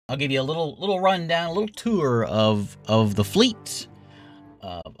I'll give you a little rundown, a little tour of the fleet,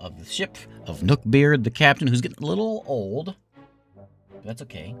 of the ship, of Nookbeard, the captain, who's getting a little old. But that's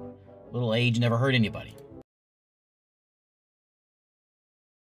okay. Little age never hurt anybody.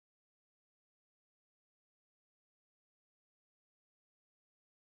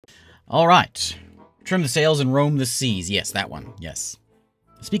 All right. Trim the sails and roam the seas. Yes, that one. Yes.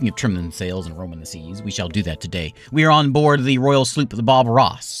 Speaking of trimming the sails and roaming the seas, we shall do that today. We are on board the Royal Sloop, the Bob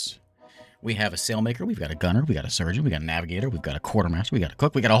Ross. We have a sailmaker, we've got a gunner, we've got a surgeon, we've got a navigator, we've got a quartermaster, we've got a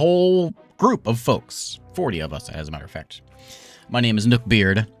cook, we've got a whole group of folks. 40 of us, as a matter of fact. My name is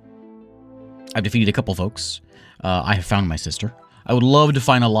Nookbeard. I've defeated a couple folks. I have found my sister. I would love to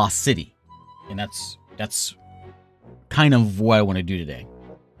find a lost city. And that's kind of what I want to do today.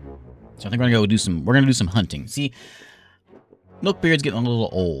 So I think we're gonna do some hunting. See, Nookbeard's getting a little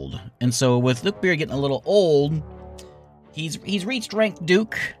old. And so with Nookbeard getting a little old, he's reached rank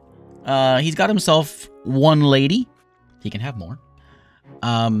Duke. He's got himself one lady. He can have more.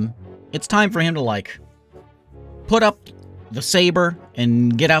 It's time for him to, like, put up the saber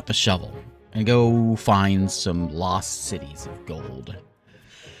and get out the shovel and go find some lost cities of gold.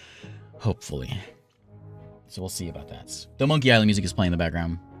 Hopefully. So we'll see about that. The Monkey Island music is playing in the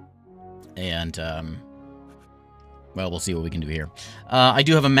background. And, well, we'll see what we can do here. I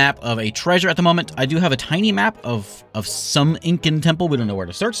do have a map of a treasure at the moment. I do have a tiny map of some Incan temple. We don't know where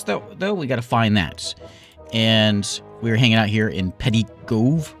to search, though. We got to find that. And we're hanging out here in Petty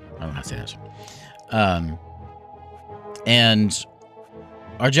Cove. I don't know how to say that. And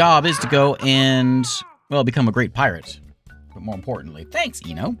our job is to go and, well, become a great pirate. But more importantly, thanks,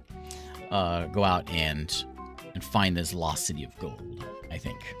 Eno. Go out and find this lost city of gold, I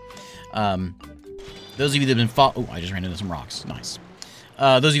think. Those of you that have been oh, I just ran into some rocks. Nice.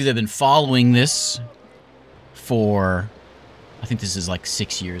 Those of you that have been following this for, I think this is like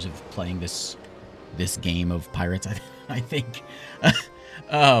 6 years of playing this game of pirates, I think.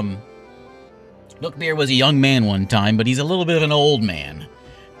 Nookbeard was a young man one time, but he's a little bit of an old man.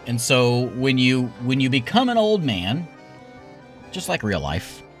 And so when you become an old man, just like real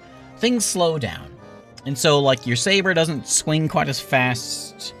life, things slow down. And so, like, your saber doesn't swing quite as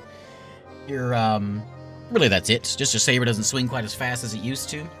fast. Your, really that's it. Just your saber doesn't swing quite as fast as it used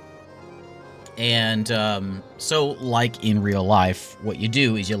to. And, so, like in real life, what you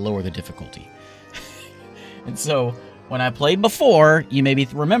do is you lower the difficulty. And so, when I played before, you may be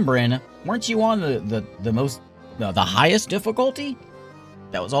remembering, weren't you on the highest difficulty?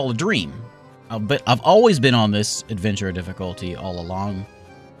 That was all a dream. But I've always been on this adventure difficulty all along.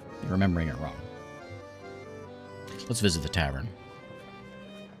 You're remembering it wrong. Let's visit the tavern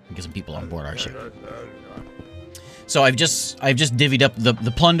and get some people on board our ship. So I've just divvied up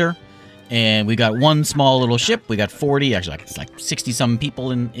the plunder, and we got one small little ship. We got 40, actually, it's like 60-some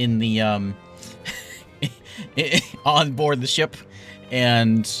people in the on board the ship,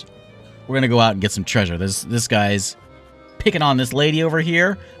 and we're gonna go out and get some treasure. This guy's picking on this lady over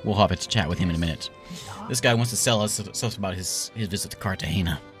here. We'll have to chat with him in a minute. This guy wants to sell us about his visit to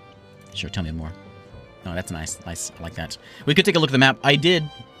Cartagena. Sure, tell me more. Oh, that's nice. Nice. I like that. We could take a look at the map. I did.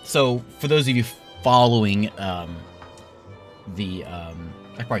 So, for those of you following I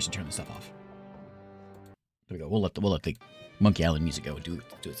probably should turn this stuff off. There we go. We'll let the Monkey Island music go and do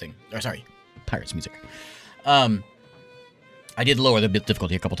a thing. Or, sorry, Pirates music. I did lower the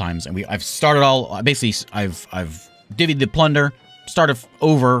difficulty a couple times, and I've started all. Basically, I've divvied the plunder, started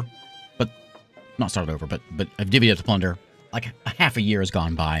over, but not started over, but I've divvied up the plunder. Like a half a year has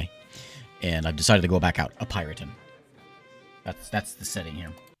gone by. And I've decided to go back out a pirating. That's the setting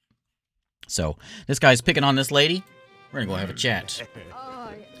here. So, this guy's picking on this lady. We're gonna go have a chat.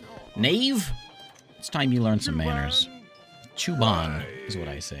 Knave? It's time you learn some manners. Chuban is what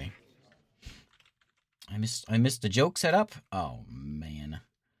I say. I missed the joke setup? Oh, man.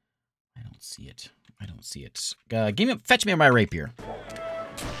 I don't see it. I don't see it. Fetch me my rapier.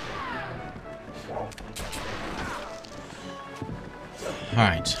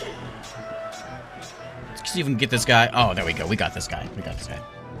 Alright. Let's see if we can get this guy. Oh, there we go. We got this guy. We got this guy.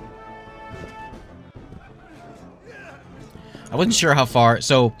 I wasn't sure how far.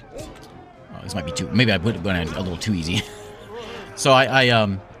 So, oh, this might be too. Maybe I put it a little too easy. So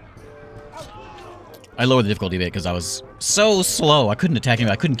I lowered the difficulty a bit because I was so slow. I couldn't attack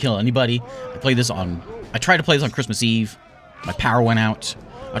anybody. I couldn't kill anybody. I tried to play this on Christmas Eve. My power went out.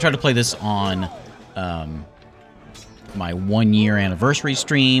 I tried to play this on my 1-year anniversary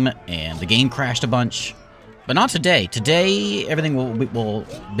stream, and the game crashed a bunch. But not today. Today, everything will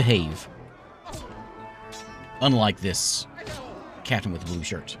behave. Unlike this captain with the blue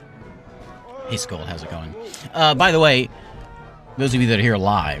shirt. Hey, Skull, how's it going? By the way, Those of you that are here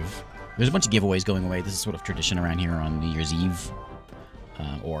live, there's a bunch of giveaways going away. This is sort of tradition around here on New Year's Eve.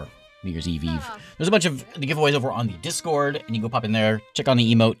 Or New Year's Eve. There's a bunch of the giveaways over on the Discord, and you can go pop in there, check on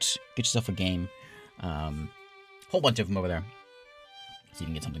the emote, get yourself a game. Whole bunch of them over there. See if you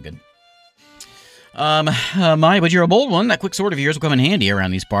can get something good. But you're a bold one. That quick sword of yours will come in handy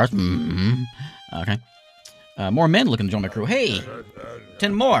around these parts. Okay. More men looking to join my crew. Hey!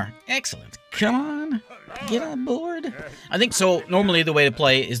 10 more. Excellent. Come on. Get on board. I think so. Normally the way to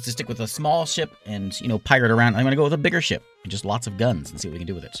play is to stick with a small ship and, you know, pirate around. I'm going to go with a bigger ship. And just lots of guns and see what we can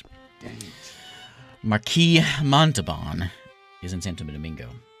do with it. Marquis Montalban is in Santo Domingo.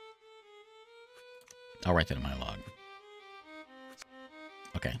 I'll write that in my log.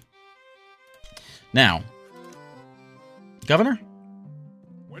 Okay. Now, Governor?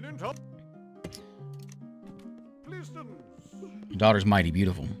 Your daughter's mighty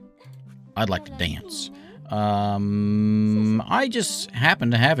beautiful. I'd like to dance. I just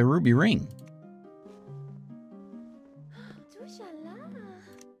happen to have a ruby ring.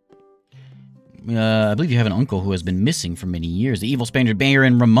 I believe you have an uncle who has been missing for many years. The evil Spaniard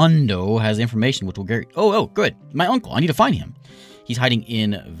Baron Ramundo has information which will get... Oh, good. My uncle. I need to find him. He's hiding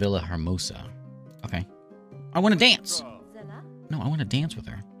in Villa Hermosa. Okay. I want to dance. No, I want to dance with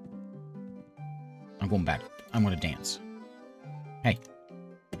her. I'm going back. I'm going to dance. Hey.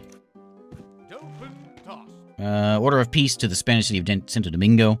 Order of peace to the Spanish city of Santo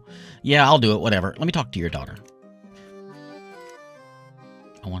Domingo. Yeah, I'll do it. Whatever. Let me talk to your daughter.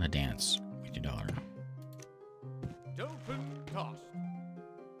 I want to dance with your daughter.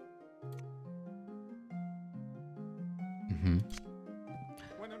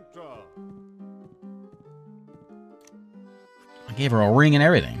 I gave her a ring and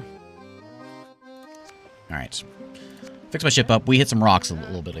everything. Alright. Fix my ship up. We hit some rocks a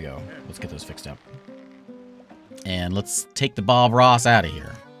little bit ago. Let's get those fixed up. And let's take the Bob Ross out of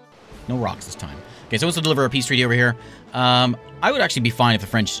here. No rocks this time. Okay, so let's deliver a peace treaty over here. I would actually be fine if the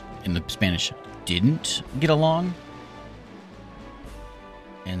French and the Spanish didn't get along.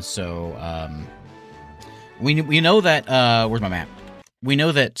 And so, we know that, where's my map? We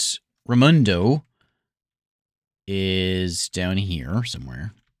know that Raimundo is down here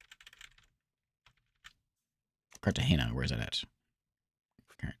somewhere. Cartagena, where's that at?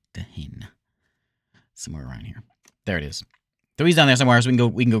 Cartagena. Somewhere around here. There it is. So he's down there somewhere, so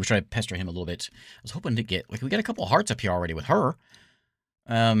we can go try to pester him a little bit. I was hoping to get, like, we got a couple of hearts up here already with her.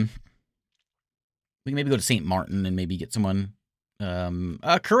 We can maybe go to St. Martin and maybe get someone.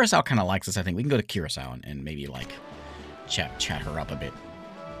 Curacao kind of likes us, I think. We can go to Curacao and maybe, like, chat her up a bit.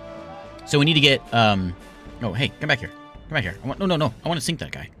 So we need to get, oh, hey, come back here. Come back here. No. I want to sink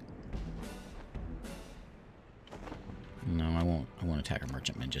that guy. No, I won't. I won't attack a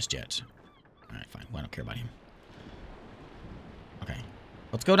merchantman just yet. Alright, fine. Well, I don't care about him. Okay.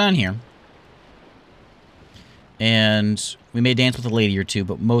 Let's go down here. And we may dance with a lady or two,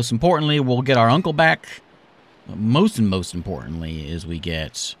 but most importantly, we'll get our uncle back. Most importantly is we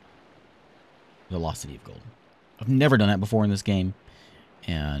get the Lost City of Gold. I've never done that before in this game,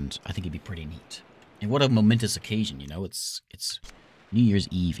 and I think it'd be pretty neat. And what a momentous occasion, you know? It's New Year's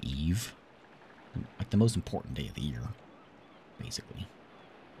Eve. Like the most important day of the year, basically.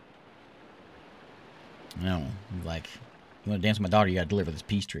 No, like, you want to dance with my daughter, you gotta deliver this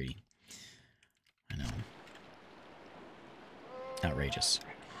peace treaty. I know. Outrageous.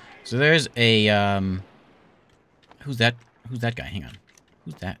 So there's a, who's that guy? Hang on.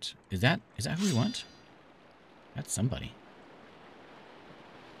 Who's that? Is that who we want? That's somebody.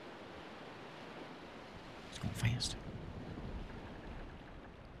 It's going fast.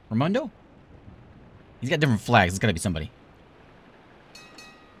 Raimundo? He's got different flags. It's gotta be somebody.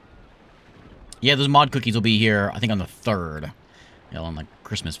 Yeah, those mod cookies will be here, I think, on the 3rd. You know, on, like,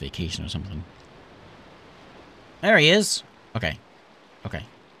 Christmas vacation or something. There he is. Okay. Okay.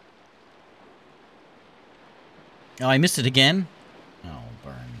 Oh, I missed it again? Oh,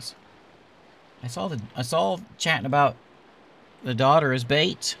 burns. I saw chatting about the daughter as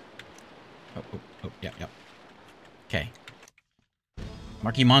bait. Oh, yeah. Okay.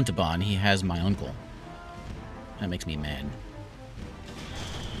 Marquis Montalban, he has my uncle. That makes me mad.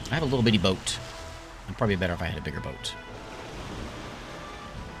 I have a little bitty boat. It'd probably be better if I had a bigger boat.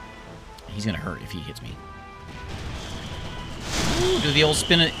 He's gonna hurt if he hits me. Ooh, do the old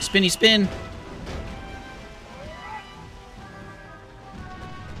spinny spin.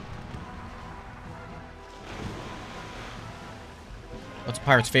 What's a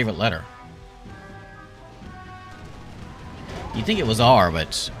pirate's favorite letter? You'd think it was R,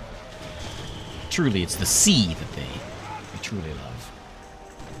 but truly it's the C that they truly love.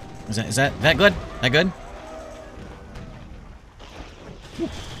 Is that good? That good?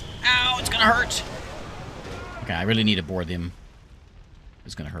 Ow, it's gonna hurt. Okay, I really need to board him.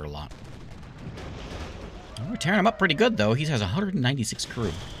 It's gonna hurt a lot. We're tearing him up pretty good, though. He has 196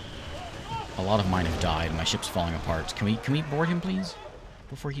 crew. A lot of mine have died. My ship's falling apart. Can we board him, please?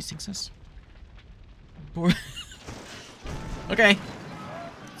 Before he sinks us? Board. Okay.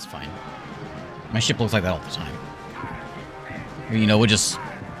 It's fine. My ship looks like that all the time. You know, we'll just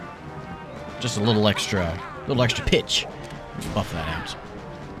a little extra pitch. Buff that out.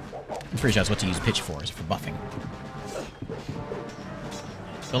 I'm pretty sure that's what to use pitch for, is for buffing.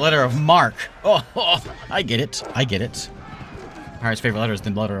 The letter of Mark. Oh, I get it. I get it. Pirate's favorite letter is the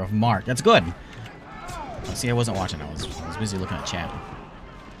letter of Mark. That's good. Oh, see, I wasn't watching. I was busy looking at chat.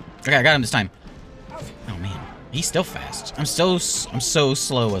 Okay, I got him this time. Oh man, he's still fast. I'm so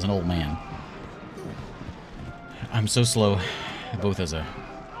slow as an old man. I'm so slow, both as a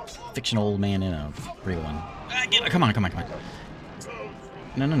fictional old man and a real one. Come on.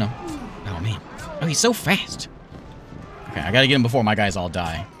 No. Oh man. Oh, he's so fast. Okay, I gotta get him before my guys all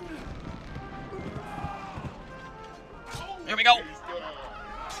die. There we go.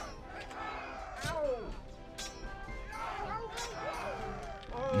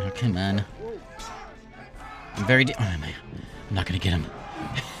 Oh, come on. I'm very oh man. I'm not gonna get him.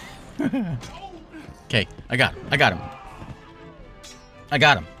 Okay, I got him.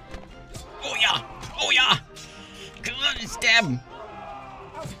 Oh yeah. Come on, stab him.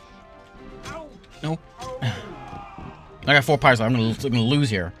 No. I got 4 pirates. I'm gonna lose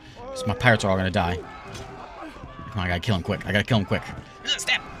here. So my pirates are all gonna die. Come on, I gotta kill him quick.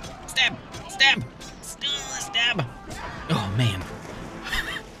 Stab! Oh man.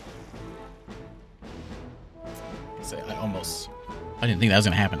 I didn't think that was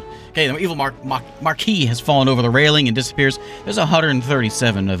gonna happen. Okay, the evil Marquis has fallen over the railing and disappears. There's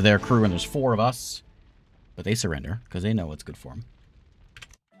 137 of their crew, and there's 4 of us. But they surrender, because they know what's good for them.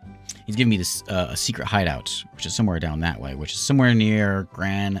 He's giving me this a secret hideout, which is somewhere down that way, which is somewhere near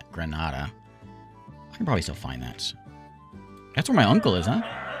Granada. I can probably still find that. That's where my uncle is, huh?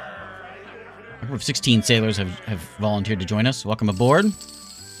 A group of 16 sailors have volunteered to join us. Welcome aboard.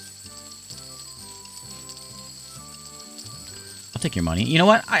 I'll take your money. You know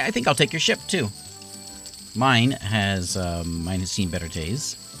what? I think I'll take your ship, too. Mine has seen better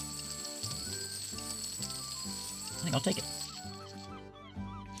days. I think I'll take it.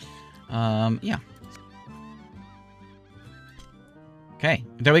 Yeah. Okay,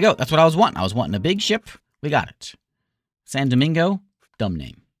 there we go. That's what I was wanting. I was wanting a big ship. We got it. San Domingo, dumb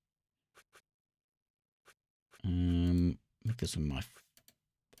name. Make this one my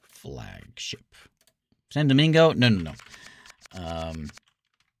flagship. San Domingo? No.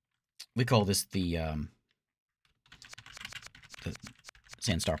 We call this the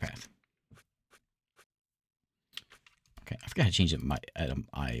Sand Star Path. Okay, I forgot how to change it. I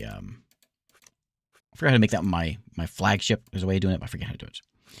forgot how to make that my flagship. There's a way of doing it, but I forget how to do it.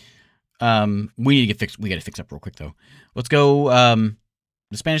 We need to get fixed. We got to fix up real quick though. Let's go.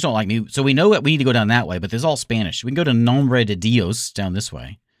 The Spanish don't like me, so we know that we need to go down that way. But there's all Spanish. We can go to Nombre de Dios down this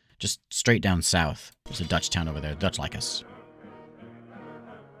way, just straight down south. There's a Dutch town over there. The Dutch like us.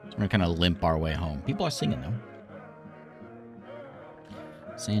 So we're gonna kind of limp our way home. People are singing though.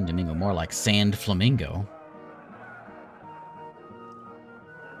 San Domingo, more like Sand Flamingo.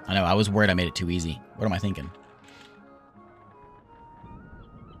 I know, I was worried I made it too easy. What am I thinking?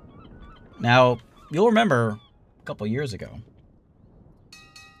 Now, you'll remember a couple years ago,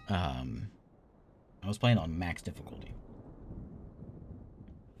 I was playing on max difficulty.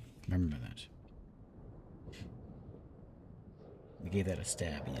 Remember that. We gave that a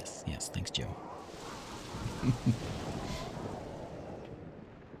stab, yes, thanks, Joe.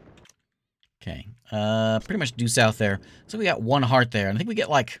 Okay, pretty much due south there. So we got 1 heart there, and I think we get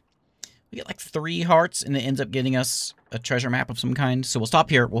like 3 hearts, and it ends up getting us a treasure map of some kind. So we'll stop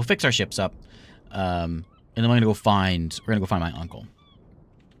here. We'll fix our ships up, and then we're gonna go find my uncle.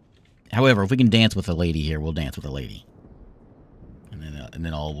 However, if we can dance with a lady here, we'll dance with a lady, and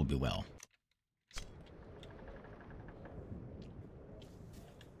then all will be well.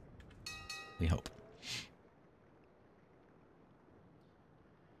 We hope.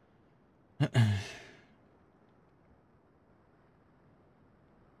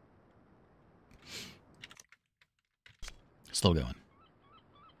 Still going.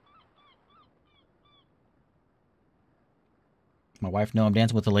 My wife know I'm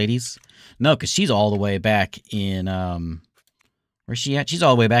dancing with the ladies? No, because she's all the way back in, where's she at? She's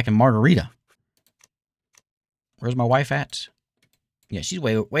all the way back in Margarita. Where's my wife at? Yeah, she's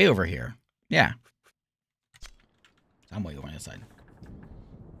way over here. Yeah. I'm way over on this side.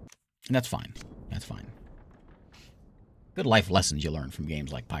 And that's fine. That's fine. Good life lessons you learn from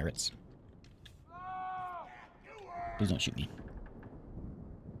games like Pirates. Please don't shoot me.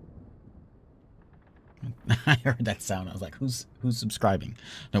 I heard that sound. I was like, who's subscribing?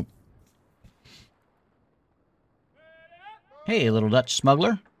 Nope. Hey, little Dutch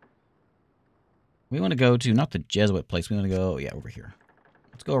smuggler. We want to go to, not the Jesuit place. We want to go, yeah, over here.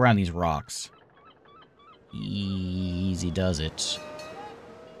 Let's go around these rocks. Easy does it.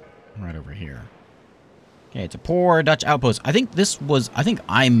 Right over here. Okay, it's a poor Dutch outpost. I think this was, I think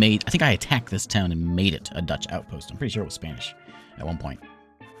I attacked this town and made it a Dutch outpost. I'm pretty sure it was Spanish at one point.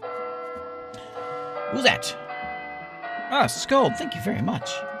 Who's that? Ah, Scold, thank you very much.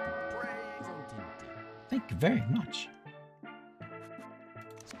 Thank you very much.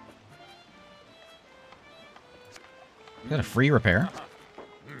 Got a free repair.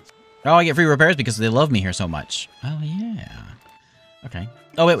 Oh, I get free repairs because they love me here so much. Oh, yeah. Okay.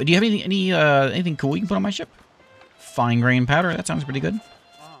 Oh, wait, do you have anything cool you can put on my ship? Fine grain powder, that sounds pretty good.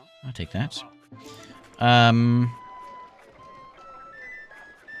 I'll take that. I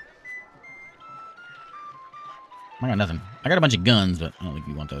got nothing. I got a bunch of guns, but I don't think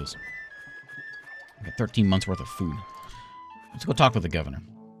you want those. I got 13 months worth of food. Let's go talk with the governor.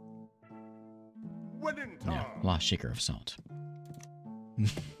 Yeah, lost shaker of salt.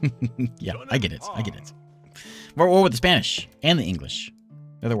 Yeah, I get it. I get it. We're at war with the Spanish and the English.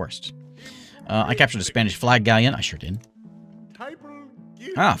 They're the worst. I captured a Spanish flag galleon. I sure did.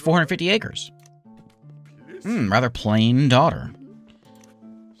 Ah, 450 acres. Rather plain daughter.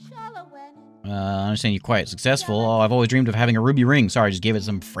 I understand you're quite successful. Oh, I've always dreamed of having a ruby ring. Sorry, I just gave it to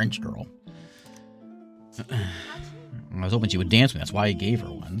some French girl. I was hoping she would dance with me. That's why I gave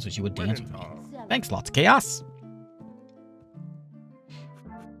her one, so she would dance with me. Thanks, lots of chaos.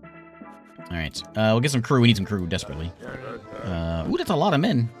 Alright, we'll get some crew. We need some crew desperately. Ooh, that's a lot of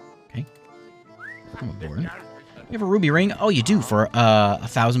men. Okay. I'm aboard. You have a ruby ring? Oh, you do, for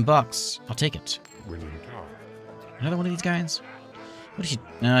 $1,000. I'll take it. Another one of these guys? What is she?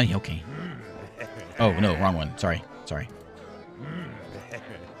 Yeah, okay. Oh, no, wrong one. Sorry. Sorry.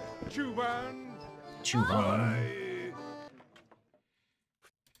 Chuban.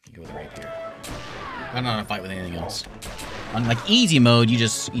 Go with the right here. I don't know how to fight with anything else. On like easy mode, you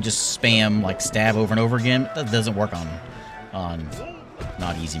just spam like stab over and over again. That doesn't work on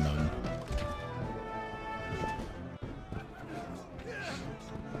not easy mode.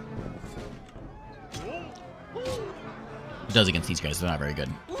 It does against these guys. They're not very good.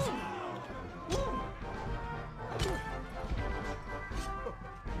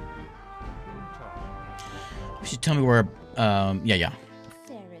 You should tell me where. Yeah.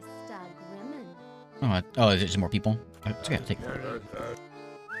 Oh, is it just more people? It's okay, I'll take it.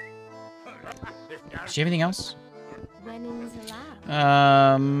 Does she have anything else?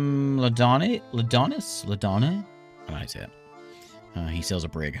 Ladonna? Ladonna? How do I say that? He sails a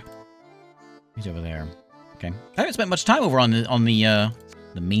brig. He's over there. Okay. I haven't spent much time over on the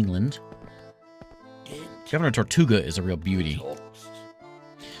mainland. Governor Tortuga is a real beauty.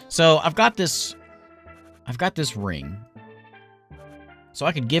 So I've got this ring. So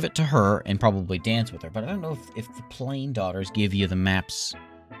I could give it to her and probably dance with her, but I don't know if the plain daughters give you the maps.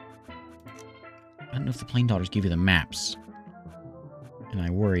 I don't know if the plain daughters give you the maps. And I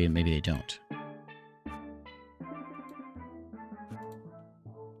worry maybe they don't.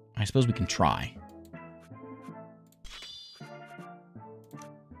 I suppose we can try.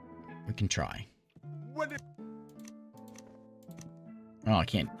 We can try. Oh, I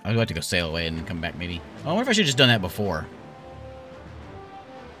can't. I'd like to go sail away and then come back maybe. Oh, I wonder if I should have just done that before.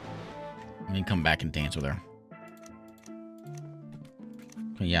 And then come back and dance with her.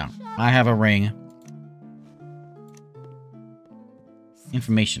 So yeah, I have a ring.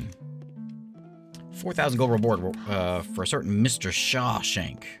 Information. 4,000 gold reward for a certain Mr.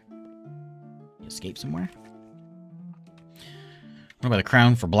 Shawshank. He escaped somewhere? What about the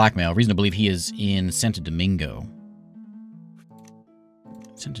crown for blackmail? Reason to believe he is in Santo Domingo.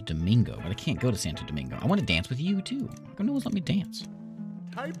 Santo Domingo? But I can't go to Santo Domingo. I want to dance with you, too. How come no one's let me dance?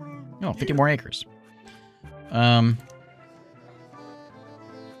 No, 50 more acres. Anything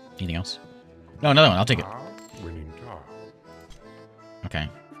else? No, another one. I'll take it. Okay.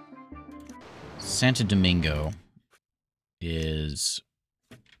 Santo Domingo is...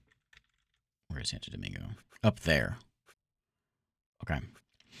 Where is Santo Domingo? Up there. Okay.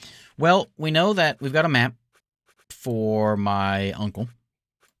 Well, we know that we've got a map for my uncle.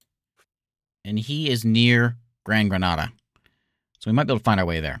 And he is near Gran Granada. So we might be able to find our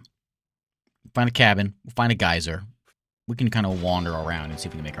way there. Find a cabin. We'll find a geyser. We can kind of wander around and see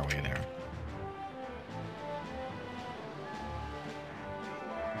if we can make our way there.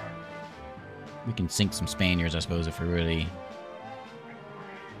 We can sink some Spaniards, I suppose, if we really...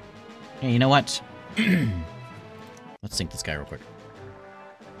 Hey, you know what? Let's sink this guy real quick.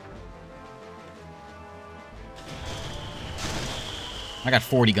 I got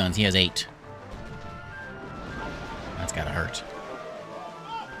 40 guns. He has 8. That's gotta hurt.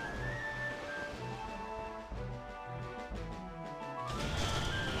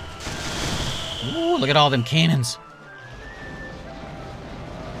 Ooh, look at all them cannons.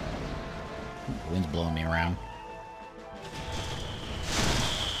 The wind's blowing me around.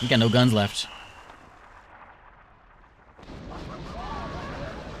 You got no guns left. I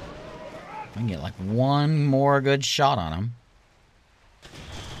can get like one more good shot on him.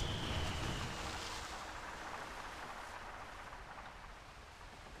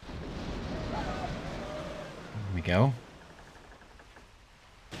 There we go.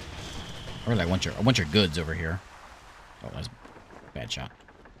 I really want your goods over here. Oh, that's a bad shot.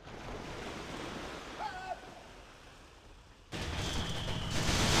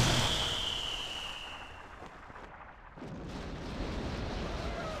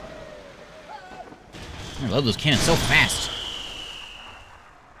 I love those cannons so fast.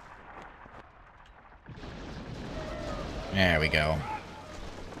 There we go.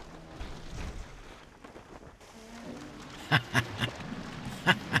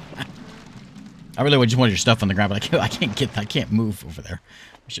 I really just wanted your stuff on the ground, but I can't move over there.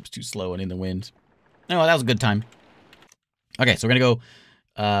 My ship's too slow and in the wind. No, that was a good time. Okay, so we're gonna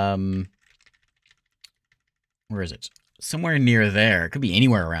go. Where is it? Somewhere near there. It could be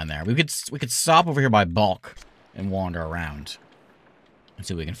anywhere around there. We could stop over here by bulk and wander around and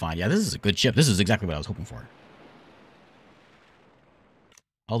see what we can find. Yeah, this is a good ship. This is exactly what I was hoping for.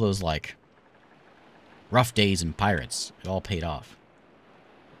 All those like rough days in pirates, it all paid off.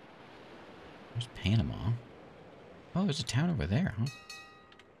 There's Panama. Oh, there's a town over there, huh?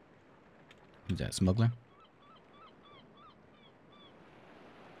 Who's that, smuggler?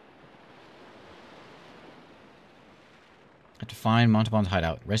 Have to find Montalban's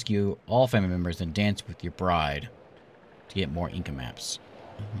hideout, rescue all family members, and dance with your bride to get more Inca maps.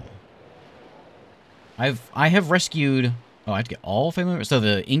 Oh. I have rescued... Oh, I have to get all family members? So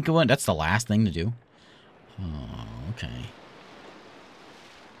the Inca one, that's the last thing to do? Oh, okay.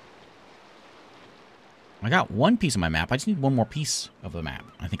 I got one piece of my map. I just need one more piece of the map.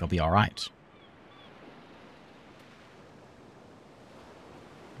 I think I'll be alright.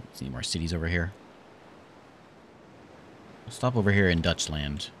 See any more cities over here? I'll stop over here in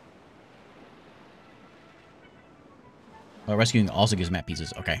Dutchland. Oh, rescuing also gives map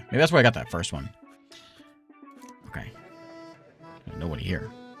pieces. Okay. Maybe that's where I got that first one. Okay. Nobody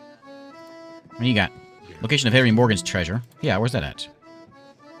here. What do you got? Location of Harry Morgan's treasure. Yeah, where's that at?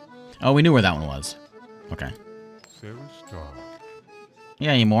 Oh, we knew where that one was. Okay.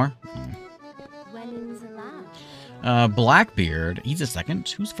 Yeah, any more? Blackbeard. He's a second.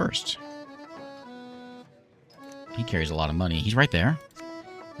 Who's first? He carries a lot of money. He's right there.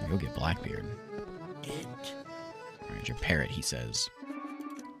 Go get Blackbeard. Alright, your parrot, he says.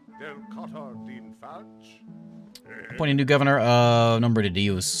 Appointing new governor of Nombre de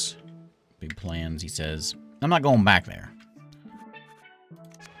Dios. Big plans, he says. I'm not going back there.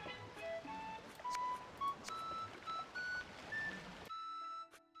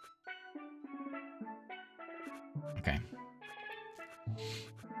 Okay.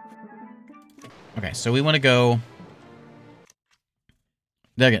 Okay, so we want to go...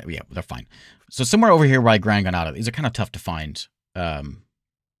 Yeah, they're fine. So somewhere over here by Gran Granada, these are kind of tough to find. But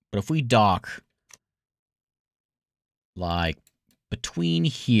if we dock, like, between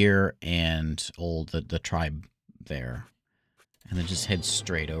here and the tribe there, and then just head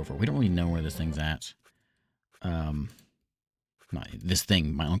straight over. We don't really know where this thing's at. Not this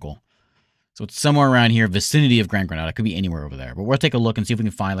thing, my uncle. So it's somewhere around here, vicinity of Gran Granada. It could be anywhere over there. But we'll take a look and see if we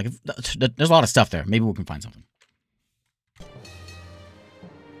can find, like, there's a lot of stuff there. Maybe we can find something.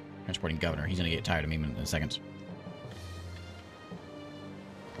 Transporting governor. He's going to get tired of me in a second.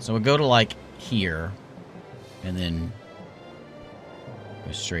 So we'll go to, like, here. And then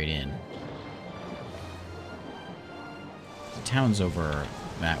go straight in. The town's over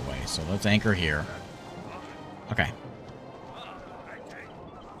that way. So let's anchor here. Okay.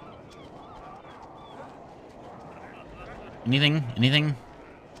 Anything? Anything?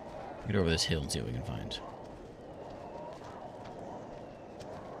 Get over this hill and see what we can find.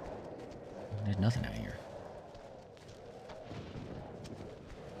 There's nothing out here.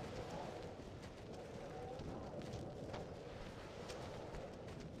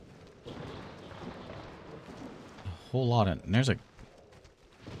 A whole lot of... There's a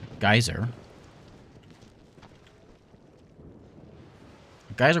geyser.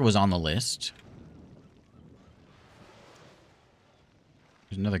 A geyser was on the list.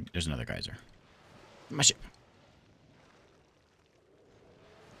 There's another geyser. My ship.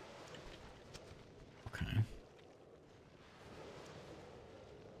 Okay.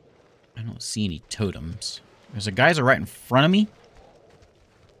 I don't see any totems. There's a geyser right in front of me.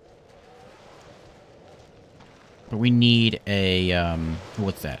 But we need a,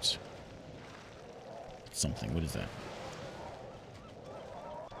 what's that? Something. What is that?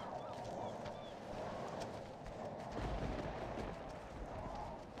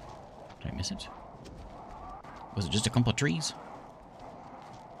 Did I miss it? Was it just a clump of trees?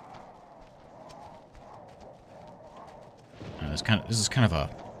 This is kind of a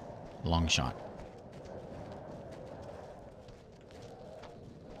long shot.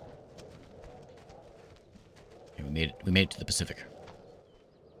 Okay, we made it to the Pacific.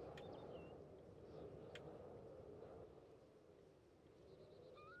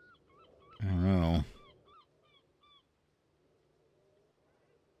 I don't know.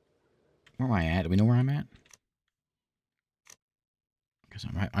 Where am I at? Do we know where I'm at? Because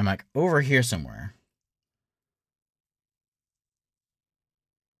I'm like over here somewhere.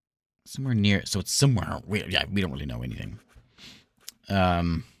 Somewhere near, so it's somewhere. We don't really know anything.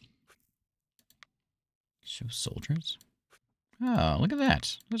 Show soldiers. Oh, look at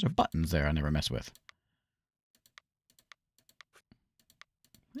that. Those are buttons there I never mess with.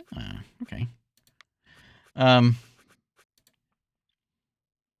 Okay.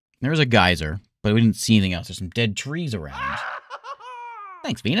 There was a geyser, but we didn't see anything else. There's some dead trees around.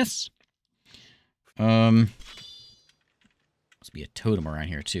 Thanks, Venus. Must be a totem around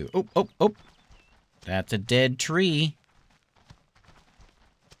here, too. Oh. That's a dead tree.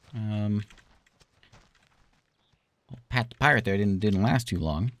 Pat the pirate there didn't last too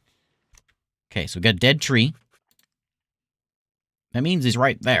long. Okay, so we got a dead tree. That means he's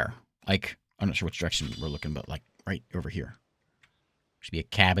right there. Like, I'm not sure which direction we're looking, but like right over here. Should be a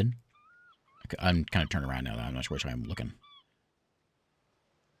cabin. I'm kind of turned around now. I'm not sure which way I'm looking.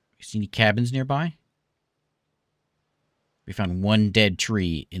 You see any cabins nearby? We found one dead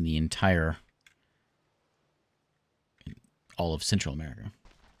tree in the entire... all of Central America.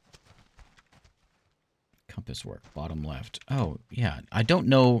 Compass work, bottom left. Oh, yeah. I don't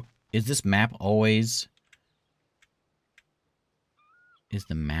know. Is this map always... Is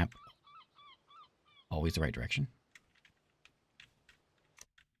the map always the right direction?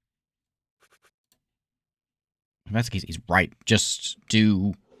 If that's the case, he's right. Just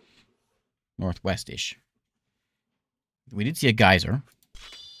due northwest-ish. We did see a geyser.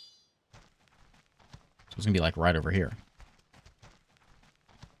 So it's going to be like right over here.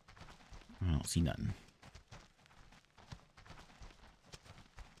 I don't see nothing.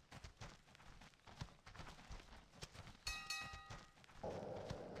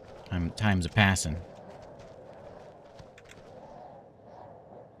 Time's a-passing.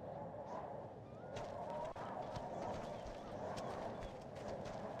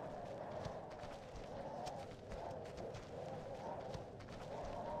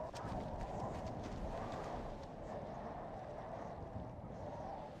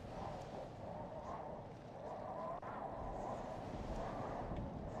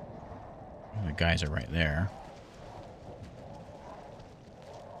 The guys are right there.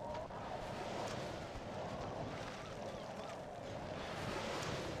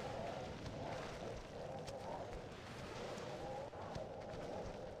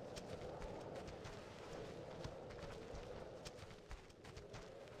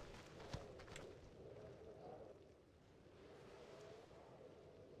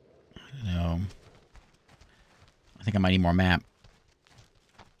 No. I think I might need more map.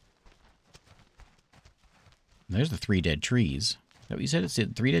 There's the 3 dead trees. Is that what you said? It's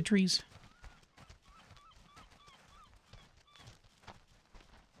 3 dead trees?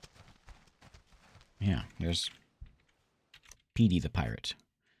 Yeah, there's Petey the pirate.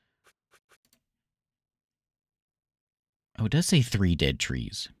 Oh, it does say 3 dead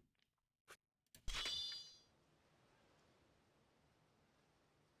trees.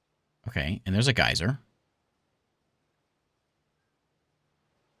 Okay, and there's a geyser.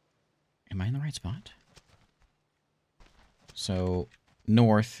 Am I in the right spot? So,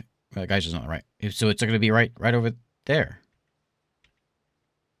 north. Well, the geyser's not right. So it's going to be right over there.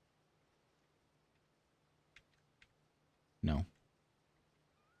 No.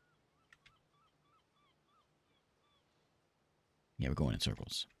 Yeah, we're going in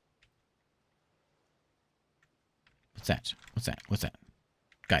circles. What's that? What's that? What's that?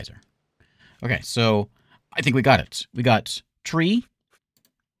 Geyser. Okay, so I think we got it. We got tree,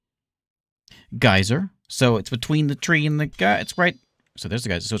 geyser. So it's between the tree and the guy. It's right. So there's the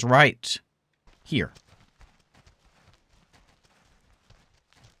geyser. So it's right here.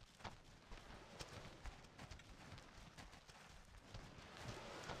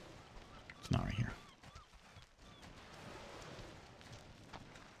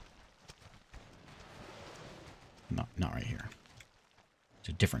 right here. It's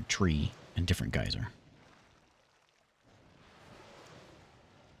a different tree and different geyser.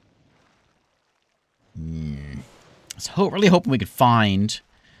 I was really hoping we could find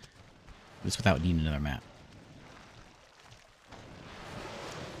this without needing another map.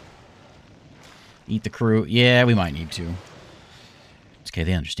 Eat the crew. Yeah, we might need to. It's okay,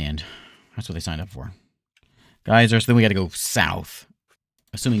 they understand. That's what they signed up for. Geyser, so then we gotta go south.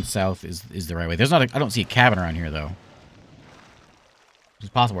 Assuming south is the right way. There's not I don't see a cabin around here, though. It's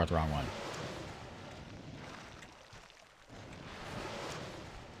possible we're at the wrong one.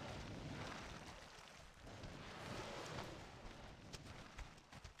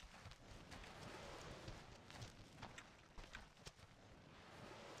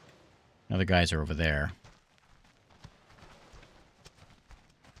 Other guys are over there.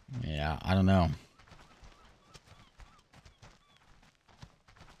 Yeah, I don't know.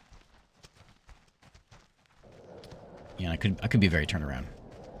 Yeah, I could be very turned around.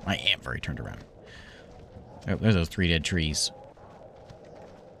 I am very turned around. Oh, there's those 3 dead trees.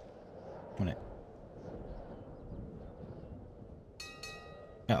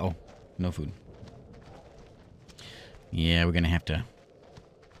 Uh-oh. No food. Yeah, we're gonna have to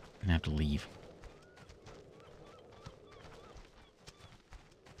leave.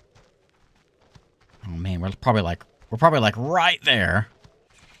 Oh man, we're probably like right there.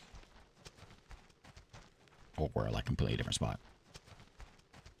 Or we're like a completely different spot.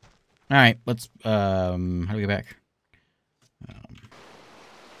 Alright, let's how do we get back?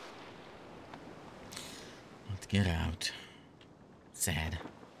 Let's get out. Sad.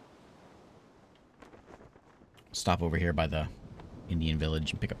 Stop over here by the Indian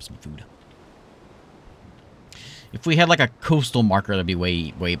village and pick up some food. If we had like a coastal marker, that'd be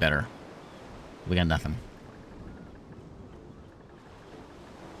way better. We got nothing.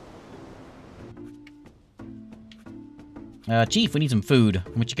 Chief, we need some food.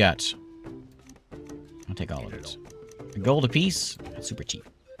 How much you got? I'll take all of it. A gold apiece? That's super cheap.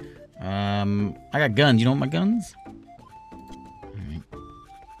 I got guns. You don't want my guns?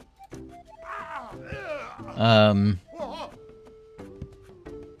 Alright.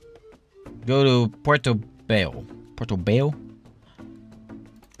 Go to Puerto Bello. Puerto Bello?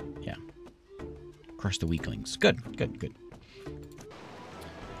 Yeah. Crush the weaklings. Good, good, good.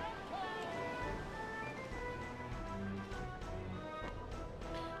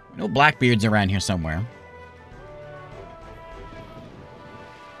 No Blackbeards around here somewhere.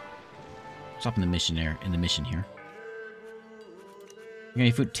 Stop in the mission here. You got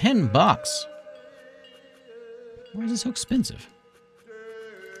any food? $10. Why is this so expensive?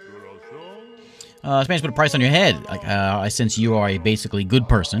 Spanish put a price on your head. Like, I sense you are a basically good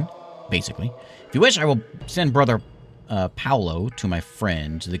person. Basically. If you wish, I will send Brother Paulo to my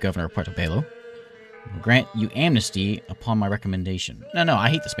friend, the governor of Puerto Bello. I will grant you amnesty upon my recommendation. No, I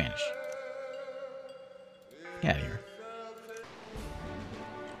hate the Spanish. Get out of here.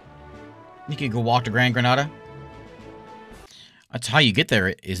 You can go walk to Gran Granada? That's how you get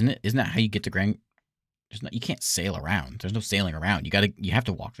there, isn't it? Isn't that how you get to Gran... you can't sail around. There's no sailing around. You have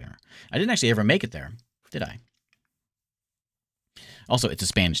to walk there. I didn't actually ever make it there, did I? Also, it's a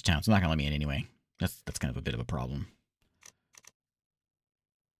Spanish town, so they're not gonna let me in anyway. That's kind of a bit of a problem.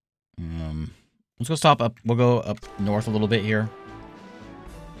 Let's go stop up. We'll go up north a little bit here.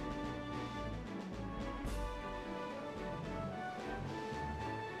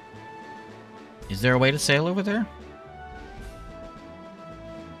 Is there a way to sail over there?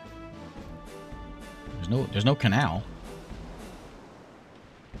 There's no canal.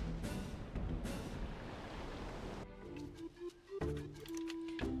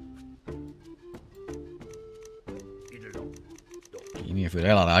 Give me your food.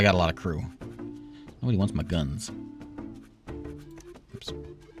 I got a lot of crew. Nobody wants my guns. Oops.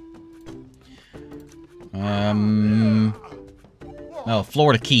 Oh,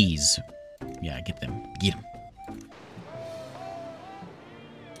 Florida Keys. Yeah, get them. Get them.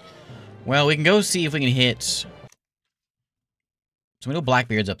 Well, we can go see if we can hit... So we know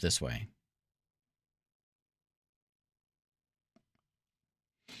Blackbeard's up this way.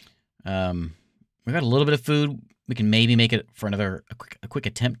 We got a little bit of food. We can maybe make it for a quick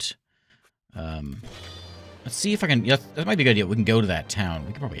attempt. Let's see if I can... Yeah, that might be a good idea. We can go to that town.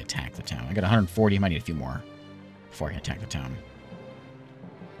 We can probably attack the town. I got 140. I might need a few more before I can attack the town.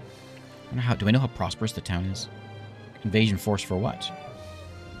 Do I know how prosperous the town is? Invasion force for what?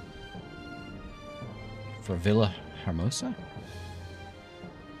 For Villa Hermosa?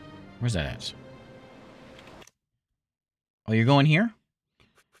 Where's that at? Oh, you're going here?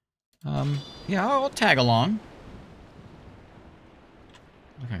 Yeah, I'll tag along.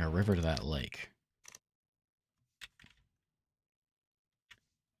 Look like a river to that lake.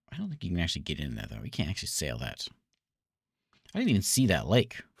 I don't think you can actually get in there, though. We can't actually sail that. I didn't even see that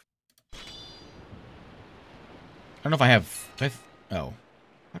lake. I don't know if I have... Oh.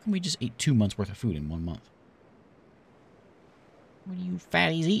 How come we just ate 2 months' worth of food in 1 month? What are you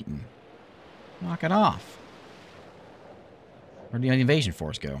fatties eating? Knock it off. Where'd the invasion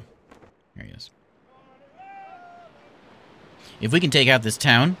force go? There he is. If we can take out this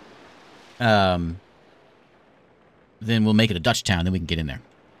town, then we'll make it a Dutch town, then we can get in there.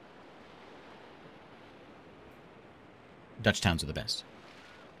 Dutch towns are the best.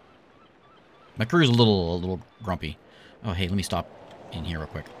 My crew's a little grumpy. Oh, hey, let me stop in here real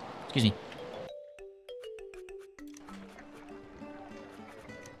quick. Excuse me.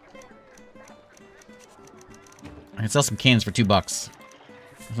 I can sell some cannons for $2.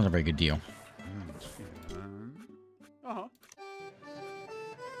 That's not a very good deal. What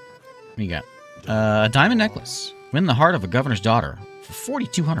do you got? A diamond necklace. Win the heart of a governor's daughter for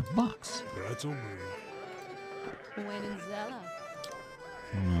 $4,200.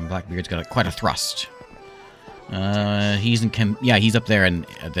 Blackbeard's got quite a thrust. He's in yeah, he's up there and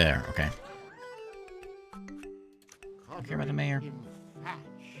there. Okay. Don't care about the mayor.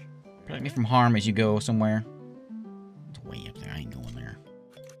 Protect me from harm as you go somewhere. It's way up there. I ain't going there.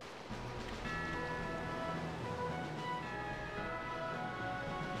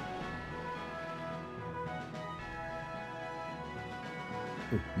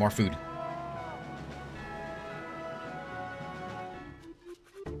 Ooh, more food.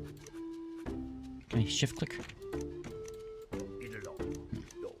 Can I shift click?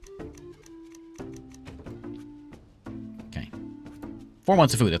 Okay. 4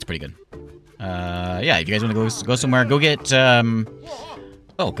 months of food, that's pretty good. Yeah, if you guys want to go somewhere, go get,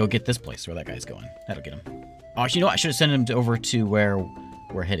 oh, go get this place where that guy's going. That'll get him. Oh, actually, you know what? I should have sent him over to where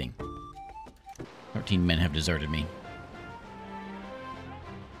we're heading. 13 men have deserted me.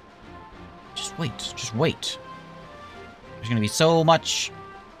 Just wait. Just wait. There's gonna be so much...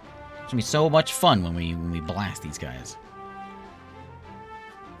 It's gonna be so much fun when we blast these guys.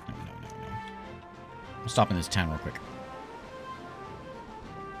 No. I'm stopping this town real quick.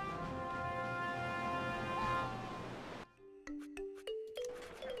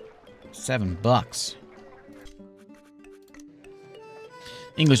 $7.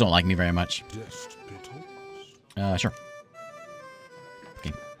 English don't like me very much. Sure.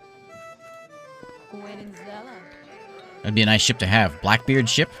 Okay. That'd be a nice ship to have. Blackbeard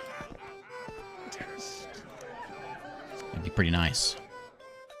ship. That'd be pretty nice.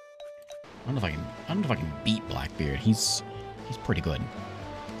 I don't know if I can beat Blackbeard. He's pretty good.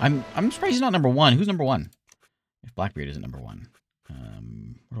 I'm surprised he's not number 1. Who's number 1? If Blackbeard isn't number 1.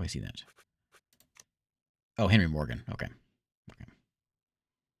 Where do I see that? Oh, Henry Morgan. Okay.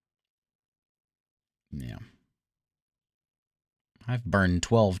 Yeah. I've burned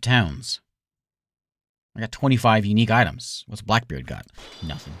 12 towns. I got 25 unique items. What's Blackbeard got?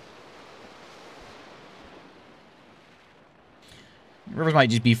 Nothing. Rivers might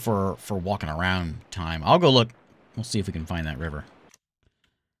just be for walking around time. I'll go look. We'll see if we can find that river.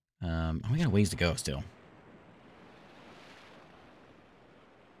 We got a ways to go still.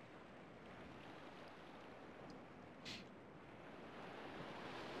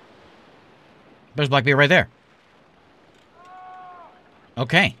 There's Blackbeard right there.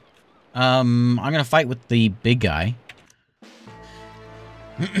 Okay. I'm gonna fight with the big guy.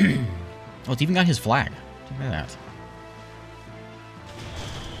 Oh, it's even got his flag. Look at that.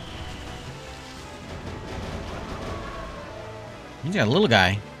 He's got a little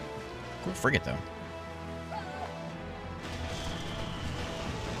guy. Cool frigate, though.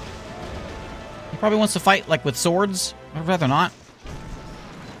 He probably wants to fight, like, with swords. I'd rather not.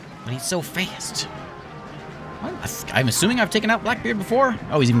 But he's so fast. I'm assuming I've taken out Blackbeard before.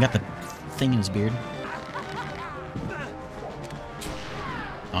 Oh, he's even got the thing in his beard.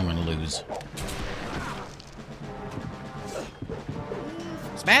 I'm gonna lose.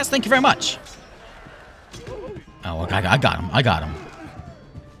 Spaz, thank you very much. Oh, I got him.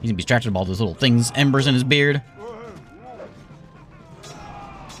 He's gonna be distracted by all those little things, embers in his beard.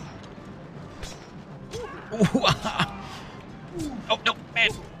 Oh, no,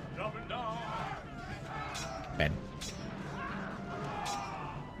 bad. Bad.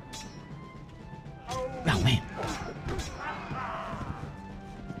 Oh, man.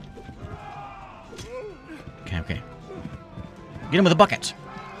 Okay. Get him with a bucket.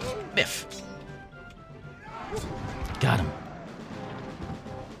 Biff. Got him.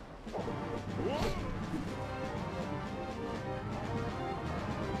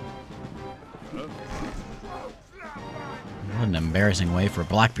 What an embarrassing way for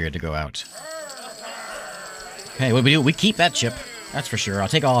Blackbeard to go out. Okay, what do we do? We keep that ship. That's for sure. I'll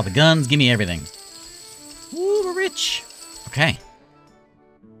take all the guns. Give me everything. Woo, we're rich. Okay.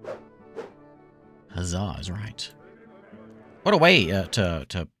 Huzzah is right. What a way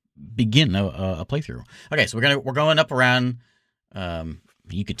to begin a playthrough. Okay, so we're going up around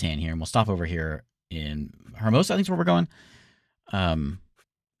Yucatan here, and we'll stop over here in Hermosa. I think is where we're going.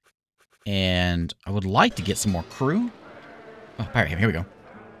 And I would like to get some more crew. Oh, pirate, here we go.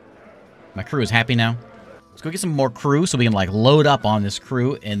 My crew is happy now. Let's go get some more crew so we can, like, load up on this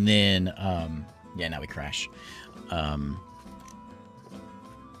crew, and then, yeah, now we crash. Where's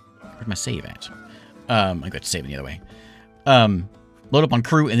my save at? I got to save it the other way. Load up on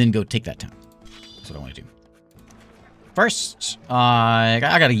crew, and then go take that town. That's what I want to do. First, I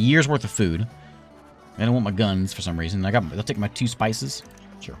got a year's worth of food. I don't want my guns for some reason. I'll take my 2 spices.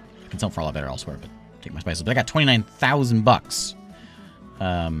 Sure, I can sell them for a lot better elsewhere, but take my spices. But I got 29,000 bucks.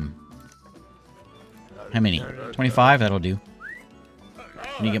 How many? 25? That'll do.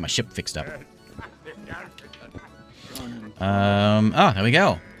 I need to get my ship fixed up. Oh, there we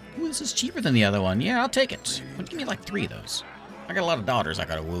go. Ooh, this is cheaper than the other one. Yeah, I'll take it. But give me like 3 of those. I got a lot of daughters I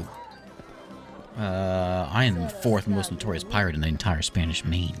gotta woo. I am the 4th most notorious pirate in the entire Spanish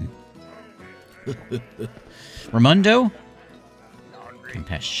Main. Ramundo?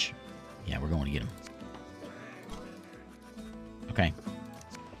 Campeche. Yeah, we're going to get him. Okay.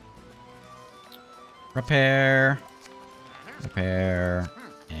 Repair. Repair.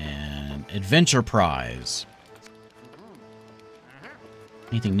 And adventure prize.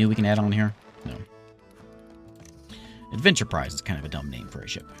 Anything new we can add on here? No. Adventure prize is kind of a dumb name for a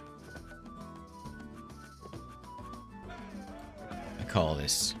ship. I call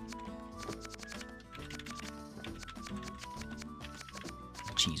this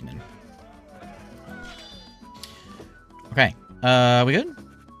Cheeseman. Okay. We good?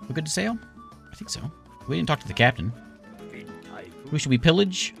 We good to sail? I think so. We didn't talk to the captain. Who should we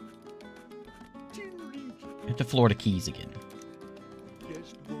pillage? Hit the Florida Keys again.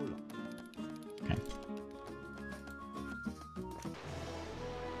 Okay.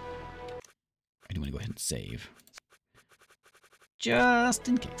 I do want to go ahead and save. Just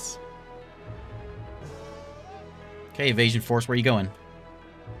in case. Okay, evasion force, where are you going?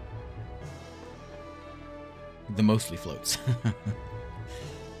 The mostly floats.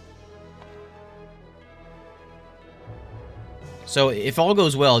 So, if all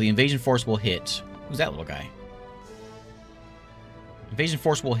goes well, the invasion force will hit. Who's that little guy? Invasion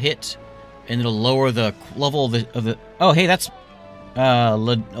force will hit, and it'll lower the level of the. Oh, hey, that's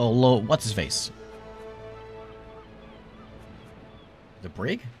what's his face? The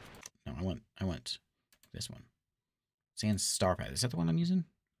brig? No, I want this one. Sand Starpath. Is that the one I'm using?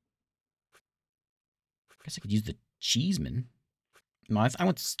 I guess I could use the Cheeseman. No, I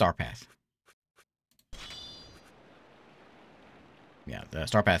want Starpath. Yeah, the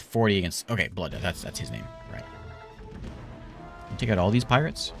Starpath 40 against... Okay, Blood. That's his name. Right. Take out all these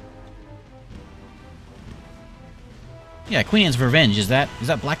pirates? Yeah, Queen Anne's Revenge. Is that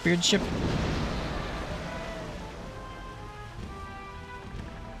Blackbeard's ship?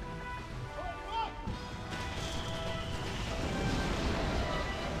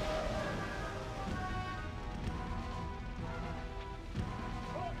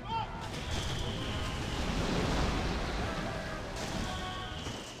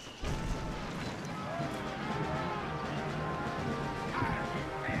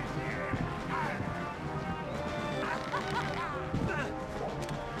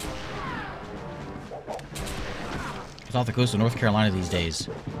 It's off the coast of North Carolina these days.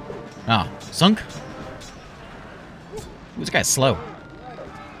 Ah, sunk? Ooh, this guy's slow.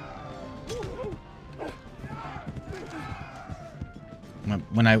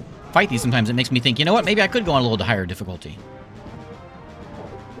 When I fight these, sometimes it makes me think, you know what, maybe I could go on a little higher difficulty.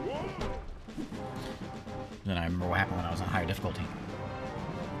 Then I remember what happened when I was on higher difficulty.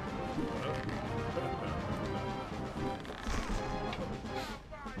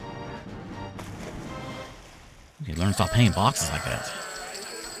 You learn to stop paying boxes like that.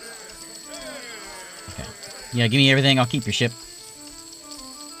 Okay. Yeah, give me everything. I'll keep your ship.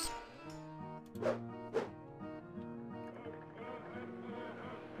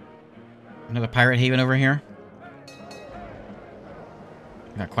 Another pirate haven over here.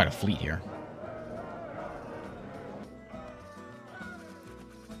 Got quite a fleet here.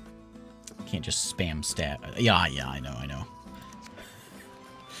 Can't just spam stat. Yeah, I know.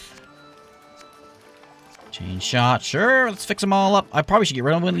 Chain shot. Sure, let's fix them all up. I probably should get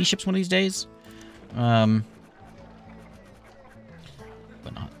rid of one of these ships one of these days. But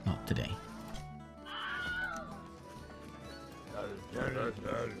not today.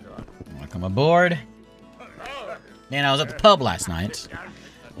 Wanna come aboard? And I was at the pub last night,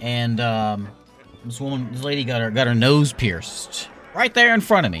 and this lady got her nose pierced right there in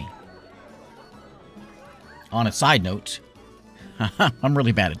front of me. On a side note, I'm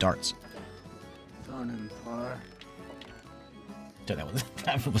really bad at darts.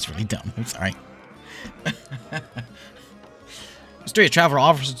 That was really dumb. I'm sorry. Mystery Traveler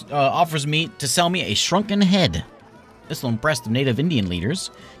offers me to sell me a shrunken head. This will impress the native Indian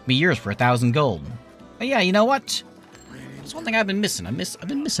leaders. Be yours for 1,000 gold. But yeah, you know what? There's one thing I've been missing. I've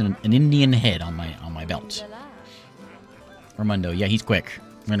been missing an Indian head on my belt. Ramundo, yeah, he's quick.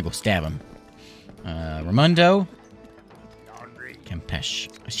 I'm gonna go stab him. Ramundo. Campeche.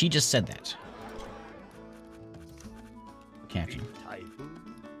 She just said that. Captain.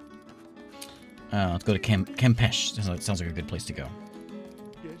 Let's go to Campeche. Sounds like a good place to go.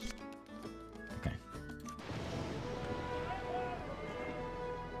 Okay.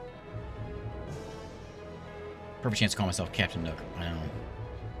 Perfect chance to call myself Captain Nook. I don't know.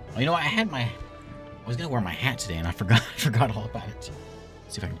 Oh, you know what? I was gonna wear my hat today, and I forgot all about it.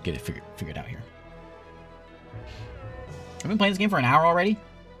 Let's see if I can get it figured out here. I've been playing this game for an hour already.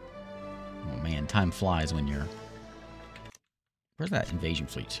 Oh man, time flies when you're... Where's that invasion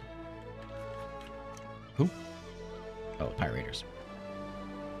fleet? Who? Oh, Pirate Raiders.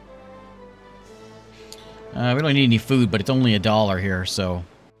 We don't need any food, but it's only $1 here, so...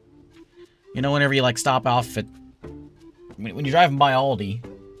 You know, whenever you, like, stop off at... When you're driving by Aldi,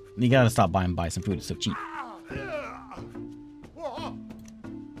 you gotta stop by and buy some food. It's so cheap.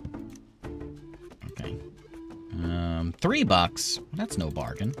 Okay. $3? That's no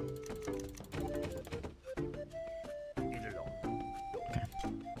bargain. Okay.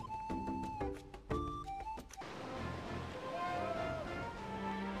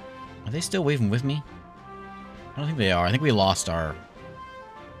 Are they still waving with me? I don't think they are. I think we lost our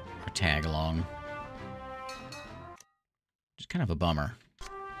tag along. Just kind of a bummer.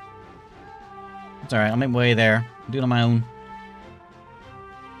 It's alright, I'll make my way there. I'll do it on my own.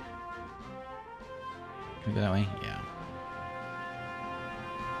 Can we go that way? Yeah.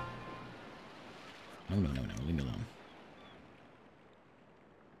 No, leave me alone.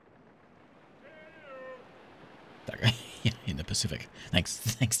 That guy. Yeah, in the Pacific. Thanks,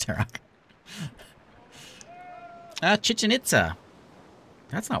 Tarok. Chichen Itza.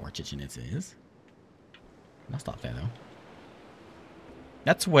 That's not where Chichen Itza is. I'll stop there, though.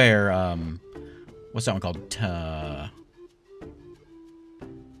 That's where, what's that one called?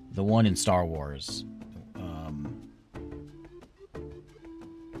 The one in Star Wars.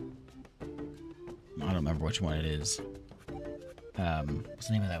 I don't remember which one it is. What's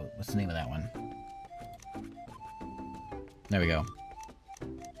the name of that? What's the name of that one? There we go.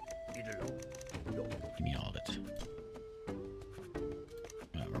 Give me all of it.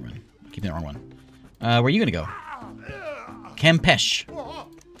 Wrong one. Keep the wrong one. Where are you gonna go? Campeche.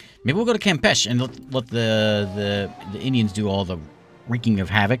 Maybe we'll go to Campeche and let the Indians do all the wreaking of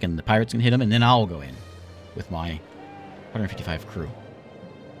havoc, and the pirates can hit them, and then I'll go in with my 155 crew.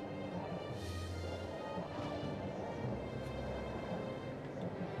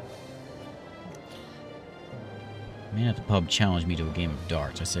 Man at the pub challenged me to a game of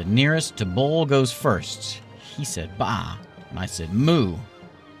darts. I said, nearest to bull goes first. He said, bah. And I said, moo.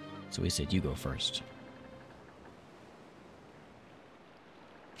 So he said, you go first.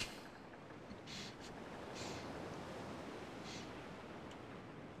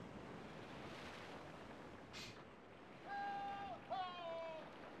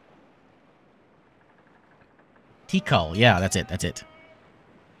 Tikal. Yeah, that's it. That's it.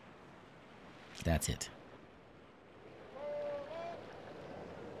 That's it.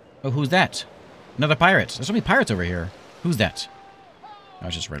 Oh, who's that? Another pirate. There's so many pirates over here. Who's that? Oh,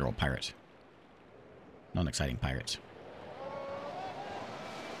 it's just a regular old pirate. Not an exciting pirate.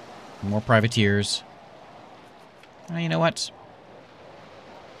 More privateers. Oh, you know what?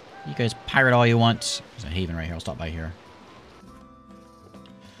 You guys pirate all you want. There's a haven right here. I'll stop by here.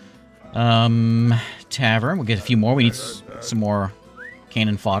 Tavern. We'll get a few more. We need some more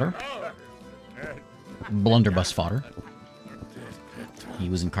cannon fodder. Blunderbuss fodder. He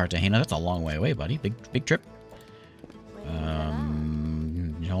was in Cartagena. That's a long way away, buddy. Big trip.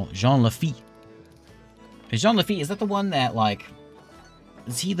 Jean Lafitte. Is Jean Lafitte, is that the one that, like...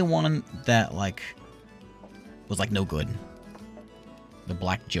 Is he the one that, like... Was, like, no good? The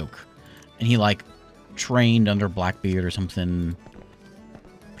Black Joke. And he, like, trained under Blackbeard or something.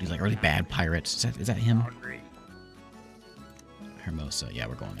 But he's, like, a really bad pirate. Is that him? Hermosa. Yeah,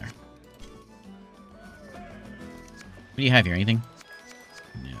 we're going there. What do you have here? Anything?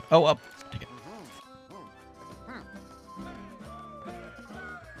 No. Oh, up. Take it.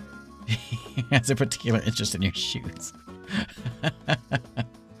 He has a particular interest in your shoes.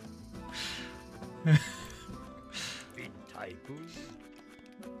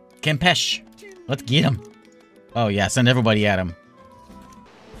 Kempesh. Let's get him. Oh, yeah. Send everybody at him.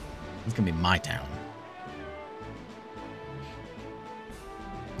 It's going to be my town.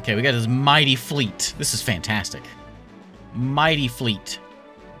 Okay, we got this mighty fleet. This is fantastic. Mighty fleet.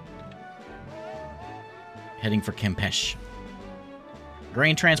 Heading for Kempesh.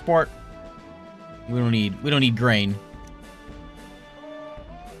 Grain transport. We don't need grain.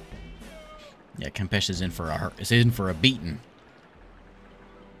 Yeah, Kempesh is in for a beating.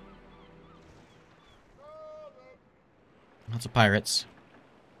 Lots of pirates.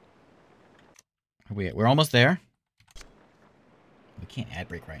 We're almost there. We can't ad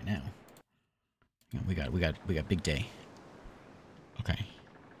break right now. We got big day. Okay.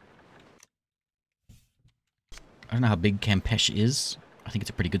 I don't know how big Kempesh is. I think it's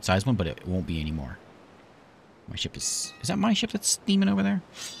a pretty good sized one, but it won't be anymore. My ship is that my ship that's steaming over there?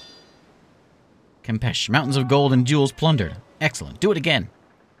 Kempesh, mountains of gold and jewels plundered. Excellent. Do it again.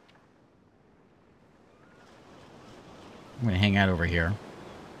 I'm gonna hang out over here.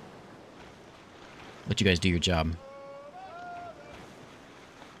 Let you guys do your job.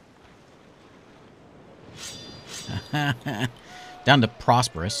 Down to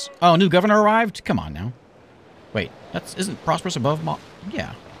Prosperous. Oh, new governor arrived? Come on now. Wait, isn't Prosperous above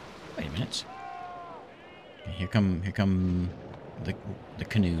yeah. Wait a minute. Okay, here come the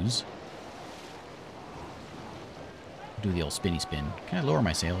canoes. Do the old spinny spin. Can I lower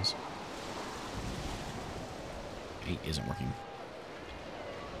my sails? 8 isn't working.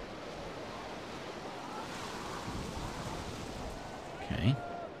 Okay.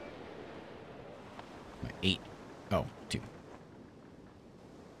 8. Oh, 2.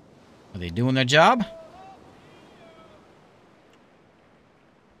 Are they doing their job?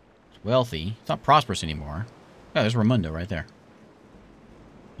 It's wealthy. It's not prosperous anymore. Oh, there's Raimundo right there.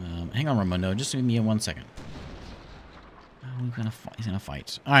 Hang on, Raimundo. Just give me 1 second. Oh, he's gonna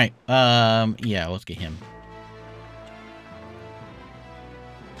fight. All right. Yeah, let's get him.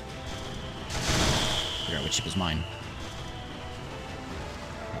 Figure out which ship is mine.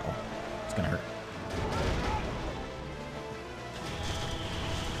 Uh-oh. It's gonna hurt.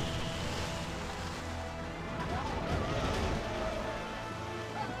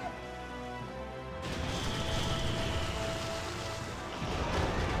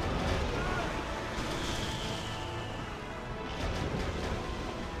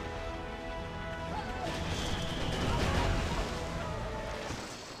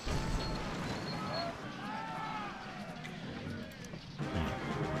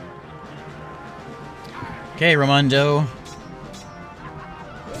 Okay, Raimundo.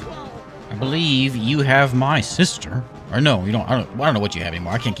 I believe you have my sister. Or no, you don't. I don't know what you have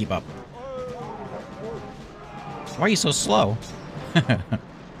anymore. I can't keep up. Why are you so slow?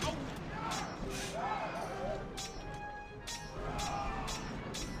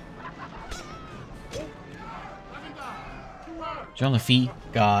 Jean Lafitte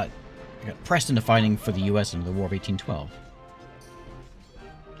got pressed into fighting for the U.S. in the War of 1812.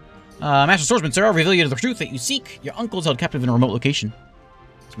 Master Swordsman, sir, I'll reveal you the truth that you seek. Your uncle is held captive in a remote location.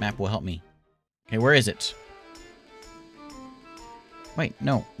 This map will help me. Okay, where is it? Wait,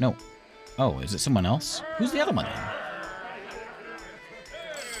 no. Oh, is it someone else? Who's the other one then?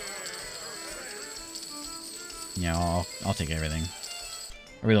 Yeah, I'll take everything.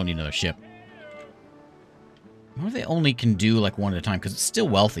 I really don't need another ship. What if they only can do like one at a time? Because it's still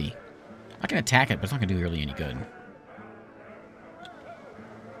wealthy. I can attack it, but it's not going to do really any good.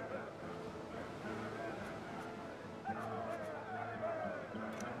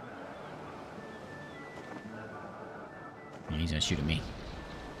 Yeah, he's going to shoot at me.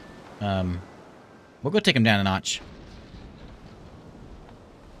 We'll go take him down a notch.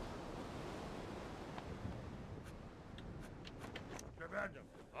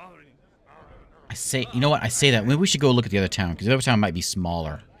 You know what? I say that. Maybe we should go look at the other town, because the other town might be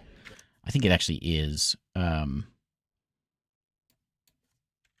smaller. I think it actually is. Was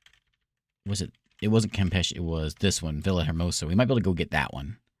it? It wasn't Campeche. It was this one, Villa Hermosa. We might be able to go get that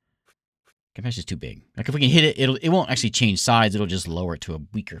one. Campeche is too big. Like if we can hit it, it won't actually change sides. It'll just lower it to a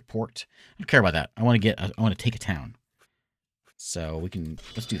weaker port. I don't care about that. I want to take a town. So we can.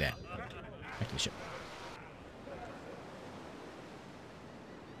 Let's do that. Back to the ship.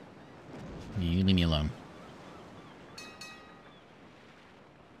 Yeah, you leave me alone.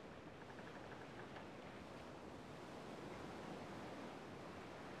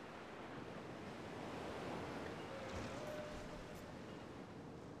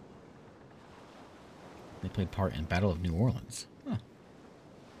 They played part in Battle of New Orleans. Huh.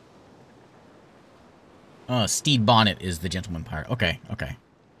 Steed Bonnet is the gentleman pirate. Okay, okay.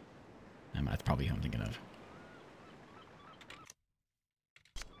 That's probably who I'm thinking of.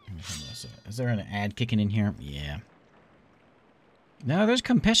 Is there an ad kicking in here? Yeah. No, there's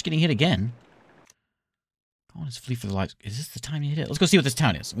Campeche getting hit again. Go on his flee for the lights. Is this the time to hit it? Let's go see what this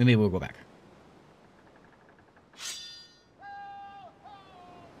town is. Maybe we'll go back.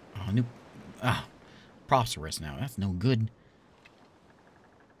 Oh, new... Ah, prosperous now. That's no good.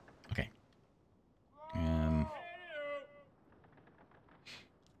 Okay.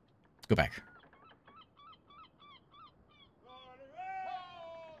 Go back.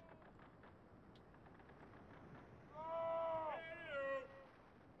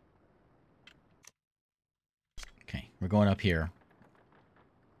 Okay, we're going up here.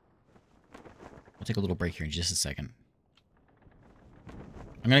 We'll take a little break here in just a second.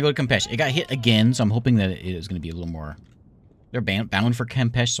 I'm gonna go to Campeche. It got hit again, so I'm hoping that it is gonna be a little more... They're bound for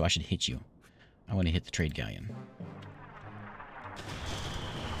Campeche, so I should hit you. I want to hit the trade galleon.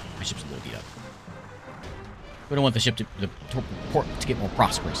 My ship's a little beat up. We don't want the ship to... the port to get more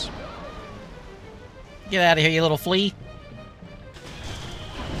prosperous. Get out of here, you little flea!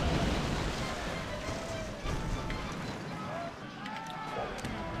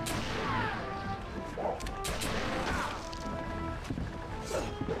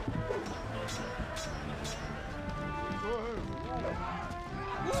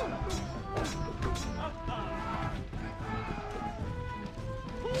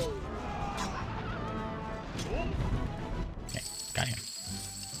 Got him.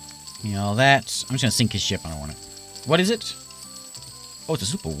 You know, that... I'm just gonna sink his ship. I don't want it. What is it? Oh, it's a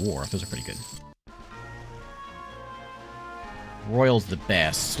Super War. Those are pretty good. Royal's the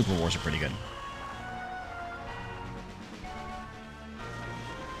best. Super Wars are pretty good.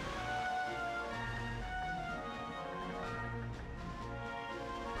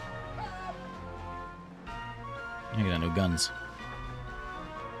 I got no guns.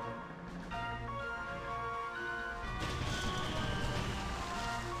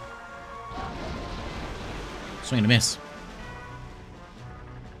 Swing and a miss.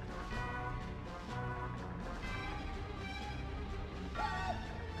 I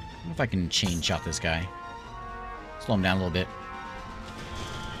wonder if I can chain shot this guy. Slow him down a little bit.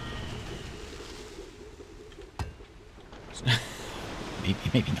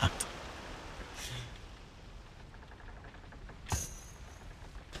 Maybe not.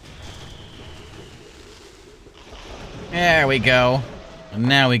 There we go. And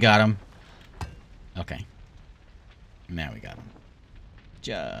now we got him. Okay. Now we got him.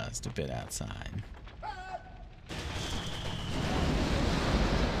 Just a bit outside.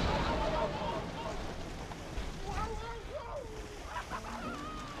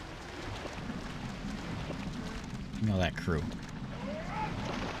 You know that crew.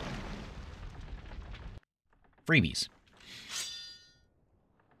 Freebies.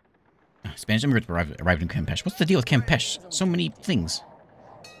 Spanish immigrants arrived in Campeche. What's the deal with Campeche? So many things.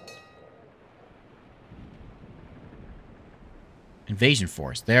 Invasion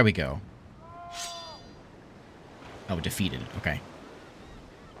force. There we go. Oh, defeated. Okay.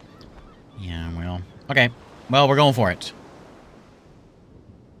 Yeah, well. Okay. Well, we're going for it.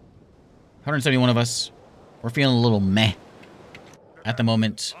 171 of us. We're feeling a little meh at the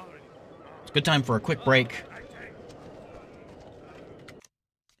moment. It's a good time for a quick break.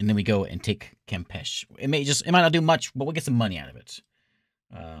 And then we go and take Campeche. It might not do much, but we'll get some money out of it.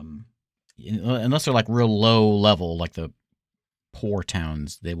 Unless they're like real low level, like the poor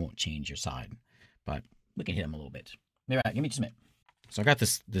towns, they won't change your side. But we can hit them a little bit. Maybe, give me just a minute. So I got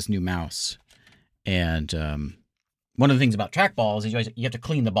this new mouse. And one of the things about trackballs is you have to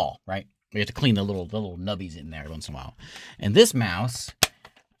clean the ball, right? You have to clean the little nubbies in there once in a while. And this mouse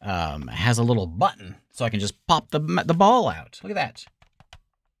has a little button, so I can just pop the ball out. Look at that.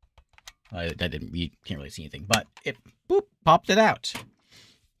 You can't really see anything, but it, boop, popped it out.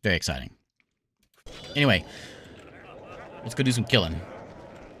 Very exciting. Anyway, let's go do some killing.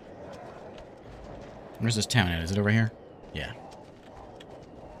 Where's this town at? Is it over here? Yeah.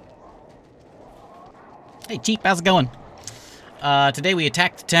 Hey, Chief, how's it going? Today we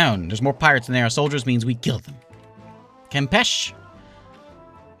attacked the town. There's more pirates than there are soldiers, means we killed them. Campeche.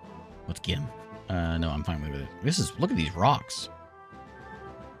 Let's get him. No, I'm fine with it. Look at these rocks.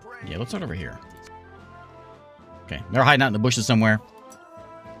 Yeah, let's start over here. Okay, they're hiding out in the bushes somewhere.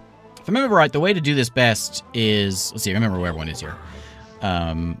 If I remember right, the way to do this best is... Let's see, I remember where everyone is here.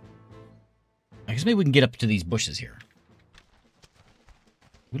 I guess maybe we can get up to these bushes here.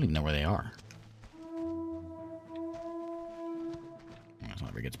 We don't even know where they are. That's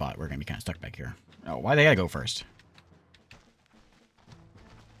not a very good spot. We're going to be kind of stuck back here. Oh, why they got to go first?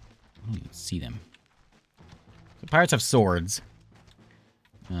 I don't even see them. So pirates have swords.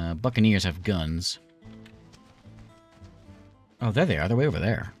 Buccaneers have guns. Oh, there they are. They're way over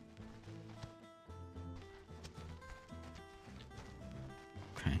there.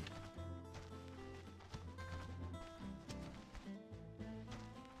 Okay.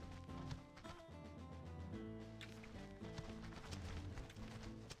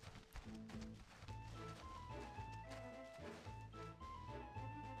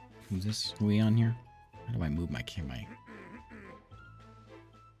 Who's this? Who are we on here? How do I move my camera?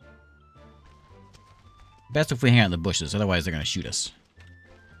 Best if we hang out in the bushes, otherwise they're gonna shoot us.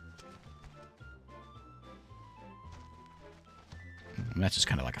 And that's just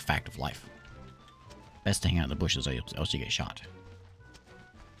kind of like a fact of life. Best to hang out in the bushes, or else you get shot.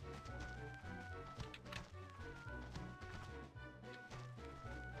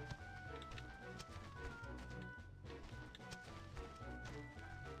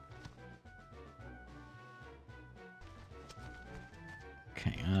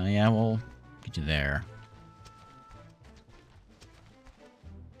 Okay, yeah, we'll get you there.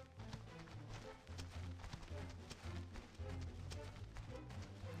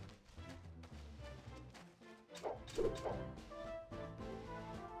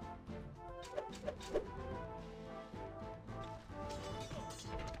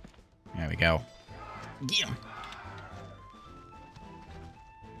 There we go. Yeah.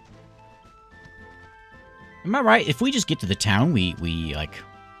 Am I right? If we just get to the town, we like,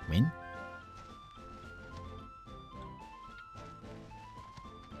 win?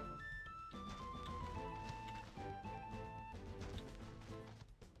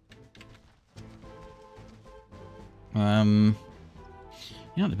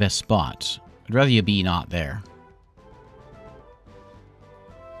 You're not the best spot. I'd rather you be not there.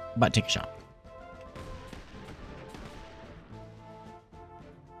 But take a shot.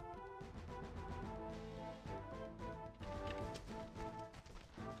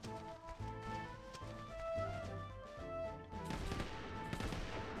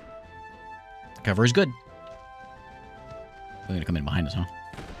 Cover is good. They're gonna come in behind us, huh?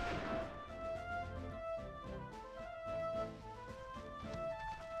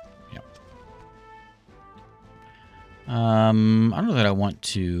 Yep. I don't know that I want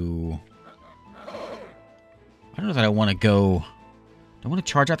to... I don't know that I want to go... Do I want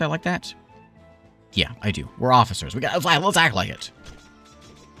to charge out there like that? Yeah, I do. We're officers. Let's act like it.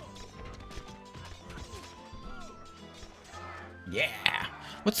 Yeah.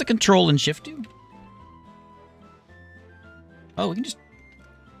 What's the control and shift do? Oh, we can just...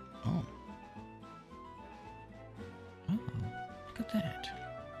 Oh. Oh, look at that.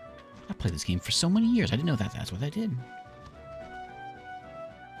 I played this game for so many years. I didn't know that that's what I did.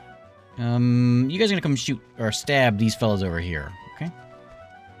 You guys are gonna come shoot or stab these fellas over here, okay?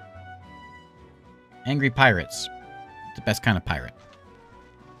 Angry pirates. The best kind of pirate.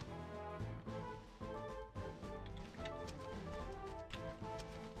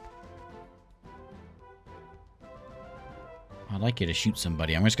 I'd like you to shoot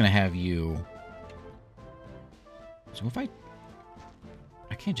somebody. I'm just gonna have you... So if I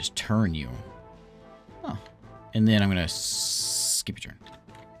can't just turn you. Oh. And then I'm gonna skip your turn.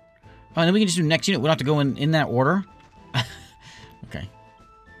 Oh, and then we can just do next unit. We don't have to go in that order. Okay.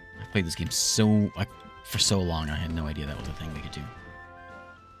 I've played this game for so long, I had no idea that was a thing we could do.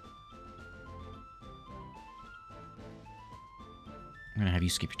 I'm gonna have you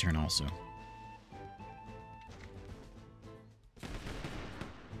skip your turn also.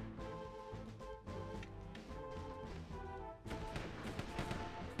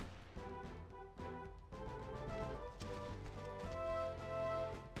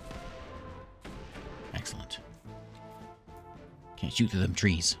 Excellent. Can't shoot through them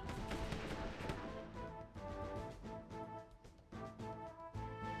trees.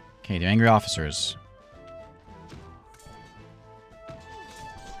 Okay, they're angry officers.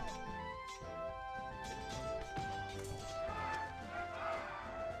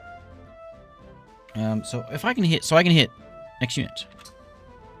 So if I can hit, I can hit next unit.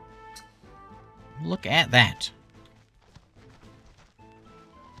 Look at that.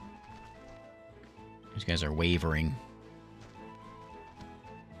 These guys are wavering.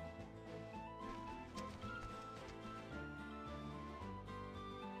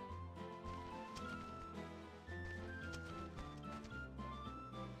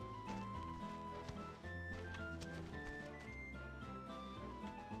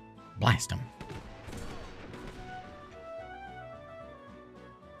 Blast them.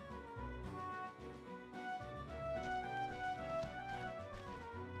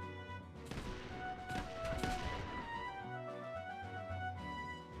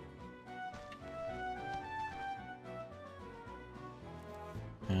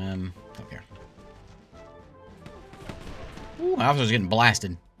 Up here. Ooh, my officer's getting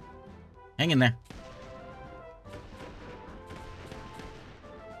blasted. Hang in there.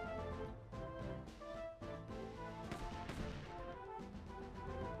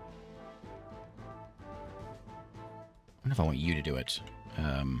 I wonder if I want you to do it.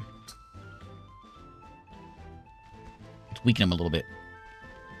 Let's weaken him a little bit.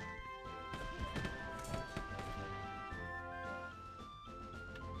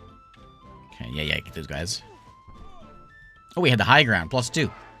 Okay, yeah, get those guys. Oh, we had the high ground,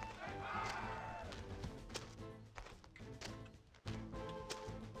 +2.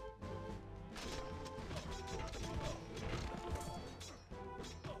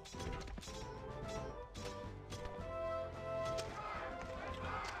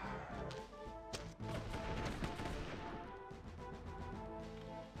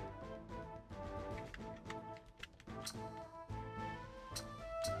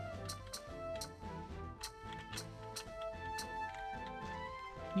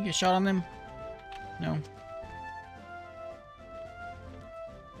 You get shot on them? No.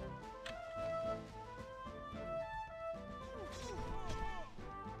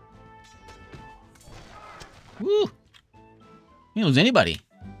 Woo! Didn't lose anybody.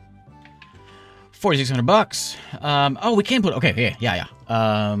 4,600 bucks. Oh, we can put. Okay, yeah.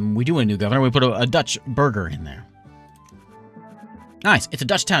 We do want a new governor. We put a Dutch burger in there. Nice. It's a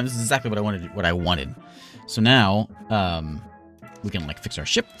Dutch town. This is exactly what I wanted. So now, we can, like, fix our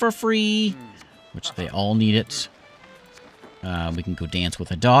ship for free, which they all need it. We can go dance with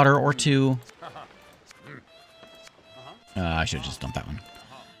a daughter or two. I should have just dumped that one.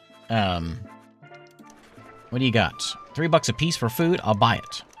 What do you got? $3 a piece for food? I'll buy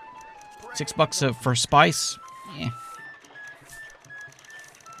it. $6 for spice? Yeah.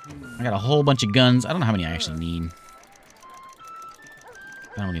 I got a whole bunch of guns. I don't know how many I actually need.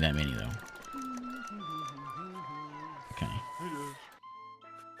 I don't need that many, though.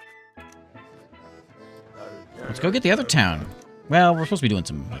 Let's go get the other town. Well, we're supposed to be doing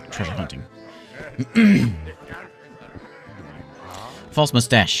some, like, treasure hunting. False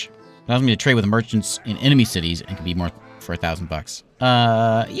mustache. Allows me to trade with merchants in enemy cities and can be more for $1,000.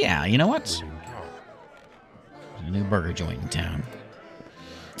 Yeah, you know what? There's a new burger joint in town.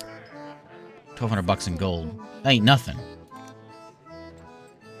 1,200 bucks in gold. That ain't nothing.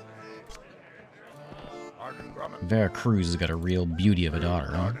 Vera Cruz has got a real beauty of a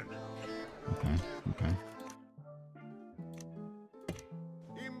daughter, huh? Okay.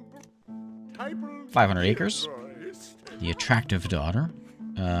 500 acres. The attractive daughter.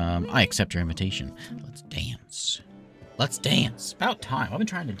 I accept your invitation. Let's dance. Let's dance. About time. I've been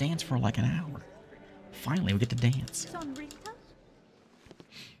trying to dance for like an hour. Finally, we get to dance.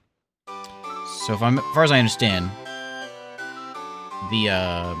 So, as far as I understand,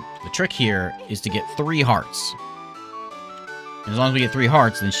 the trick here is to get 3 hearts. And as long as we get 3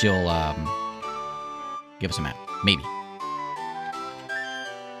 hearts, then she'll give us a map. Maybe.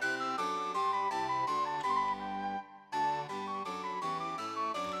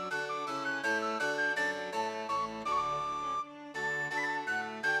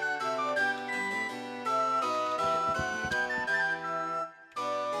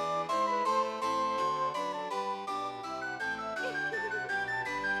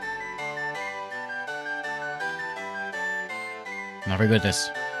 Not very good at this.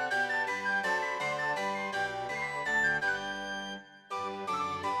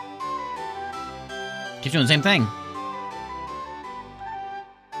 Keeps doing the same thing.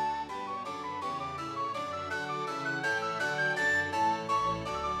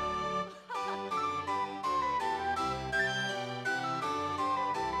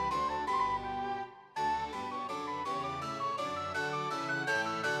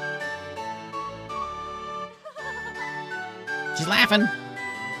 She's laughing.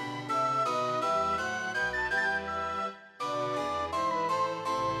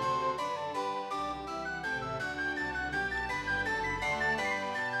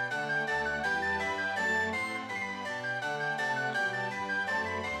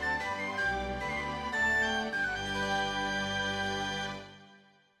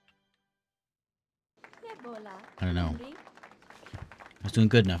 I don't know. I was doing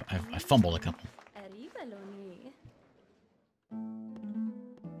good enough. I fumbled a couple.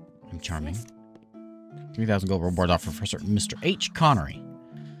 I'm charming. 3,000 gold reward offer for certain Mr. H. Connery.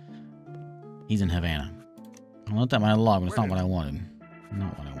 He's in Havana. I want that my log, but it's not what I wanted.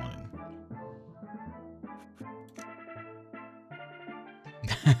 Not what I wanted.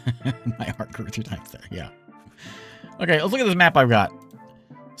 My heart grew 3 times there. Yeah. Okay, let's look at this map I've got.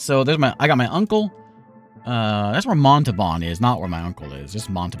 So there's I got my uncle, That's where Montalban is, not where my uncle is. Just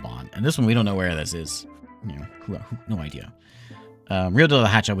Montalban. And this one, we don't know where this is. You know, no idea. Rio de la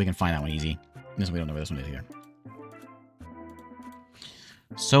Hacha, we can find that one easy. This one, we don't know where this one is here.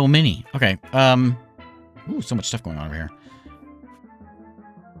 So many. Okay. Ooh, so much stuff going on over here.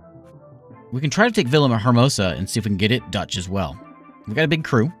 We can try to take Villa Hermosa and see if we can get it Dutch as well. We've got a big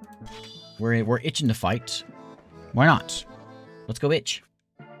crew. We're itching to fight. Why not? Let's go itch.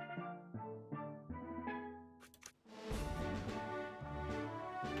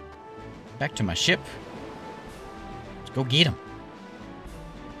 Back to my ship. Let's go get him.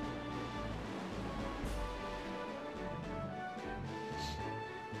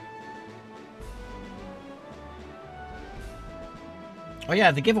 Oh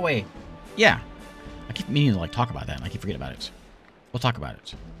yeah, the giveaway. Yeah. I keep meaning to like talk about that and I keep forgetting about it. We'll talk about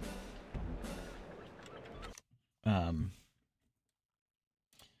it.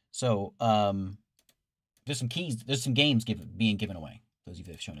 There's some keys, there's some games being given away. Those of you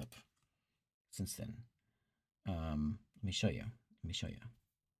that have shown up since then. Let me show you.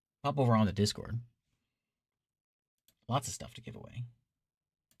 Pop over on the Discord. Lots of stuff to give away.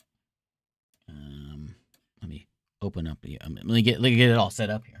 Let me open up the let me get it all set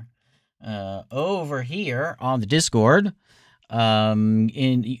up here. Over here on the Discord. Hop on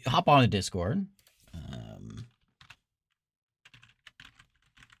the Discord.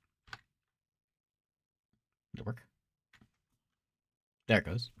 Did it work? There it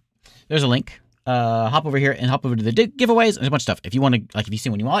goes. There's a link. Hop over here and hop over to the giveaways. There's a bunch of stuff. If you want to, like, if you see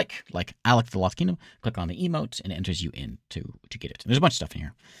one you like Alec the Lost Kingdom, click on the emote and it enters you in to get it. There's a bunch of stuff in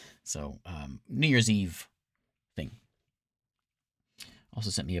here. So, New Year's Eve thing. Also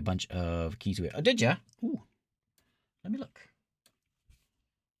sent me a bunch of keys to it. Oh, did ya? Ooh. Let me look.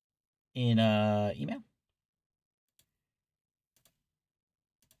 In email.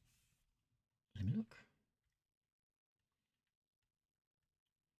 Let me look.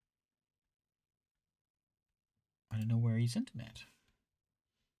 I don't know where he sent them at.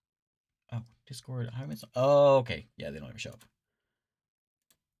 Oh, Discord. Oh, okay. Yeah, they don't ever show up.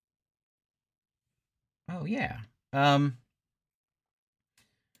 Oh, yeah. I'm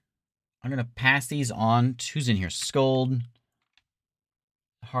gonna pass these on. Who's in here? Scold,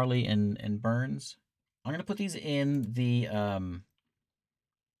 Harley, and Burns. I'm gonna put these in the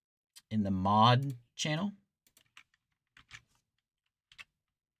mod channel.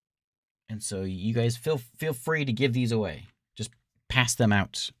 And so you guys feel free to give these away. Just pass them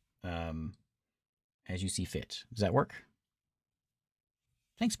out as you see fit. Does that work?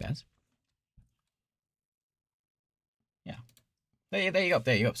 Thanks, Baz. Yeah. There you go.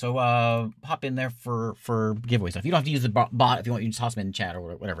 There you go. So hop in there for giveaway stuff. You don't have to use the bot if you want. You just toss them in chat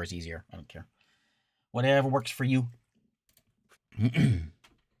or whatever is easier. I don't care. Whatever works for you.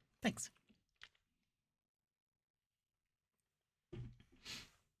 Thanks.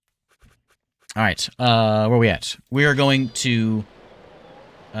 All right, where are we at? We are going to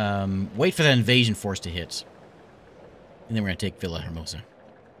wait for that invasion force to hit. And then we're going to take Villa Hermosa.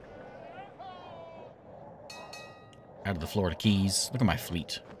 Out of the Florida Keys. Look at my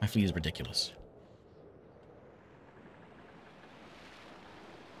fleet. My fleet is ridiculous.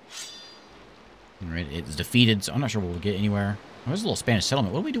 All right, it's defeated, so I'm not sure we'll get anywhere. Oh, there's a little Spanish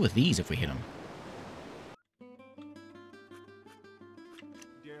settlement. What do we do with these if we hit them?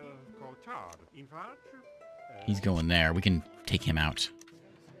 He's going there. We can take him out.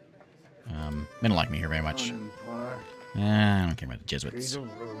 They don't like me here very much. I don't care about the Jesuits.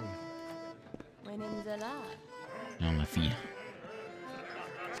 On my feet.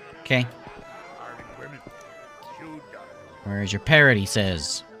 Okay. Where's your parrot? He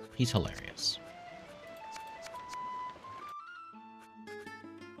says. He's hilarious.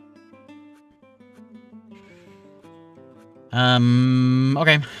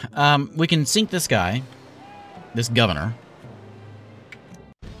 Okay. We can sink this guy. This governor.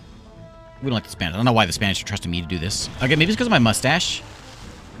 We don't like the Spanish. I don't know why the Spanish are trusting me to do this. Okay, maybe it's because of my mustache.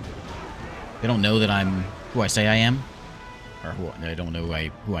 They don't know that I'm who I say I am. Or who I don't know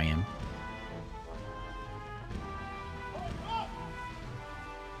who I am.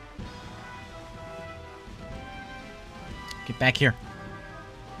 Get back here.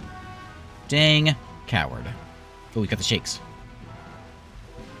 Dang coward. Oh, we got the shakes.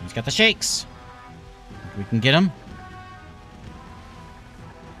 He's got the shakes. We can get him.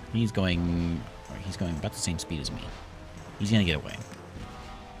 He's going about the same speed as me. He's gonna get away.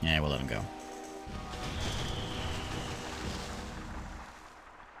 Yeah, we'll let him go.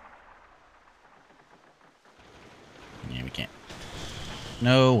 Yeah, we can't.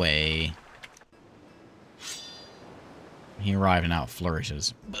 No way. He arrived and now it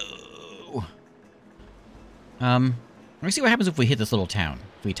flourishes. Boo. Let me see what happens if we hit this little town.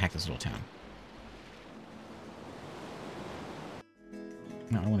 If we attack this little town.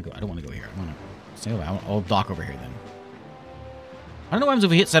 No, I don't want to go. I don't want to go here. I want to stay over. I'll dock over here then. I don't know what happens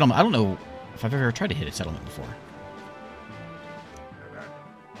if we hit settlement. I don't know if I've ever tried to hit a settlement before.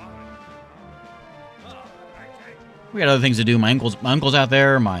 We got other things to do. My uncle's out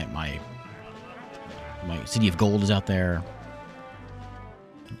there. My city of gold is out there.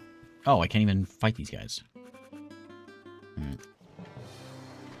 Oh, I can't even fight these guys.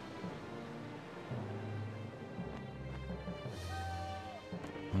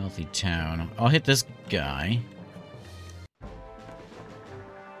 Wealthy town. I'll hit this guy.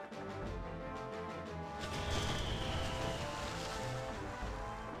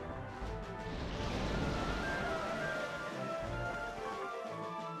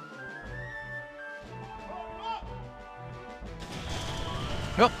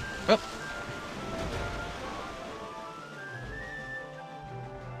 Oh, oh.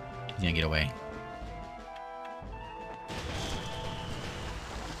 He's gonna get away.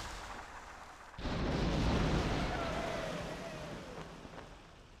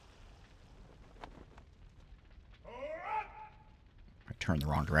 I turned the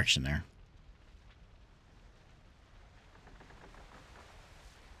wrong direction there.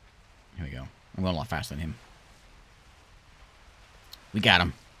 Here we go. I'm going a lot faster than him. We got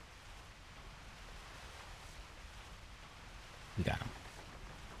him. We got him.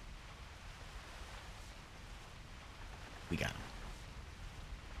 We got him.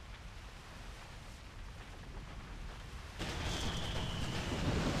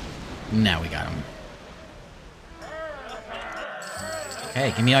 Now we got him.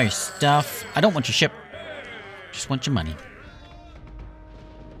 Hey, give me all your stuff. I don't want your ship. Just want your money.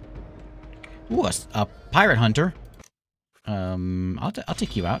 Ooh, a pirate hunter. I'll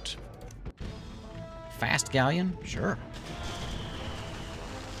take you out. Fast galleon? Sure.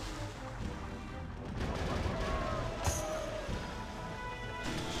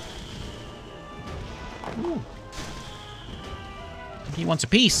 Ooh. He wants a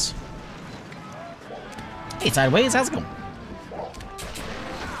piece. Hey, Sideways, how's it going?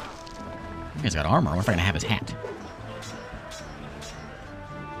 You guys got armor. I wonder if I can have his hat.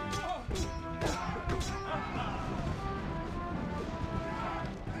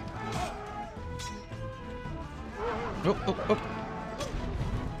 Oh, oh, oh.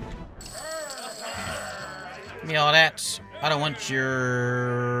 Give me all that. I don't want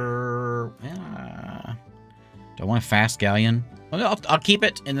your... do I want a fast galleon? Well, I'll keep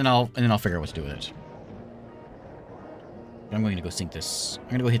it, and then I'll figure out what to do with it. I'm going to go sink this. I'm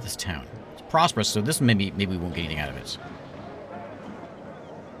going to go hit this town. It's prosperous, so this maybe we won't get anything out of it.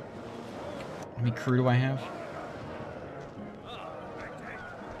 How many crew do I have?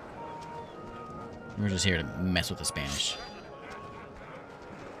 We're just here to mess with the Spanish.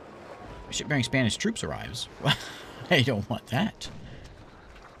 Ship bearing Spanish troops arrives. I don't want that.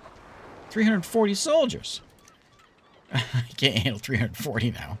 340 soldiers. I can't handle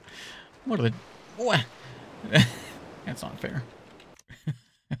 340 now. What are the... What? That's not fair.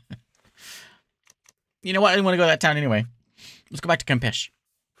 You know what? I didn't want to go to that town anyway. Let's go back to Campeche.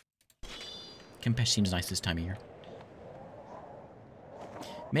 Campeche seems nice this time of year.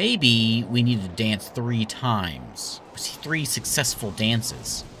 Maybe we need to dance 3 times. See, 3 successful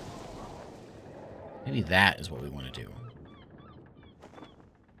dances. Maybe that is what we want to do.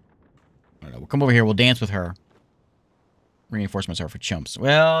 I don't know. We'll come over here. We'll dance with her. Reinforcements are for chumps.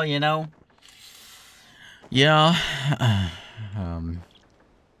 Well, you know. Yeah.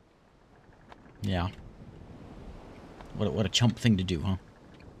 Yeah. What a chump thing to do, huh?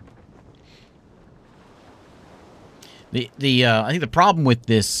 I think the problem with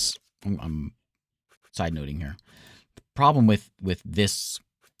this, I'm side noting here. The problem with this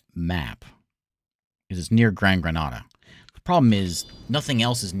map is it's near Gran Granada. The problem is nothing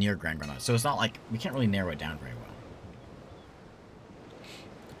else is near Gran Granada, so it's not like we can't really narrow it down very well.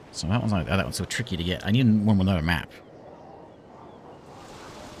 So that one's so tricky to get. I need one with another map.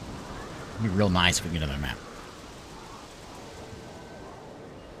 It'd be real nice if we could get another map.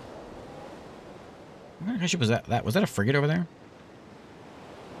 What kind of ship was that? Was that a frigate over there?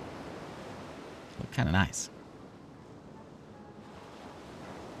 Looked kind of nice.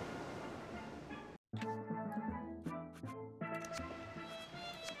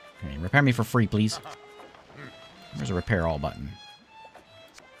 Okay, repair me for free, please. There's a repair all button.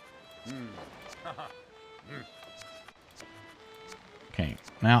 Okay,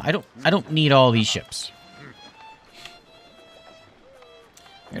 now I don't need all these ships.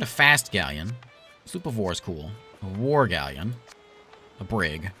 I got a fast galleon. Sloop of war is cool. A war galleon. A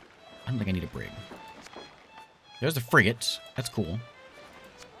brig. I don't think I need a brig. There's the frigate. That's cool.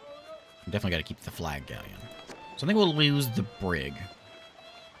 Definitely got to keep the flag galleon. So I think we'll lose the brig.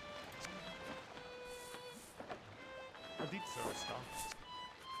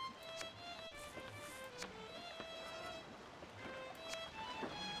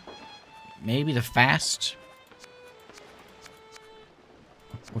 Maybe the fast.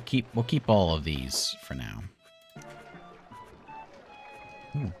 We'll keep all of these for now.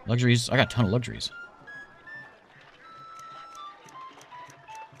 Ooh, luxuries. I got a ton of luxuries.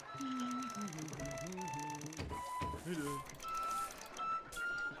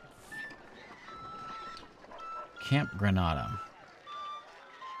 Camp Granada.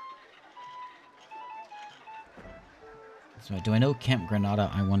 So do I know Camp Granada?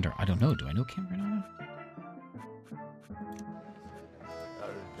 I wonder. I don't know. Do I know Camp Granada?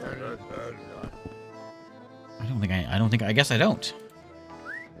 I guess I don't.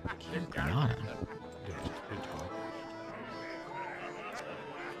 Camp Granada.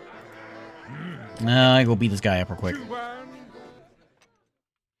 I go beat this guy up real quick.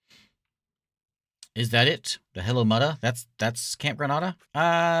 Is that it? The Hello Mutta? That's Camp Granada?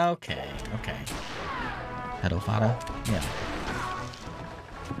 Okay. Hello Fada? Yeah.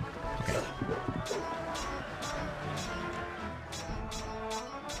 Okay.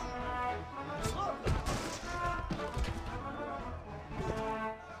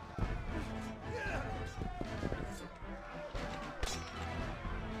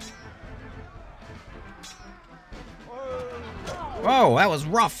 Whoa, that was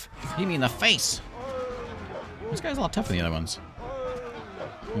rough. Hit me in the face. This guy's a lot tougher than the other ones.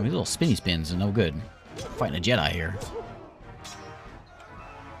 Oh, these little spinny spins are no good. Fighting a Jedi here.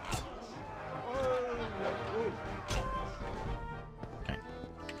 Okay.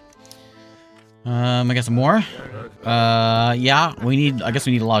 I got some more. Yeah, I guess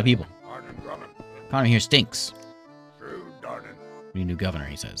we need a lot of people. Economy here stinks. We need a new governor,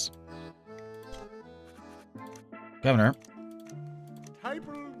 he says. Governor.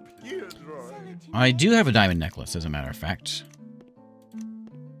 I do have a diamond necklace, as a matter of fact.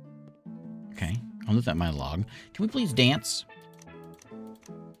 Okay, I'll let that in my log. Can we please dance?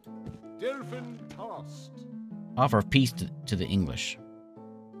 Offer of peace to the English.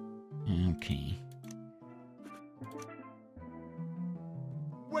 Okay.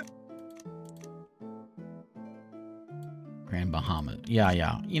 Grand Bahama.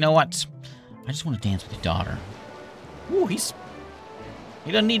 Yeah. You know what? I just want to dance with your daughter. Ooh, he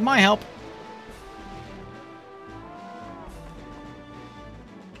doesn't need my help.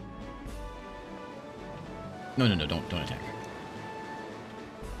 No, don't attack.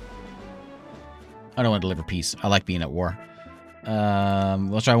 I don't want to deliver peace. I like being at war.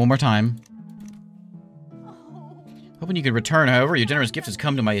 Let's try one more time. Hoping you could return, however. Your generous gift has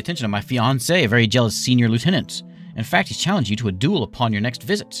come to my attention of my fiancé, a very jealous senior lieutenant. In fact, he's challenged you to a duel upon your next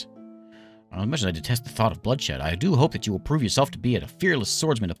visit. As much as I detest the thought of bloodshed, I do hope that you will prove yourself to be a fearless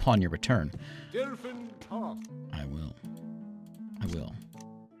swordsman upon your return. I will.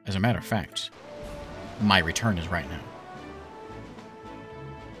 As a matter of fact, my return is right now.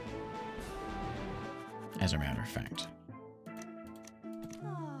 As a matter of fact.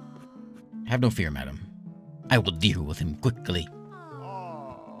 Have no fear, madam. I will deal with him quickly.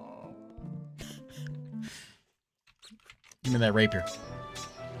 Give me that rapier.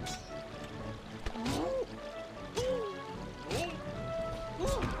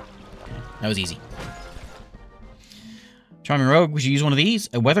 That was easy. Charming rogue, we should use one of these.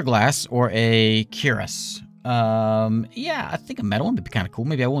 A weather glass or a cuirass. Yeah, I think a metal one would be kind of cool.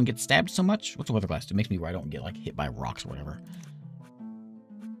 Maybe I won't get stabbed so much. What's a weather glass? It makes me where I don't get, like, hit by rocks or whatever.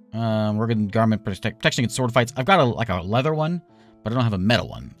 Rugged garment protection against sword fights. I've got a leather one, but I don't have a metal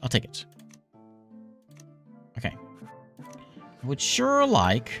one. I'll take it. Okay. I would sure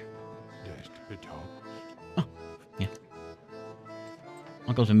like... Oh, yeah.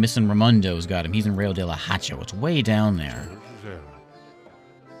 Uncle to Missin Raimundo's got him. He's in Rio de la Hacha. It's way down there.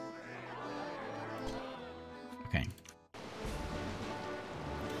 Okay.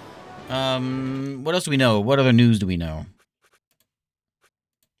 What else do we know? What other news do we know?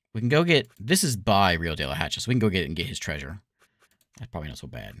 We can go get... This is by Rio de la Hacha, so we can go get it and get his treasure. That's probably not so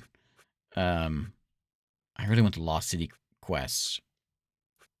bad. I really want the Lost City quest.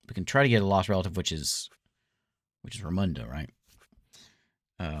 We can try to get a lost relative, which is Raimundo, right?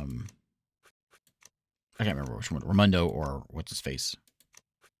 I can't remember which one. Raimundo or what's his face.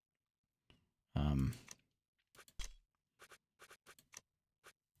 I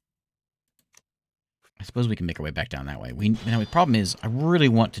suppose we can make our way back down that way. Now the problem is, I really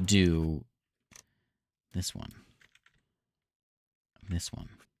want to do this one. This one.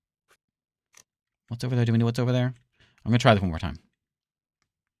 What's over there? Do we know what's over there? I'm going to try this one more time.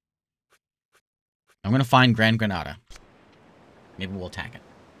 I'm going to find Grand Granada. Maybe we'll attack it.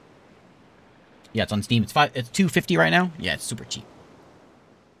 Yeah, it's on Steam. It's $2.50 right now. Yeah, it's super cheap.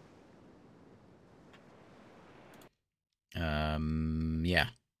 Yeah.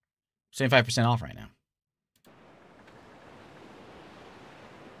 75% off right now.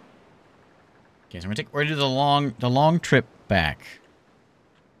 Okay, so we're gonna do the long trip back.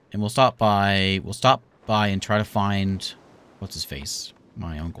 And we'll stop by and try to find what's his face?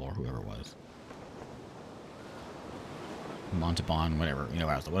 My uncle or whoever it was. Montalban, whatever,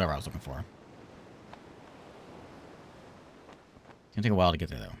 whatever I was looking for. It's gonna take a while to get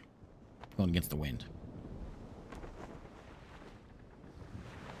there though. Going against the wind.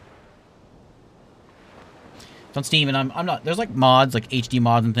 It's on Steam, and I'm not. There's like mods, like HD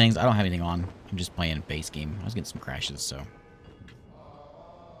mods and things. I don't have anything on. I'm just playing a base game. I was getting some crashes, so I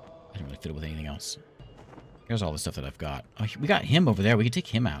didn't really fit it with anything else. Here's all the stuff that I've got. Oh, we got him over there. We could take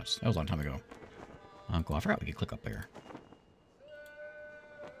him out. That was a long time ago. Uncle, I forgot we could click up there.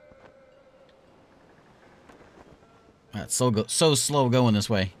 That's so slow going this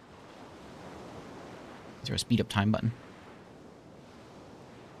way. Is there a speed up time button?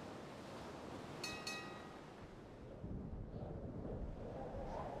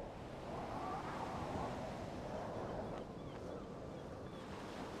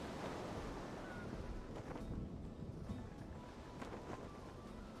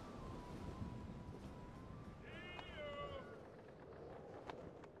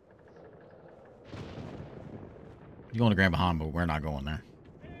 You're going to Grand Bahama, but we're not going there.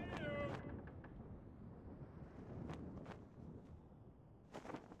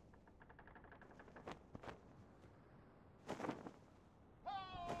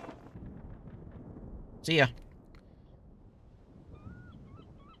 See ya.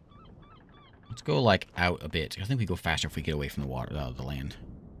 Let's go, like, out a bit. I think we go faster if we get away from the water, the land.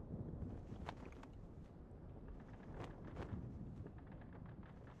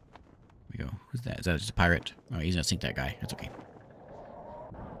 Here we go. Who's that? Is that just a pirate? Oh, he's gonna sink that guy. That's okay.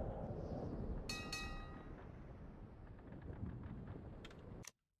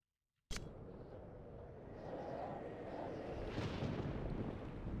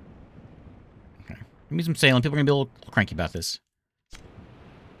 Okay. Give me some sailing. People are gonna be a little cranky about this.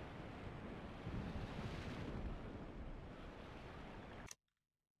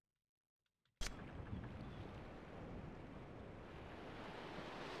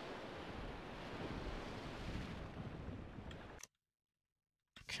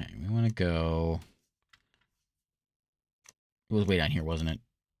 Okay, we want to go... It was way down here, wasn't it?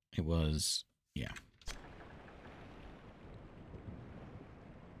 It was... Yeah.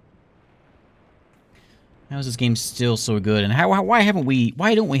 How is this game still so good? And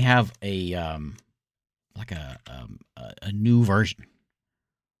why don't we have a like a new version?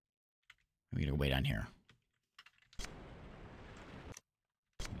 We gotta go way down here.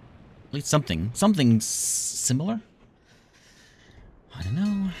 At least something similar. I don't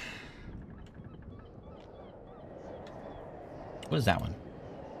know. What is that one?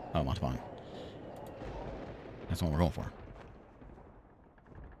 Oh, Montalban. That's the one we're going for.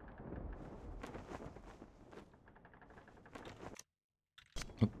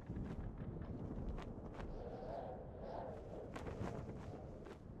 Oop.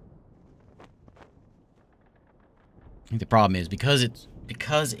 I think the problem is because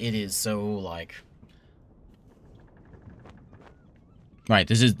it is so like. Right,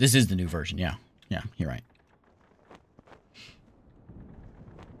 this is the new version. Yeah, you're right.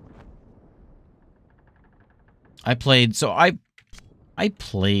 I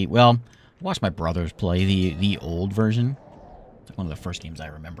watched my brothers play the old version. It's like one of the first games I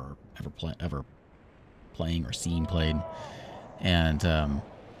remember ever playing or seeing played, and I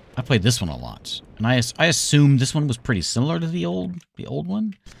played this one a lot. And I assumed this one was pretty similar to the old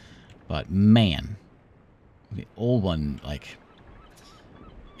one, but man, the old one like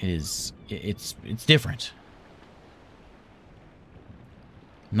it's different.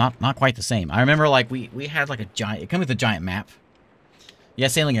 Not quite the same. I remember like we had like a giant. It came with a giant map. Yeah,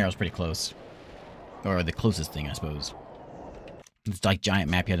 Sailing Arrow was pretty close, or the closest thing, I suppose. It's like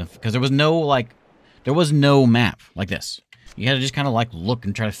giant map you had because there was no map like this. You had to just kind of like look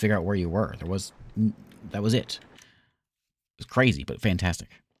and try to figure out where you were. That was it. It was crazy, but fantastic.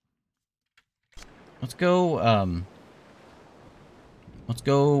 Let's go. Let's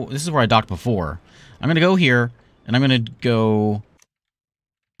go. This is where I docked before. I'm gonna go here, and I'm gonna go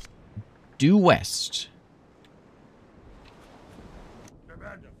due west.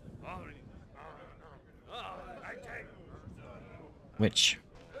 Which?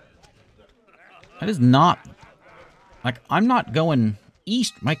 That is not... Like, I'm not going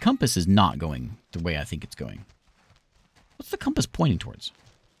east. My compass is not going the way I think it's going. What's the compass pointing towards?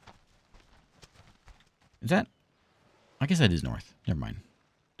 Is that... I guess that is north. Never mind.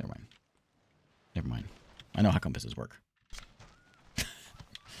 Never mind. Never mind. I know how compasses work.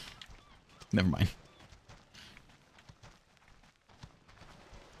 Never mind.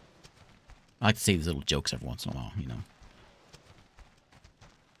 I like to say these little jokes every once in a while, you know.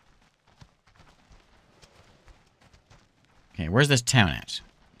 Okay, where's this town at?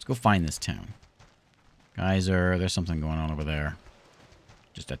 Let's go find this town. Geyser, there's something going on over there.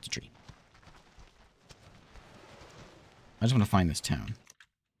 Just at the tree. I just want to find this town.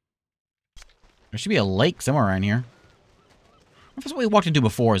 There should be a lake somewhere around here. If that's what we walked into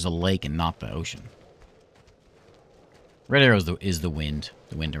before is a lake and not the ocean. Red arrow is the wind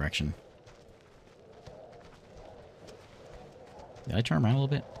direction. Did I turn around a little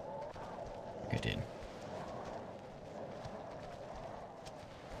bit? I think I did.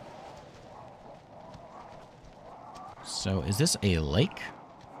 So, is this a lake?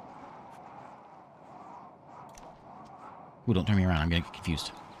 Ooh, don't turn me around. I'm gonna get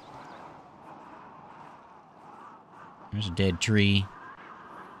confused. There's a dead tree.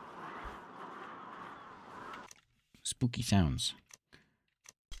 Spooky sounds.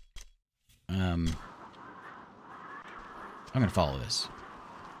 I'm gonna follow this.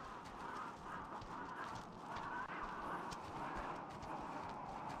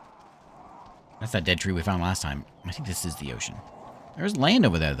 That's that dead tree we found last time. I think this is the ocean. There's land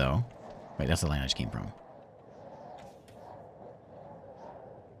over there, though. Wait, that's the land I just came from.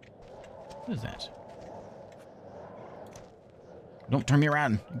 What is that? Don't turn me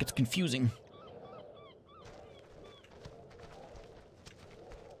around. It gets confusing.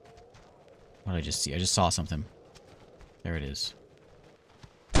 What did I just see? I just saw something. There it is.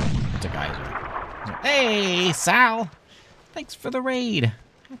 It's a geyser. Hey, Sal! Thanks for the raid.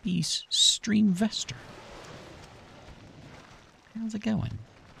 Happy Streamvester. How's it going?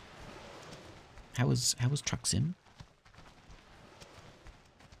 How was Truck Sim?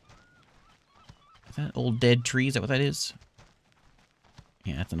 Is that an old dead tree? Is that what that is?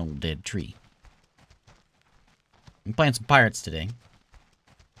 Yeah, that's an old dead tree. I'm playing some pirates today.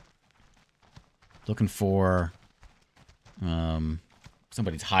 Looking for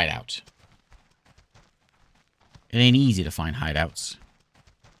somebody's hideout. It ain't easy to find hideouts.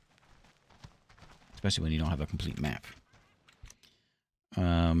 Especially when you don't have a complete map.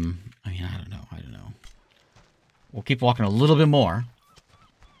 I mean, I don't know. We'll keep walking a little bit more.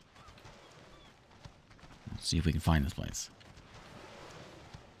 Let's see if we can find this place.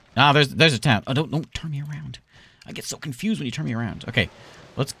 Ah, there's a town. Oh, don't turn me around. I get so confused when you turn me around. Okay,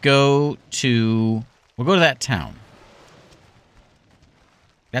 let's go to... We'll go to that town.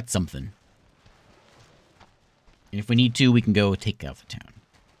 That's something. And if we need to, we can go take out the town.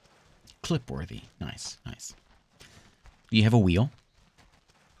 Clipworthy. Nice, nice. Do you have a wheel?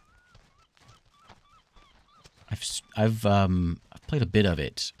 I've played a bit of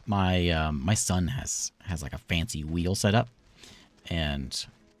it. My son has like a fancy wheel set up, and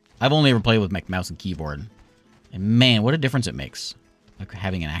I've only ever played with like mouse and keyboard. And man, what a difference it makes, like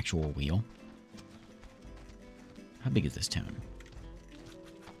having an actual wheel. How big is this town?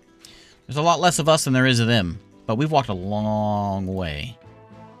 There's a lot less of us than there is of them, but we've walked a long way.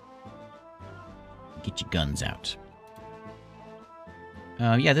 Get your guns out.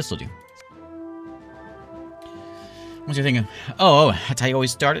 Yeah, this will do. What's your thinking? Oh, that's how you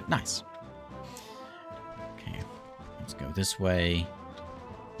always start it? Nice. Okay, let's go this way.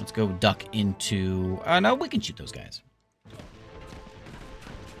 Let's go duck into... no, we can shoot those guys.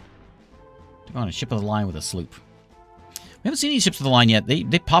 Go on a ship of the line with a sloop. We haven't seen any ships of the line yet. They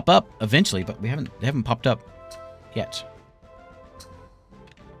pop up eventually, but they haven't popped up yet.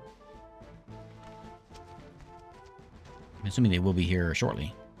 I'm assuming they will be here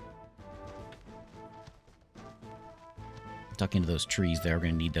shortly. Duck into those trees there. We're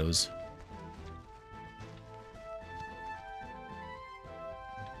going to need those.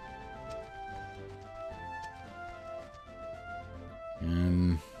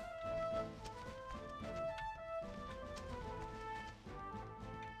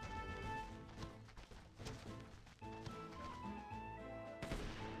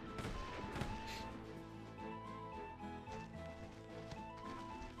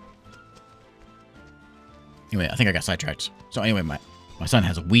 Anyway, I think I got sidetracked. So anyway, my son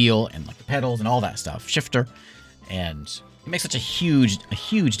has a wheel and like the pedals and all that stuff, shifter, and it makes such a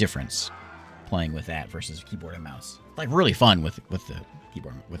huge difference playing with that versus keyboard and mouse. Like really fun with the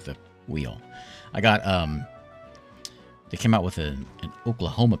keyboard with the wheel. I got they came out with an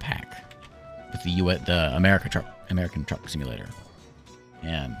Oklahoma pack with the American Truck Simulator,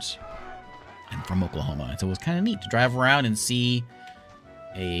 and I'm from Oklahoma, and so it was kind of neat to drive around and see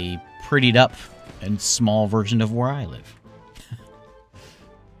a prettied up and small version of where I live.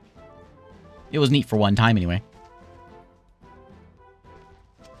 It was neat for one time, anyway.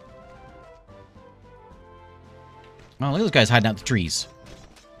 Oh, look at those guys hiding out the trees.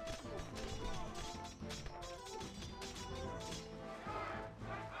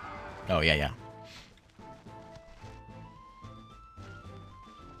 Oh, yeah, yeah.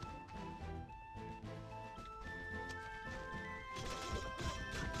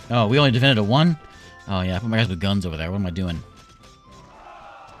 Oh, we only defended a 1? Oh, yeah, I put my guys with guns over there. What am I doing?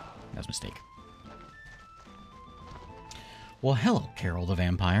 That's a mistake. Well, hello, Carol the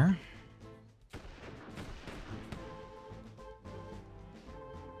Vampire.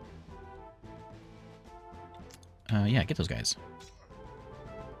 Yeah, get those guys.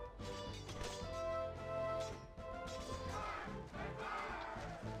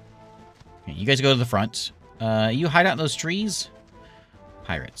 Okay, you guys go to the front. You hide out in those trees.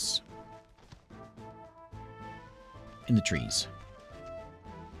 Pirates. In the trees.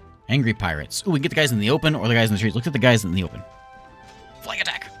 Angry pirates. Ooh, we can get the guys in the open or the guys in the trees. Look at the guys in the open. Flank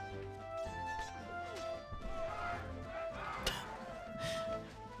attack!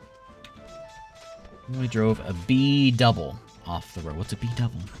 We drove a B double off the road. What's a B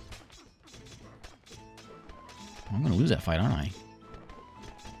double? I'm gonna lose that fight, aren't I?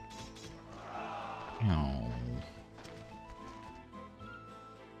 Oh.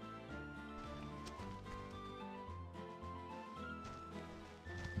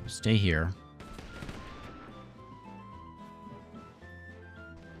 Stay here.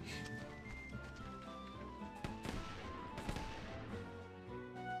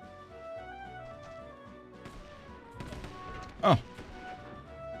 Oh.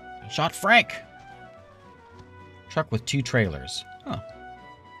 Shot Frank. Truck with 2 trailers. Oh.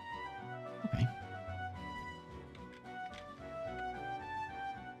 Okay.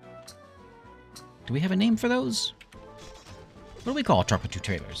 Do we have a name for those? What do we call a truck with 2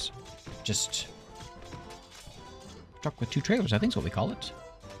 trailers? Just... truck with 2 trailers, I think is what we call it.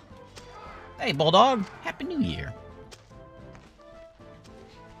 Hey, Bulldog! Happy New Year!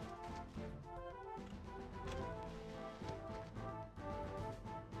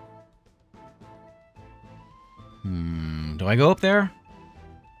 Do I go up there?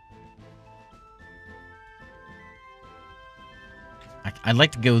 I'd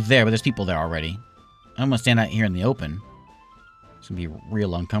like to go there, but there's people there already. I don't want to stand out here in the open. It's going to be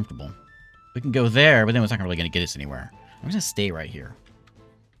real uncomfortable. We can go there, but then it's not really going to get us anywhere. I'm going to stay right here.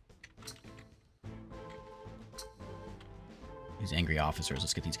 These angry officers.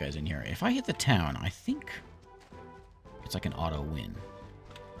 Let's get these guys in here. If I hit the town, I think it's like an auto win.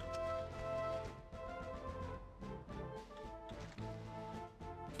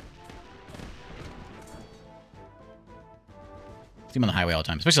 See them on the highway all the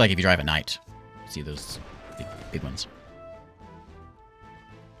time, especially like if you drive at night. See those big ones.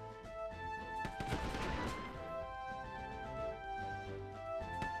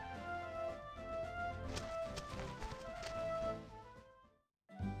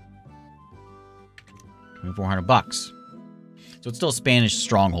 $2,400. So it's still a Spanish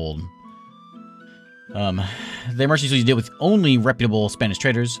stronghold. The merchants usually deal with only reputable Spanish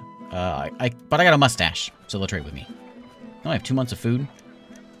traders. But I got a mustache, so they'll trade with me. Oh, I have 2 months of food.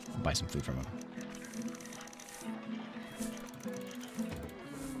 I'll buy some food from them.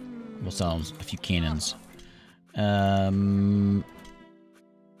 We'll sell them a few cannons. I'll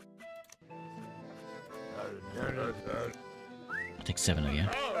take 7 of you.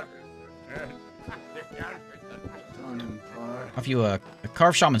 Offer you a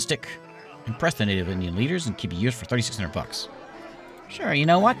carved shaman stick. Impress the native Indian leaders and keep you yours for $3,600. Sure, you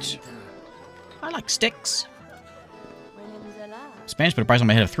know what? I like sticks. Spanish put a price on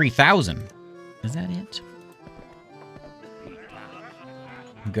my head of 3,000. Is that it?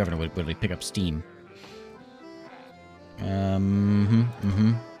 The governor would literally pick up steam. Oh, no,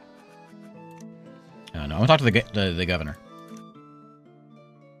 I want to talk to the governor.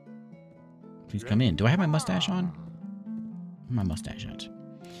 Please come in. Do I have my mustache on? My mustache at?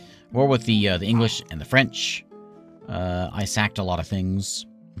 War with the English and the French. I sacked a lot of things.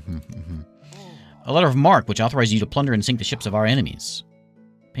 A letter of marque, which authorizes you to plunder and sink the ships of our enemies.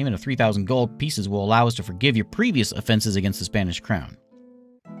 Payment of 3,000 gold pieces will allow us to forgive your previous offenses against the Spanish crown.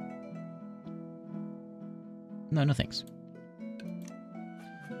 No, no thanks.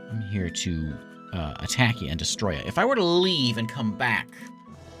 I'm here to attack you and destroy it. If I were to leave and come back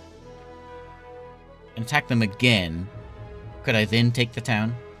and attack them again, could I then take the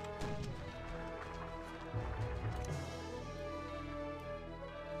town?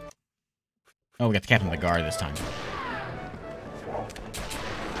 Oh, we got the captain of the guard this time.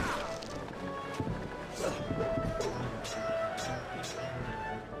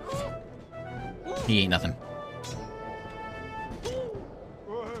 He ain't nothing.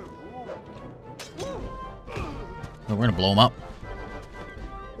 Well, we're gonna blow him up.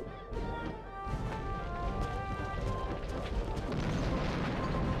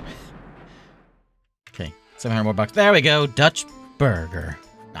 Okay, 700 more bucks. There we go. Dutch burger.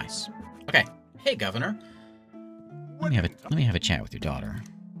 Nice. Okay. Hey, Governor. Let me have a chat with your daughter.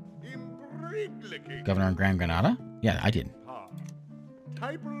 Governor in Grand Granada? Yeah, I did.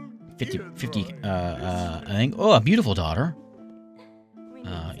 50, I think. Oh, a beautiful daughter.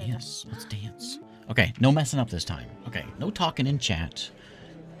 Yes, let's dance. Okay, no messing up this time. Okay, no talking in chat.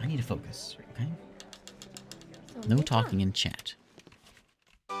 I need to focus, okay? No talking in chat.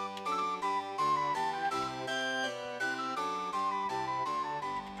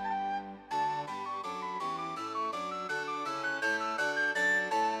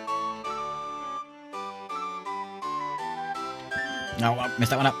 No, oh, missed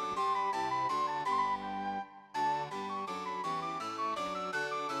that one up.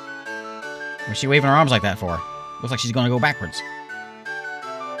 What's she waving her arms like that for? Looks like she's gonna go backwards.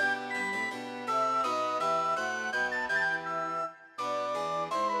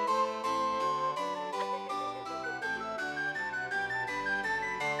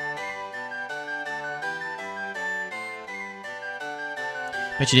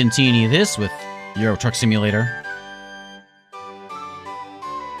 Bet you didn't see any of this with Euro Truck Simulator.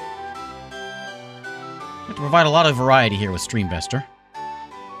 To provide a lot of variety here with Streamvester.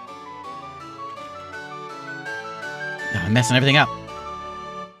 I'm messing everything up.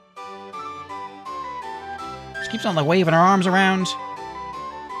 She keeps on like waving her arms around.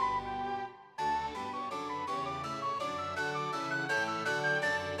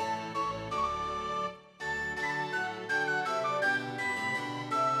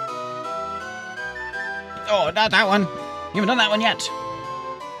 Oh, not that one. You haven't done that one yet.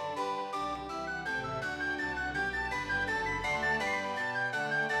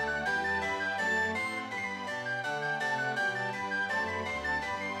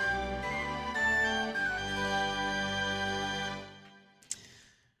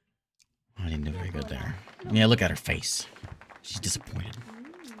 Yeah, look at her face. She's disappointed.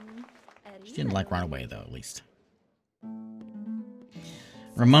 She didn't like run away, though, at least.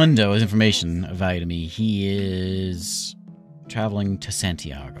 Ramundo has information of value to me. He is traveling to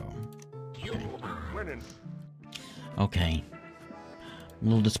Santiago. Okay. Okay. I'm a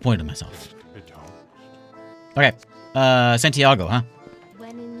little disappointed in myself. Okay. Santiago, huh?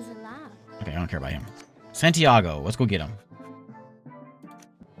 Okay, I don't care about him. Santiago, let's go get him.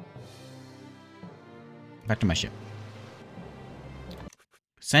 Back to my ship.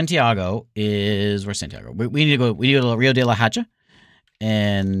 Santiago is... Where's Santiago? We need to go... We need to go to Rio de la Hacha.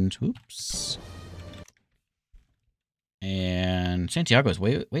 And... Oops. And Santiago is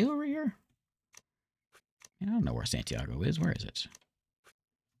way over here? I don't know where Santiago is. Where is it?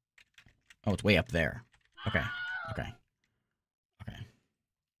 Oh, it's way up there. Okay. Okay.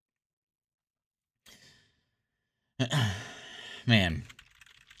 Okay. Man.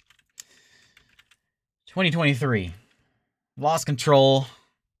 2023. Lost control.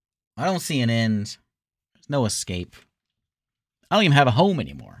 I don't see an end. There's no escape. I don't even have a home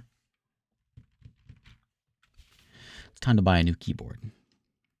anymore. It's time to buy a new keyboard.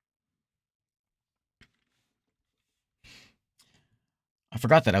 I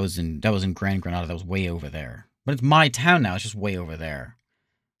forgot that was in Grand Granada. That was way over there. But it's my town now. It's just way over there.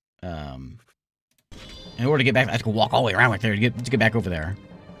 In order to get back, I have to walk all the way around right there to get back over there.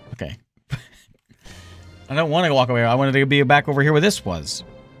 Okay. I don't want to walk away. I wanted to be back over here where this was.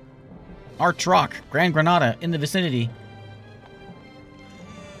 Arch Rock, Grand Granada, in the vicinity.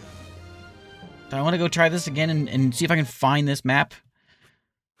 Do I want to go try this again and see if I can find this map?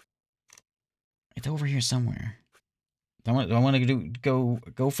 It's over here somewhere. Do I want to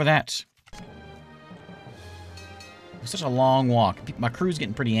go for that? It's such a long walk. My crew's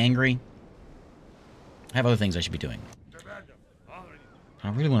getting pretty angry. I have other things I should be doing. I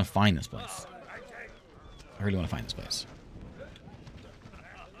really want to find this place.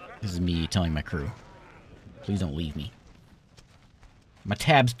 This is me telling my crew. Please don't leave me. My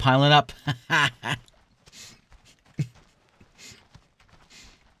tab's piling up.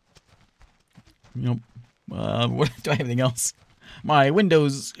 Yep. What do I have anything else? My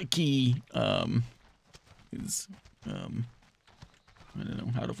Windows key is I don't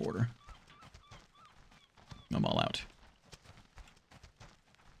know, out of order. I'm all out.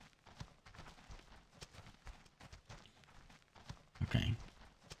 Okay.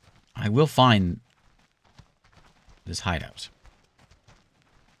 I will find this hideout.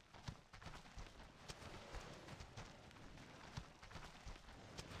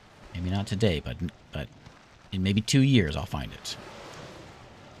 Maybe not today, but in maybe 2 years I'll find it.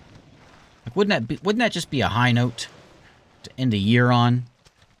 Like, wouldn't that just be a high note to end a year on?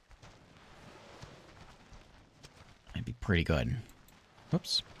 That'd be pretty good.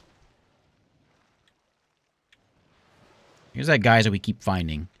 Whoops. Here's that geyser we keep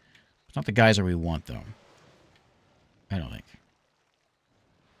finding. It's not the geyser we want, though. I don't think.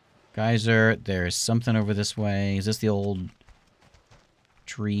 Geyser, there's something over this way. Is this the old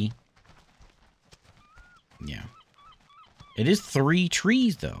tree? Yeah. It is 3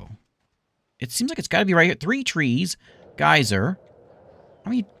 trees, though. It seems like it's got to be right here. 3 trees, geyser. How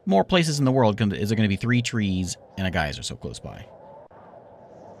many more places in the world is there going to be 3 trees and a geyser so close by?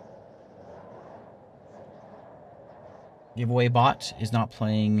 Giveaway bot is not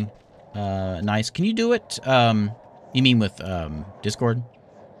playing nice. Can you do it? You mean with Discord?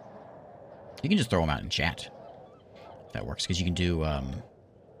 You can just throw them out in chat. That works because you can do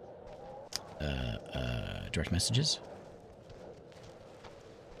direct messages.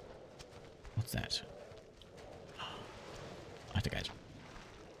 What's that? I think I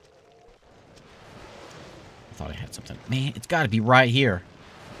thought I had something. Man, it's got to be right here.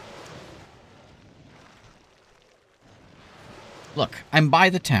 Look, I'm by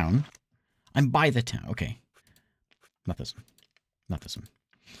the town. I'm by the town. Okay. Not this one. Not this one.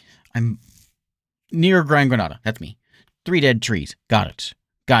 I'm near Gran Granada. That's me. 3 dead trees. Got it.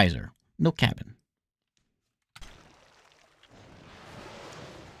 Geyser. No cabin.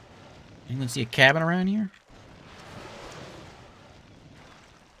 Anyone see a cabin around here?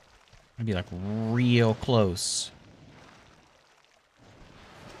 I'd be like real close.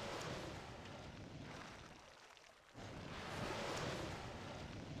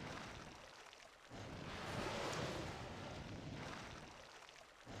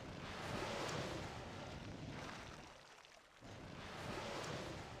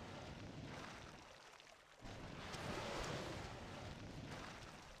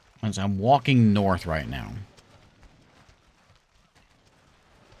 So I'm walking north right now.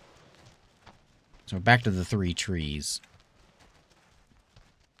 So back to the 3 trees.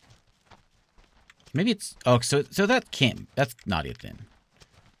 Maybe it's... Oh, so that can't... That's not it then.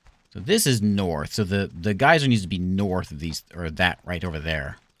 So this is north. So the geyser needs to be north of these... Or that right over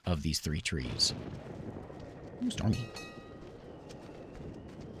there. Of these 3 trees. Ooh, stormy.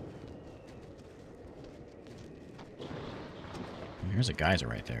 Here's a geyser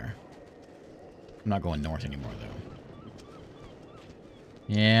right there. I'm not going north anymore, though.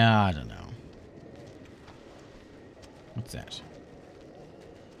 Yeah, I don't know. What's that?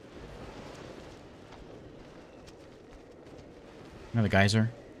 Another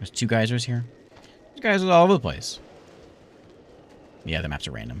geyser? There's 2 geysers here? There's geysers all over the place. Yeah, the maps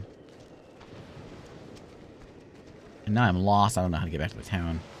are random. And now I'm lost. I don't know how to get back to the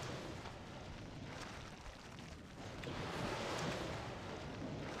town.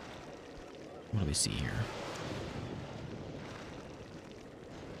 What do we see here?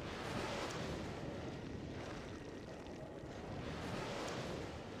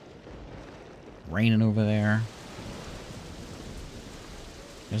 Raining over there.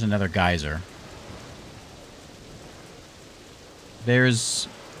 There's another geyser. There's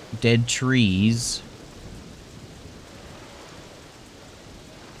dead trees.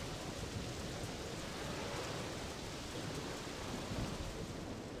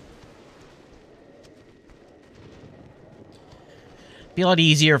 Be a lot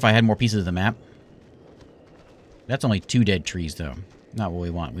easier if I had more pieces of the map. That's only 2 dead trees, though. Not what we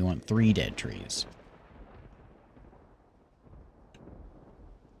want. We want 3 dead trees.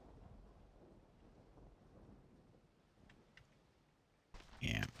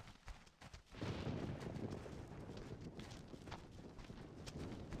 Yeah.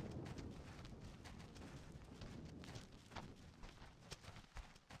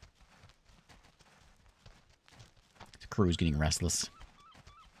 The crew is getting restless.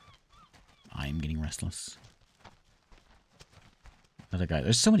 I'm getting restless. Another guy.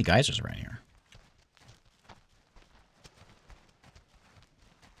 There's so many geysers around here.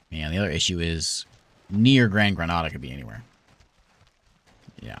 Man, the other issue is near Gran Granada could be anywhere.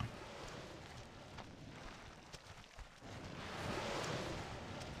 Yeah.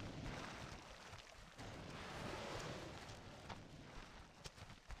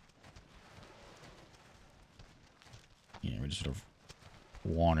 Yeah, we're just sort of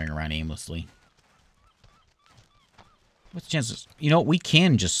wandering around aimlessly. What's the chances? You know, we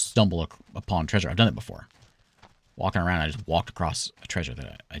can just stumble upon treasure. I've done it before. Walking around, I just walked across a treasure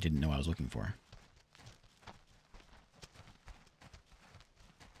that I didn't know I was looking for.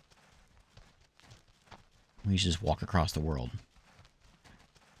 We should just walk across the world.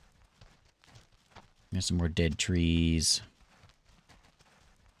 There's some more dead trees.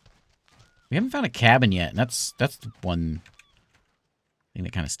 We haven't found a cabin yet, and that's the one thing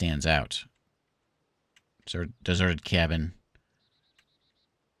that kind of stands out. Deserted cabin.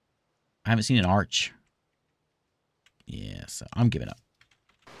 I haven't seen an arch. Yeah, so I'm giving up.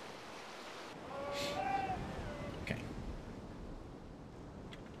 Okay.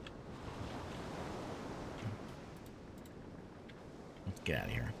 Let's get out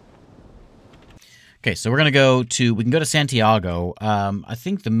of here. Okay, so we're gonna go to. We can go to Santiago. I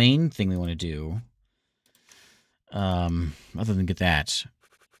think the main thing we want to do, other than get that.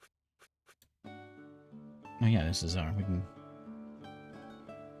 Oh yeah, this is our. We can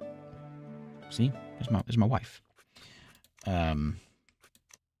see. There's my wife.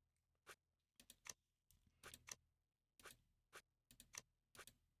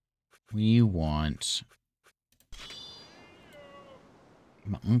 We want.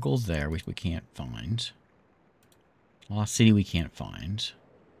 My uncle's there, which we can't find. Lost City we can't find.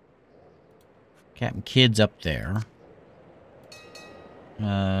 Captain Kidd's up there.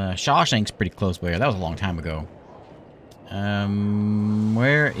 Shawshank's pretty close by here. That was a long time ago.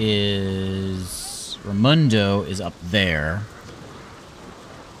 Where is... Raimundo is up there.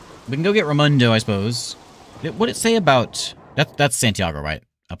 We can go get Raimundo, I suppose. What did it say about... That's Santiago, right?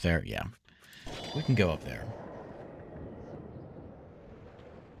 Up there? Yeah. We can go up there.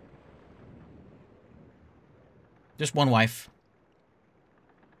 Just one wife.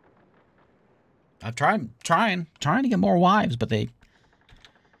 I've trying to get more wives, but they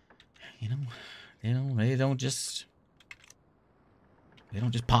don't just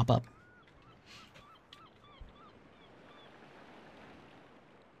pop up.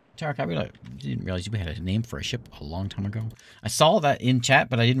 Tarek, I didn't realize you had a name for a ship a long time ago. I saw that in chat,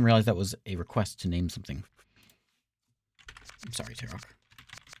 but I didn't realize that was a request to name something. I'm sorry, Tarek.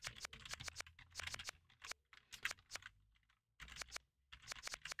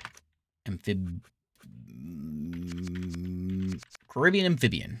 Caribbean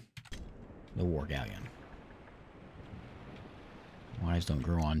amphibian. The war galleon. Wives don't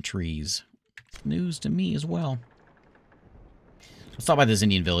grow on trees. News to me as well. Let's stop by this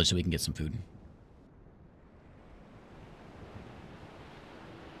Indian village so we can get some food.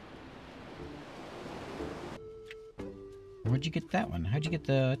 Where'd you get that one? How'd you get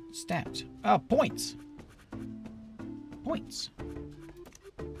the stats? Oh, points. Points.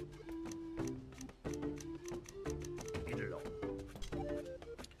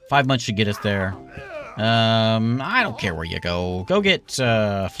 5 months should get us there. I don't care where you go. Go get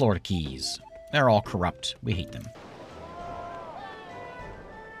Florida Keys. They're all corrupt. We hate them.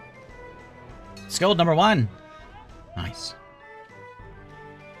 Skilled number 1. Nice.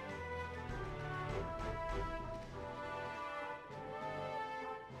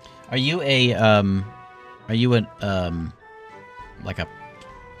 Are you a like a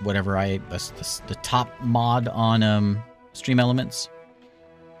whatever the top mod on Stream Elements?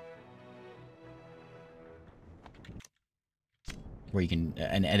 Where you can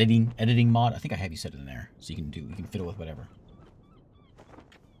an editing mod. I think I have you set it in there, so you can fiddle with whatever.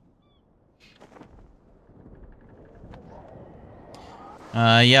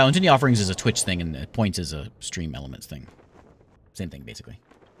 Yeah, Untinny Offerings is a Twitch thing, and Points is a Stream Elements thing. Same thing, basically.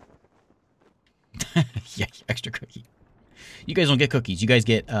 Yeah, extra cookie. You guys don't get cookies. You guys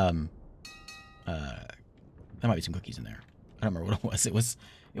get there might be some cookies in there. I don't remember what it was.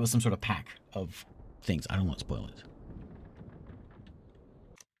 It was some sort of pack of things. I don't want to spoil it.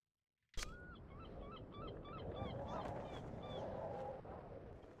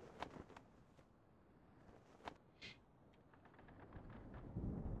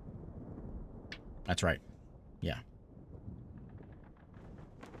 That's right. Yeah.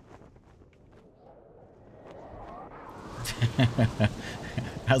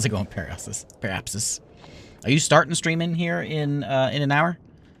 How's it going, Parapsis? Are you starting streaming here in an hour?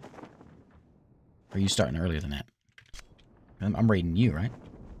 Or are you starting earlier than that? I'm raiding you, right?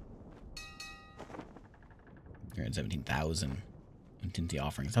 You're at 17,000 in Tinty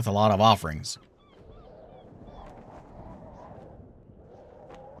offerings. That's a lot of offerings.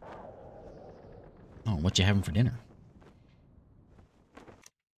 Oh, what you having for dinner?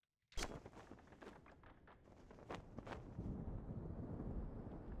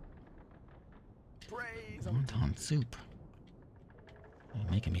 Wonton soup. You're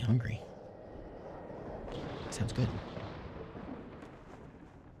making me hungry. Sounds good.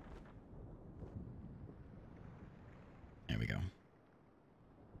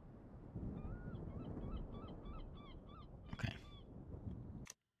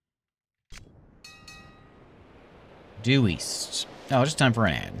 Due east. Oh, just time for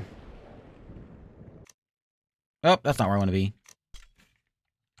an ad. Oh, that's not where I want to be.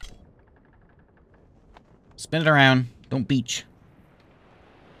 Spin it around. Don't beach.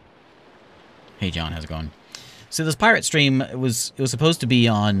 Hey, John, how's it going? So this pirate stream it was supposed to be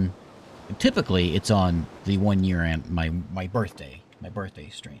on. Typically, it's on the 1 year and my birthday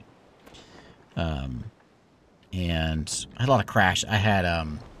stream. And I had a lot of crash. I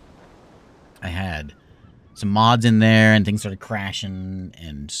had some mods in there, and things started crashing,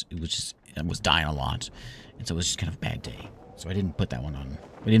 and I was dying a lot, and so it was just kind of a bad day. So I didn't put that one on.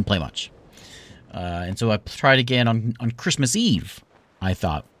 We didn't play much, and so I tried again on Christmas Eve. I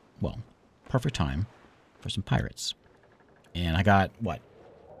thought, well, perfect time for some pirates, and I got what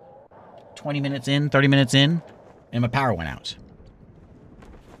 20 minutes in, 30 minutes in, and my power went out.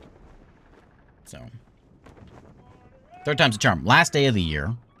 So, third time's a charm. Last day of the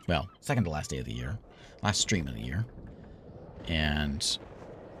year. Well, second to last day of the year. Last stream of the year. And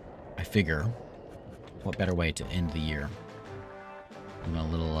I figure, what better way to end the year than a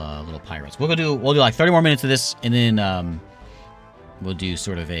little pirates. We'll do like 30 more minutes of this, and then we'll do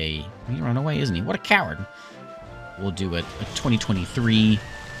sort of a. He ran away, isn't he? What a coward! We'll do a 2023,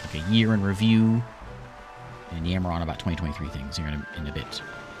 like a year in review, and yammer on about 2023 things here in a bit.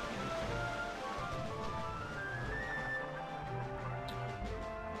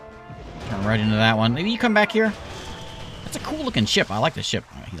 Turn right into that one. Maybe you come back here. That's a cool looking ship. I like the ship.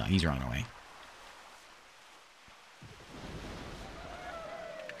 Oh, he's running away.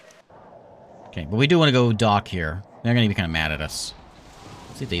 Okay, but we do want to go dock here. They're going to be kind of mad at us.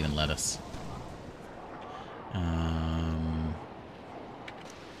 Let's see if they even let us.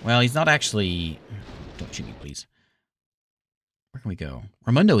 Well, he's not actually... Don't shoot me, please. Where can we go?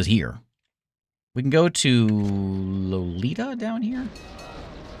 Raimundo is here. We can go to Lolita down here?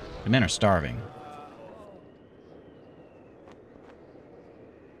 The men are starving.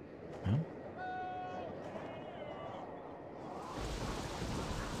 Well.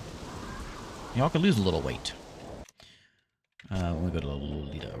 Y'all could lose a little weight. When we go to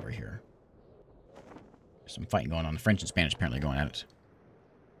Lolita over here. There's some fighting going on. The French and Spanish apparently are going at it.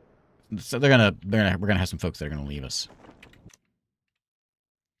 So we're gonna have some folks that are gonna leave us.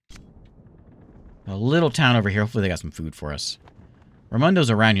 A little town over here. Hopefully they got some food for us. Raimundo's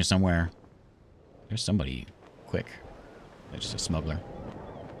around here somewhere. There's somebody quick. That's just a smuggler.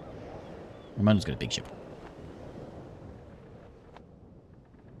 Raimundo's got a big ship.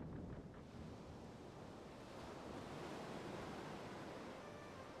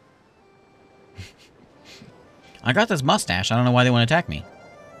 I got this mustache. I don't know why they want to attack me.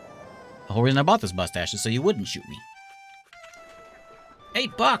 The whole reason I bought this mustache is so you wouldn't shoot me.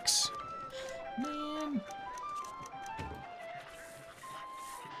 $8! Man.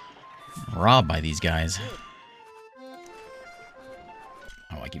 Robbed by these guys.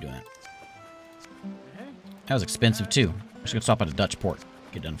 Oh, I keep doing that. That was expensive, too. I should go stop at a Dutch port.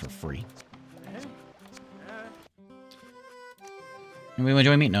 Get done for free. Anybody want to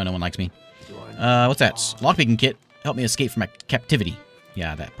join me? No, no one likes me. What's that? Lockpicking kit. Help me escape from my captivity.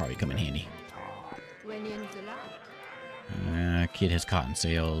 Yeah, that probably come in handy. Kid has cotton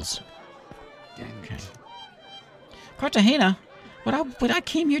sails. Okay. Cartagena? But I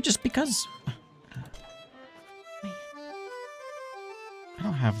came here just because... I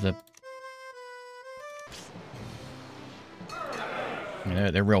don't have the...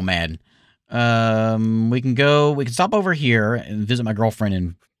 They're real mad. We can stop over here and visit my girlfriend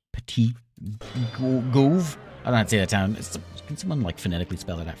in Petit Gove. I don't know how to say that town. Can someone like phonetically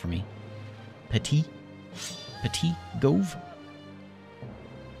spell it out for me? Petit Gove?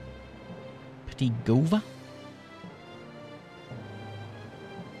 Petit Gova?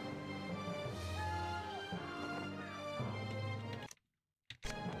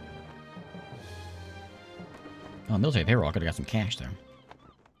 Oh, military payroll. I could have got some cash there.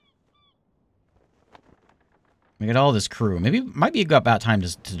 We got all this crew. Maybe it might be about time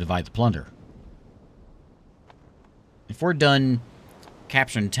to divide the plunder. If we're done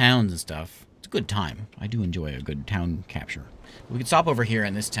capturing towns and stuff, it's a good time. I do enjoy a good town capture. We could stop over here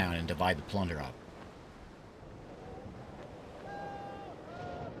in this town and divide the plunder up.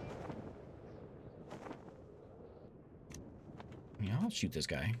 Yeah, I'll shoot this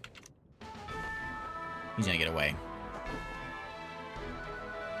guy. He's gonna get away.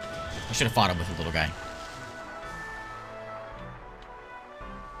 I should have fought him with the little guy.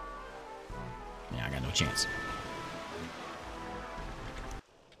 Yeah, I got no chance.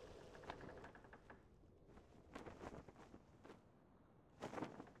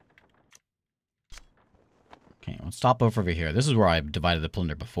 Okay, let's stop over here. This is where I divided the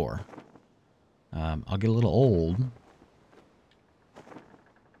plunder before. I'll get a little old.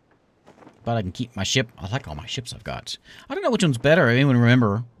 But I can keep my ship. I like all my ships I've got. I don't know which one's better. Anyone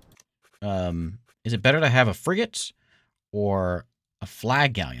remember? Is it better to have a frigate or a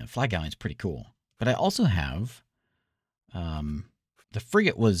flag galleon? A flag galleon's pretty cool. But I also have... the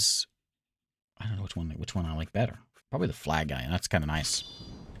frigate was... I don't know which one I like better. Probably the flag galleon. That's kind of nice.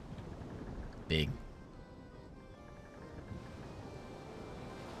 Big.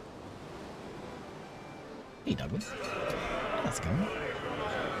 Hey, Douglas. Let's go.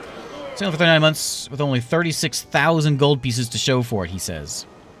 Sailed for 39 months with only 36,000 gold pieces to show for it, he says.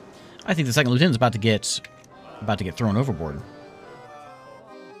 I think the second lieutenant's about to get thrown overboard.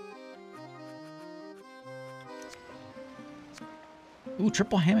 Ooh,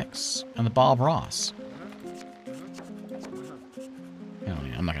 triple hammocks on the Bob Ross. Oh,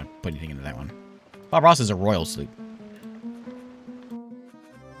 yeah, I'm not gonna put anything into that one. Bob Ross is a royal sloop.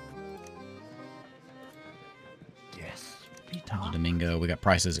 Domingo, we got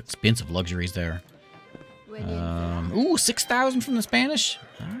prices, expensive luxuries there. Ooh, 6,000 from the Spanish.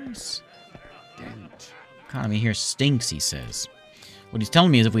 Nice. Economy here stinks, he says. What he's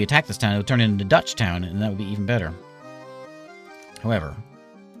telling me is if we attack this town, it'll turn into Dutch town, and that would be even better. However.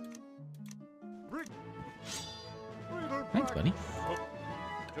 Thanks, buddy.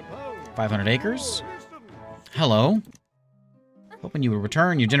 500 acres. Hello. Hoping you will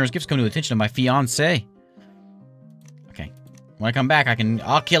return. Your generous gifts come to the attention of my fiancé. Okay. When I come back,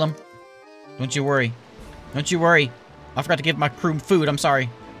 I'll kill him. Don't you worry. Don't you worry. I forgot to give my crew food. I'm sorry.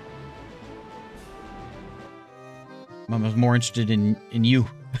 Mom was more interested in you.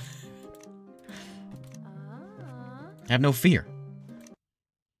 Have no fear.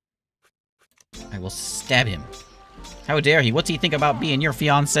 I will stab him. How dare he? What's he think about being your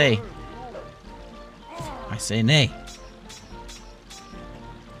fiancé? I say nay.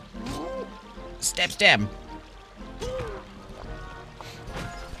 Stab, stab.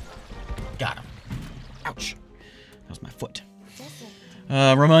 Got him. Ouch. That was my foot.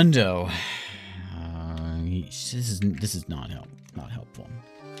 Ramundo. This is not helpful.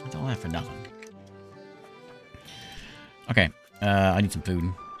 It's all that for nothing. Okay. I need some food.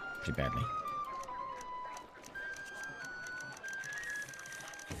 Pretty badly.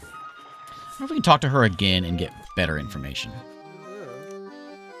 I wonder if we can talk to her again and get better information.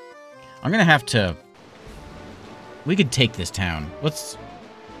 I'm gonna have to... We could take this town. Let's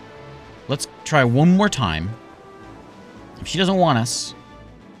try one more time. If she doesn't want us...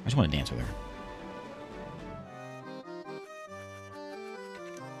 I just want to dance with her.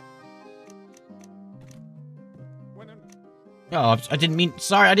 Oh, I didn't mean...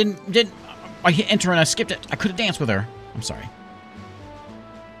 Sorry, I didn't... I hit enter and I skipped it. I could have danced with her. I'm sorry.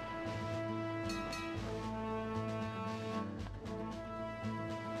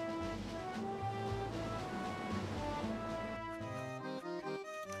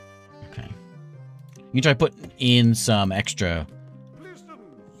 You can try putting in some extra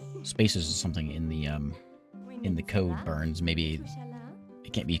spaces or something in the code burns. Maybe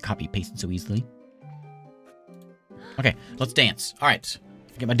it can't be copy pasted so easily. Okay, let's dance. All right,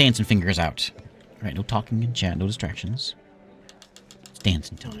 get my dancing fingers out. All right, no talking and chat, no distractions. It's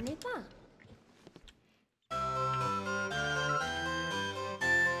dancing time.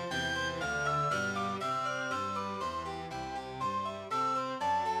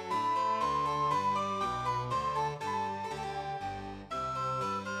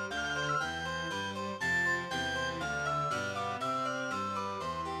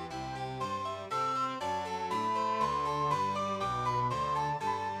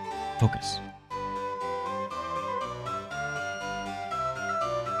 Focus.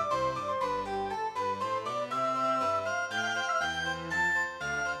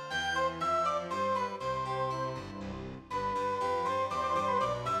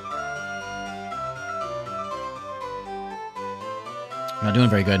 Not doing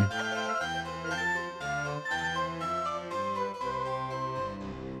very good.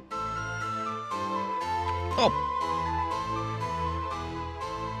 Oh.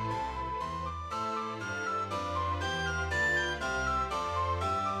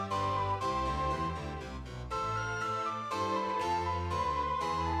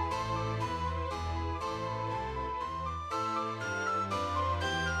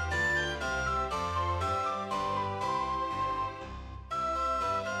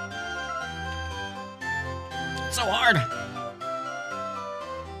 So hard.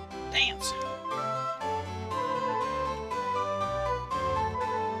 Dance.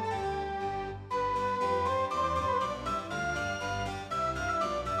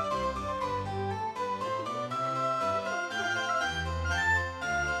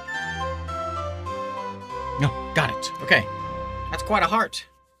 No, got it. Okay. That's quite a heart.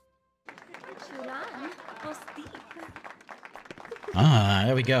 Ah,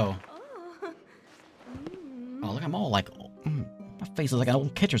 there we go. Oh, look, I'm all like... my face is like an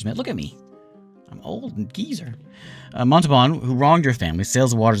old catcher's mitt. Look at me. I'm old and geezer. Montalban, who wronged your family, sails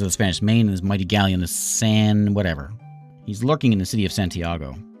the waters of the Spanish Main in his mighty galleon, the San... whatever. He's lurking in the city of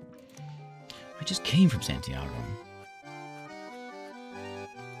Santiago. I just came from Santiago.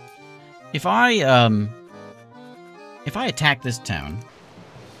 If I attack this town...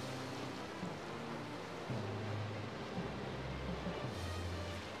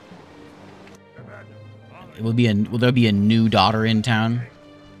 Will there be a new daughter in town?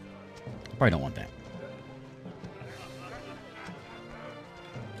 Probably don't want that.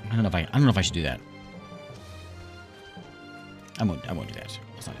 I don't know if I should do that. I won't do that.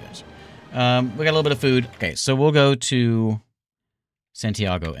 Let's not do that. We got a little bit of food. Okay, so we'll go to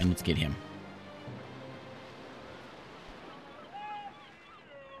Santiago and let's get him.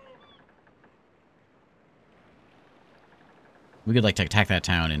 We could like attack that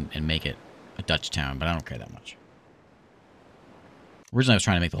town and make it a Dutch town, but I don't care that much. Originally I was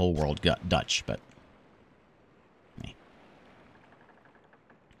trying to make the whole world Dutch, but...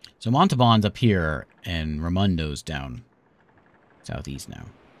 So Montalban's up here, and Raimundo's down southeast now.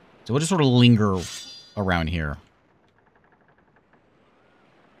 So we'll just sort of linger around here.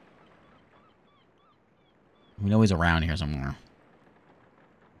 We know he's around here somewhere.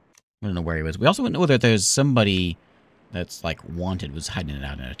 We don't know where he was. We also know that there's somebody that's, like, wanted, was hiding it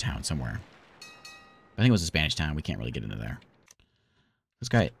out in a town somewhere. I think it was a Spanish town. We can't really get into there. This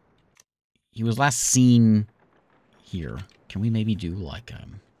guy, he was last seen here. Can we maybe do, like a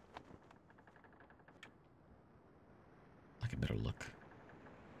better look?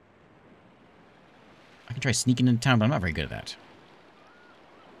 I can try sneaking into town, but I'm not very good at that.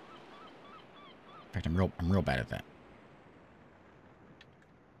 In fact, I'm real bad at that.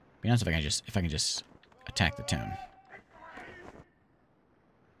 Be honest, if I can just attack the town.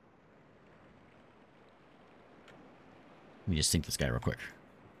 Let me just sink this guy real quick.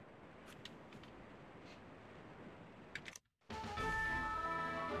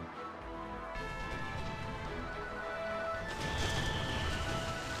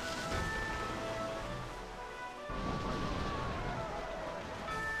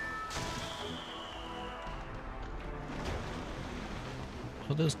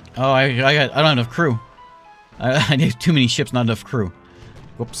 Oh, I don't have enough crew. I need too many ships, not enough crew.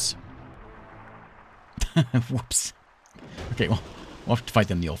 Whoops. Whoops. Okay, well, we'll have to fight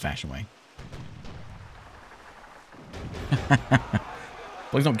them the old-fashioned way.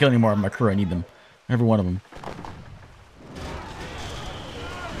 Please don't kill any more of my crew. I need them. Every one of them.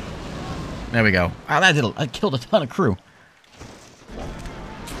 There we go. Wow, I killed a ton of crew.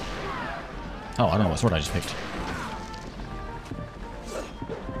 Oh, I don't know what sword I just picked.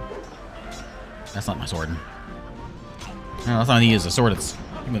 That's not my sword. No, that's not use a sword. It's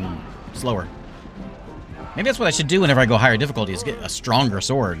even slower. Maybe that's what I should do whenever I go higher difficulty, is get a stronger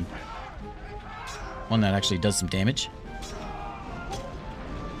sword. One that actually does some damage.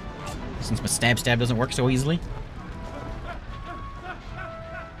 Since my stab doesn't work so easily.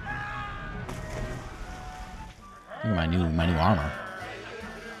 Look at my new armor.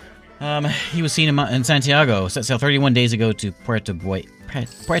 He was seen in Santiago. Set sail 31 days ago to Puerto Bello.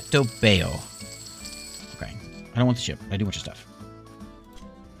 Okay. I don't want the ship. I do want your stuff.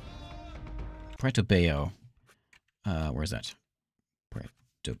 Puerto Bello. Where's that?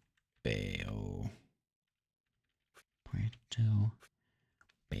 Puerto Bello. Puerto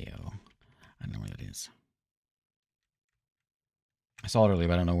Bello. I don't know where that is. I saw it earlier,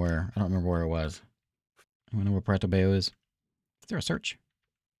 but I don't know where. I don't remember where it was. I don't know where Puerto Bello is. Is there a search?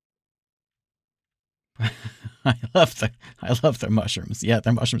 I love their mushrooms. Yeah,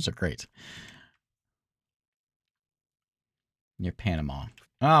 their mushrooms are great. Near Panama.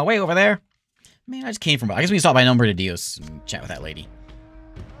 Oh, way over there. Man, I just came from... I guess we can stop by Nombre de Dios and chat with that lady.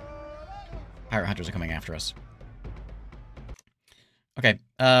 Pirate hunters are coming after us. Okay,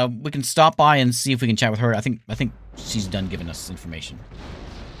 we can stop by and see if we can chat with her. I think she's done giving us information.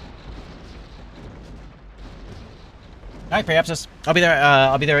 All right, Periapsis. I'll be there.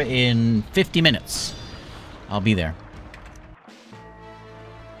 I'll be there in 50 minutes. I'll be there.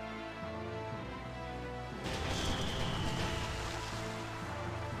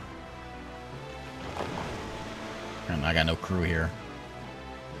 I got no crew here.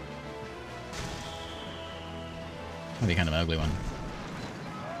 That'd be kind of an ugly one.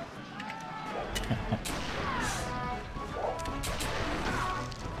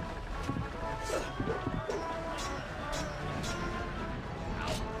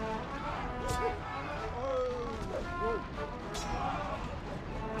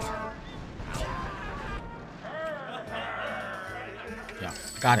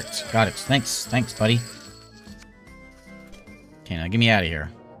 go. Got it. Got it. Thanks. Thanks, buddy. Okay, now get me out of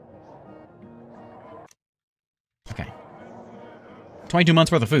here. Okay. 22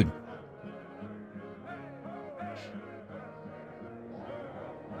 months worth of food.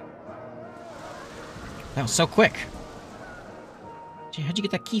 That was so quick. Gee, how'd you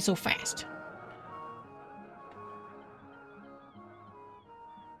get that key so fast?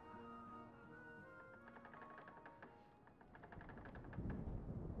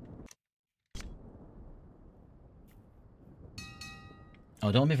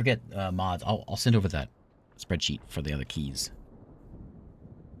 Oh, don't let me forget mods. I'll send over that spreadsheet for the other keys.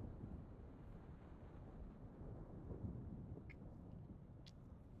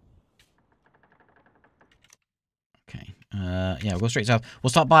 Okay. Yeah, we'll go straight south.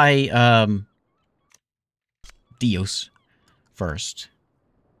 We'll stop by Dios first.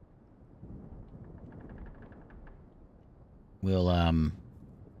 We'll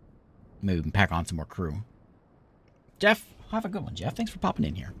maybe we can pack on some more crew. Jeff, have a good one, Jeff. Thanks for popping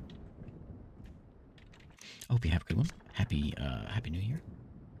in here. I hope you have a good one. Happy New Year.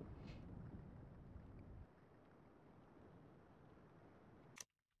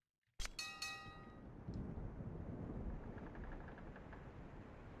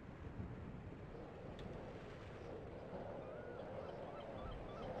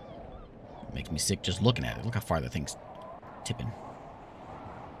 Makes me sick just looking at it. Look how far that thing's tipping.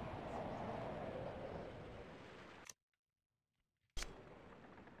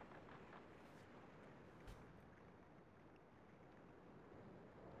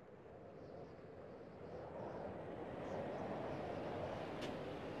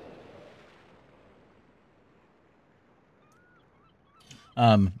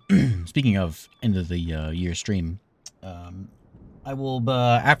 Speaking of end of the year stream, I will,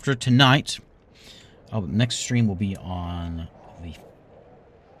 after tonight, next stream will be on the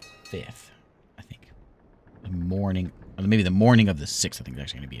 5th, I think. The morning, or maybe the morning of the 6th, I think is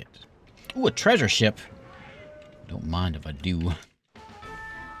actually going to be it. Ooh, a treasure ship. Don't mind if I do.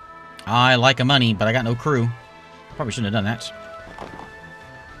 I like a money, but I got no crew. Probably shouldn't have done that.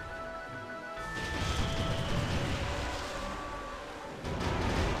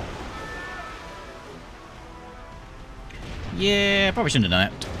 Yeah, probably shouldn't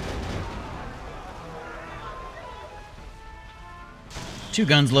have done it. 2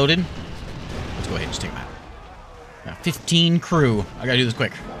 guns loaded. Let's go ahead and just take them out. Got 15 crew. I gotta do this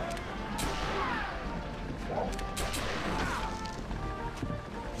quick.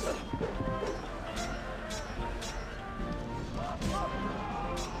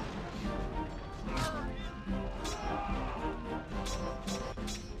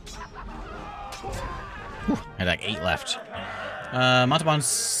 Whew, had like 8 left. Montalban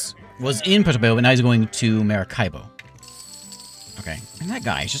was in Puerto Bello, but now he's going to Maracaibo. Okay. And that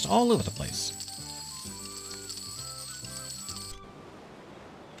guy is just all over the place.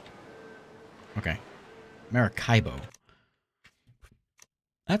 Okay. Maracaibo.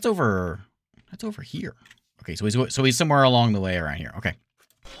 That's over here. Okay, so he's somewhere along the way around here. Okay.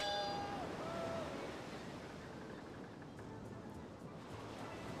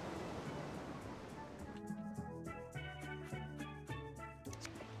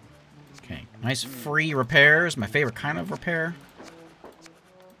 Okay. Nice free repairs. My favorite kind of repair.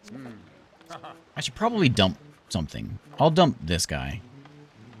 I should probably dump something. I'll dump this guy.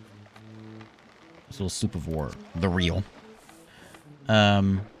 This little soup of war. The real. I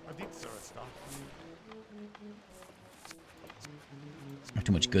have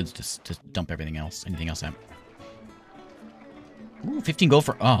too much goods to dump everything else. Anything else out. Ooh, 15 gold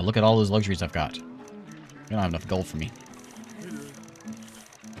for... Oh, look at all those luxuries I've got. You don't have enough gold for me.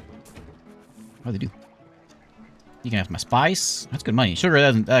 What do they do? You can have my spice. That's good money. Sugar,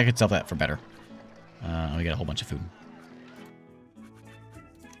 I could sell that for better. We got a whole bunch of food.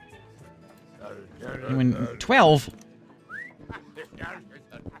 12?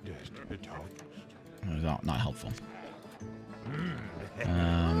 Not helpful.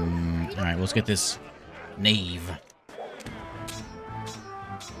 Alright, let's get this knave.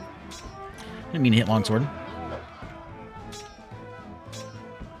 Didn't mean to hit longsword.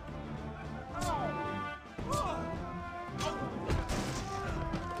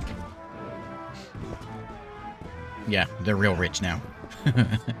 Yeah, they're real rich now.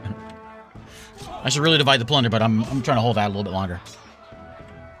 I should really divide the plunder, but I'm trying to hold out a little bit longer.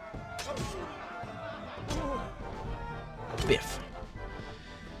 Biff.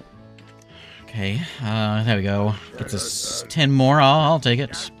 Okay, there we go. Gets us 10 more. I'll take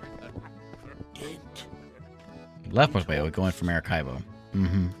it. Left was way. We're going for Maracaibo.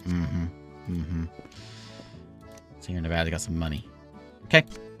 So here in Nevada, got some money. Okay.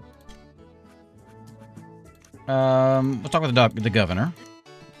 We'll talk with the governor.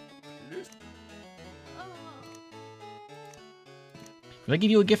 Did I give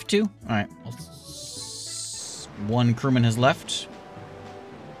you a gift too? Alright. One crewman has left.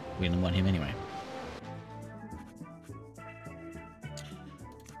 We didn't want him anyway.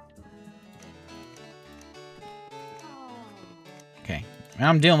 Okay. Now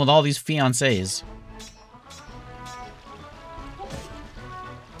I'm dealing with all these fiancés.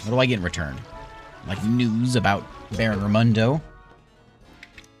 What do I get in return? Like news about Baron Raimundo?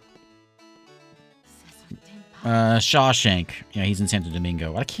 Shawshank. Yeah, he's in Santo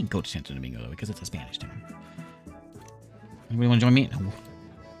Domingo. I can't go to Santo Domingo, though, because it's a Spanish town. Anybody want to join me? No.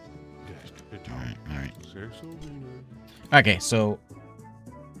 Alright. Okay, so...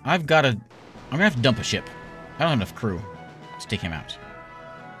 I'm gonna have to dump a ship. I don't have enough crew to take him out.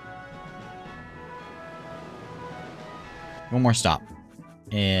 One more stop.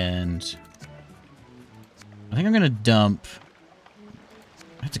 And... I think I'm gonna dump...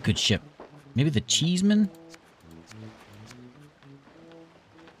 That's a good ship. Maybe the Cheeseman?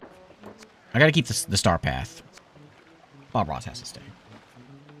 I gotta keep the Star Path. Bob Ross has to stay.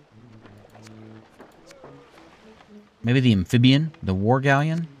 Maybe the Amphibian? The War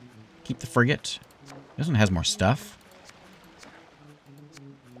Galleon? Keep the Frigate. This one has more stuff.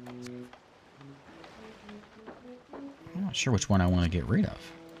 I'm not sure which one I want to get rid of.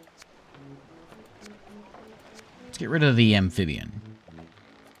 Let's get rid of the Amphibian.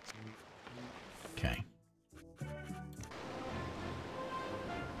 Okay.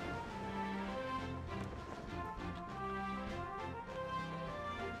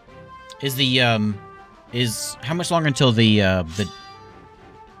 Is how much longer until the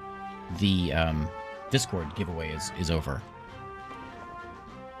Discord giveaway is over?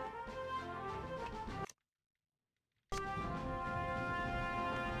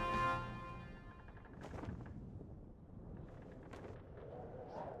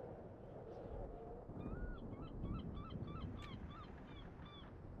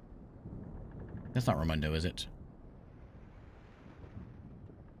 That's not Raimundo, is it?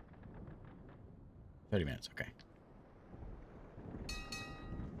 30 minutes, okay.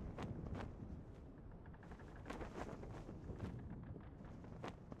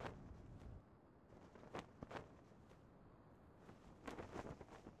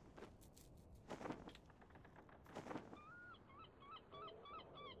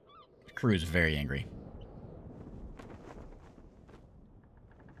 The crew is very angry.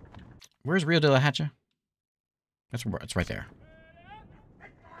 Where's Rio de la Hacha? It's right there.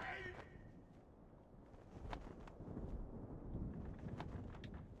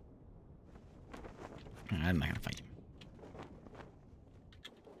 I'm not gonna fight him.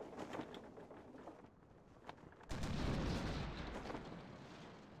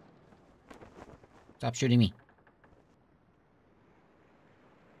 Stop shooting me.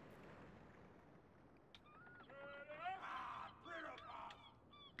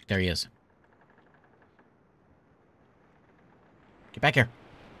 There he is. Get back here.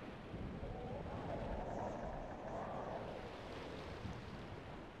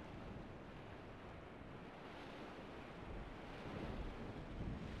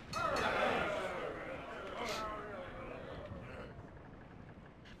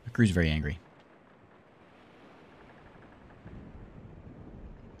 The crew's very angry.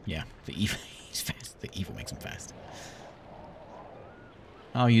 Yeah, the evil, he's fast. The evil makes him fast.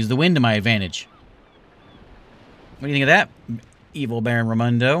 I'll use the wind to my advantage. What do you think of that, evil Baron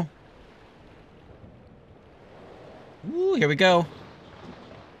Raimundo? Ooh, here we go.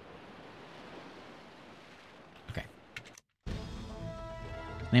 Okay. The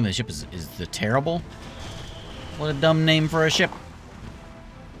name of the ship is the Terrible. What a dumb name for a ship.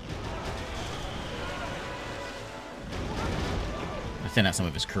 I thin out some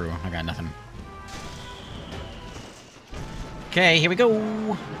of his crew. I got nothing. Okay, here we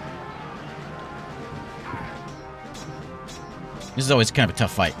go. This is always kind of a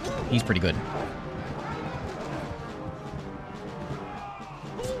tough fight. He's pretty good.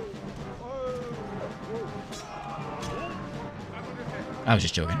 I was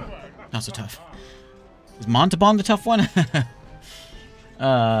just joking. Not so tough. Is Montalban the tough one?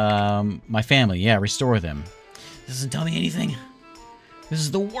 My family. Yeah, restore them. This doesn't tell me anything. This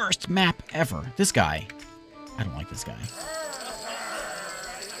is the worst map ever. This guy. I don't like this guy.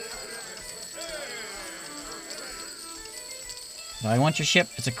 I want your ship.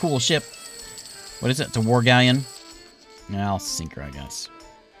 It's a cool ship. What is it? It's a war galleon. Yeah, I'll sink her, I guess.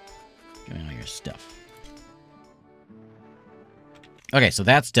 Give me all your stuff. Okay, so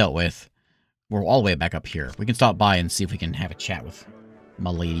that's dealt with. We're all the way back up here. We can stop by and see if we can have a chat with my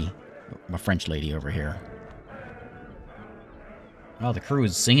lady, my French lady over here. Oh, the crew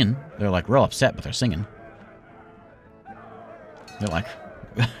is singing. They're like real upset, but they're singing. They're like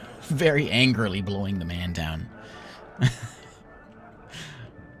very angrily blowing the man down.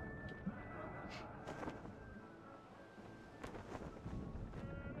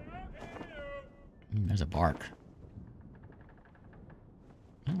 There's a bark.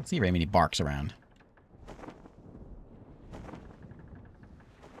 I don't see very many barks around.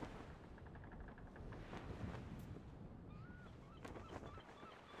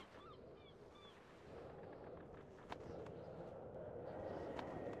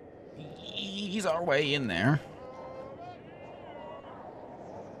 Ease our way in there.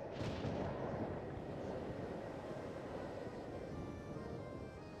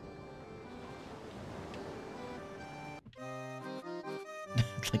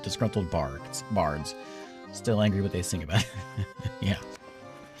 Like disgruntled bards. Still angry what they sing about. Yeah.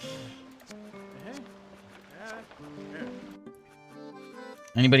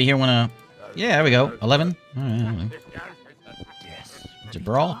 Anybody here wanna... Yeah, there we go. 11? Alright.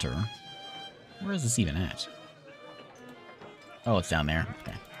 Gibraltar? Where is this even at? Oh, it's down there.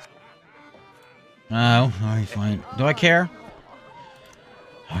 Okay. Oh, alright, fine. Do I care?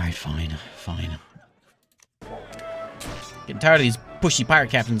 Alright, fine. Fine. Getting tired of these pushy pirate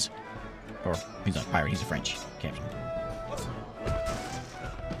captains. Or, he's not a pirate, he's a French captain.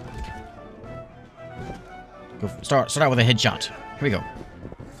 Go start out with a headshot. Here we go.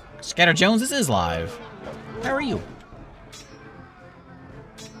 Scatter Jones, this is live. How are you?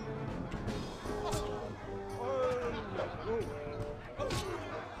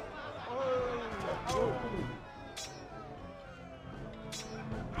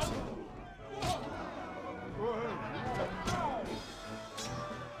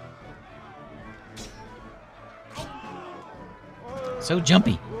 So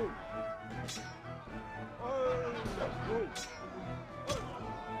jumpy.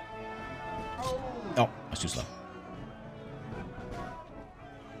 Oh, that's too slow.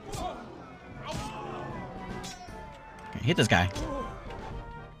 Okay, hit this guy.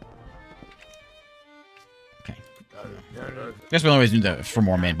 Okay. Guess we always need that for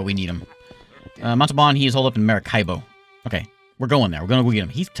more men, but we need him. Montalban, he is holed up in Maracaibo. Okay, we're going there. We're gonna go get him.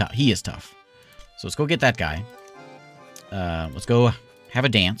 He's tough. He is tough. So let's go get that guy. Let's go have a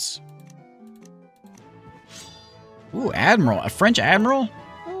dance. Ooh, Admiral. A French Admiral?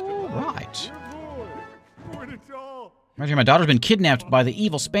 All right. Imagine my daughter's been kidnapped by the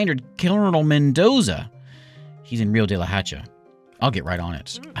evil Spaniard Colonel Mendoza. He's in Rio de la Hacha. I'll get right on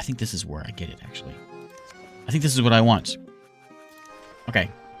it. I think this is where I get it, actually. I think this is what I want. Okay.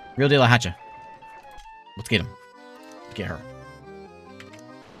 Rio de la Hacha. Let's get him. Let's get her.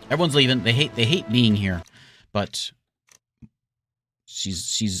 Everyone's leaving. They hate being here. But...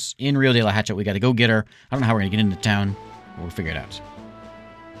 She's in Rio de la Hacha. We got to go get her. I don't know how we're going to get into town. We'll figure it out.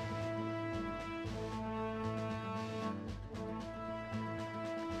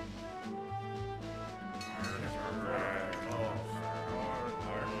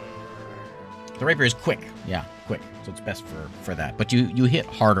 The rapier is quick. Yeah, quick. So it's best for that. But you hit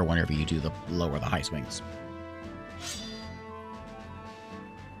harder whenever you do the lower the high swings.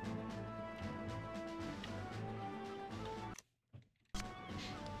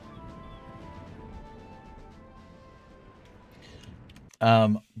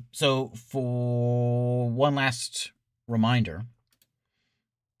 So for one last reminder,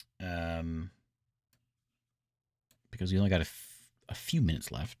 because we only got a few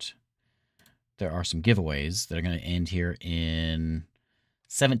minutes left, there are some giveaways that are going to end here in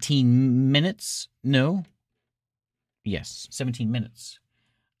 17 minutes. No. Yes, 17 minutes.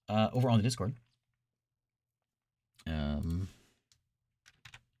 Over on the Discord. So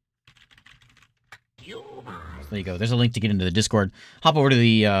there you go. There's a link to get into the Discord. Hop over to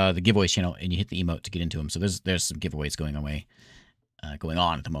the giveaways channel and you hit the emote to get into them. So there's some giveaways going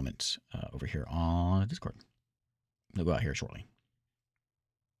on at the moment over here on the Discord. They'll go out here shortly.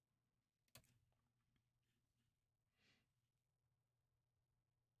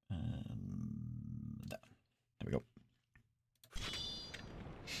 There we go.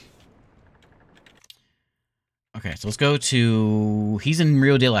 Okay, so let's go to... He's in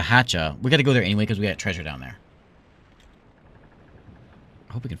Rio de la Hacha. We got to go there anyway because we got treasure down there.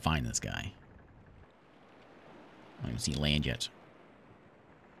 I hope we can find this guy. I don't even see land yet.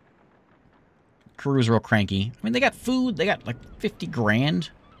 Crew's real cranky. I mean, they got food. They got like 50 grand.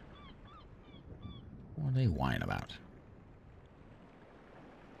 What are they whining about?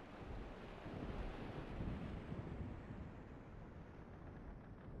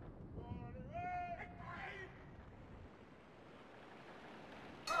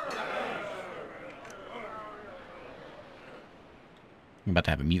 I'm about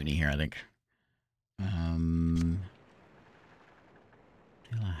to have a mutiny here, I think.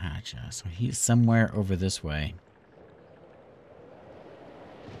 Delahatcha. So he's somewhere over this way.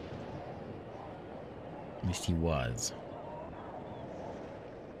 At least he was.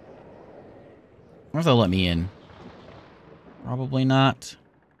 I wonder if they'll let me in. Probably not.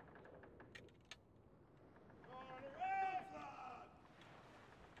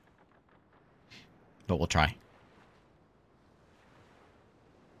 But we'll try.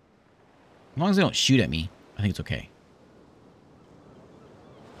 As long as they don't shoot at me, I think it's okay.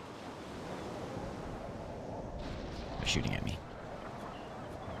 They're shooting at me.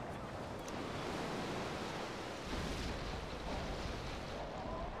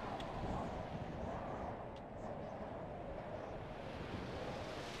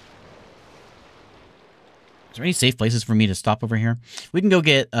 Is there any safe places for me to stop over here? We can go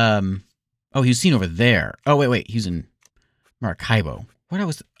get, oh, he was seen over there. Oh, wait, he's in Maracaibo. What I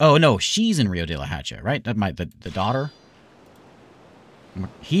was, oh, no, she's in Rio de la Hacha, right? That might, the daughter?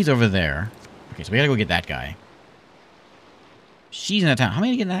 He's over there. Okay, so we gotta go get that guy. She's in that town. How am I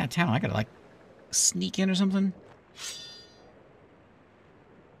gonna get in that town? I gotta, like, sneak in or something?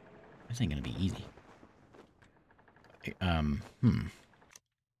 This ain't gonna be easy. I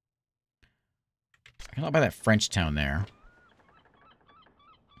can look by that French town there.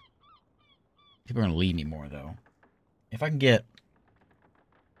 People are gonna leave me more, though. If I can get...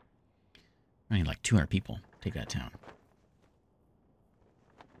 I need like 200 people. Take that town.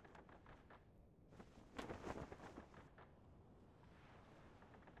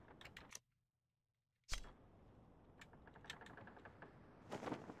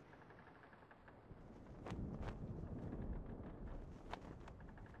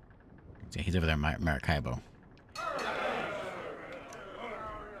 Yeah, he's over there in Maracaibo.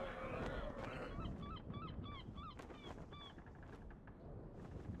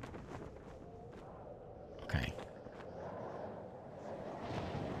 Okay.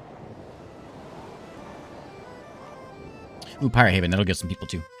 Ooh, Pirate Haven. That'll get some people,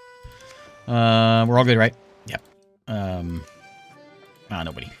 too. We're all good, right? Yep.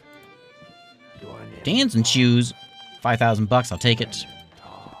 Nobody. Dancing shoes. 5,000 bucks. I'll take it.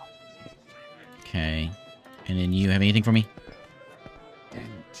 Okay. And then you have anything for me?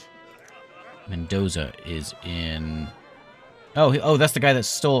 Mendoza is in... Oh, that's the guy that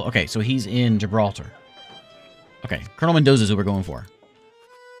stole... Okay, so he's in Gibraltar. Okay, Colonel Mendoza is who we're going for.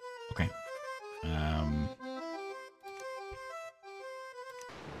 Okay.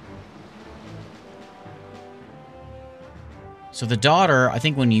 So the daughter, I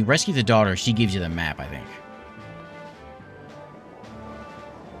think when you rescue the daughter, she gives you the map, I think.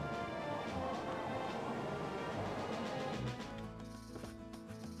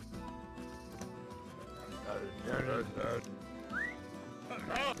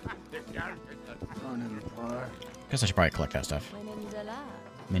 Guess I should probably collect that stuff.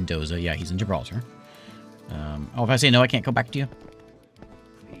 Mendoza, yeah, he's in Gibraltar. Oh, if I say no, I can't come back to you?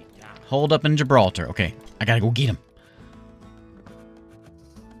 Hold up in Gibraltar. Okay, I gotta go get him.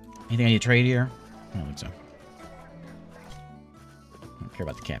 Anything I need to trade here? I don't think so. I don't care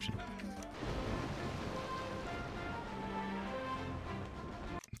about the caption.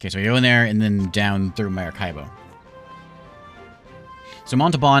 Okay, so you go in there and then down through Maracaibo. So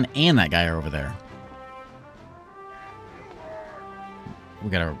Montalban and that guy are over there. We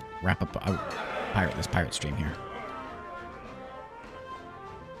gotta wrap up this pirate stream here.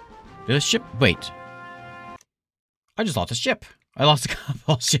 Did a ship? Wait. I just lost a ship. I lost a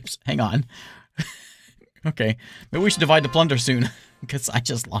couple of ships. Hang on. Okay. Maybe we should divide the plunder soon. Because I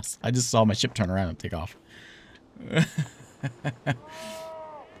just saw my ship turn around and take off.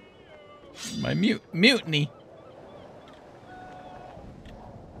 My mutiny.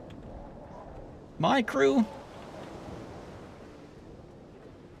 My crew.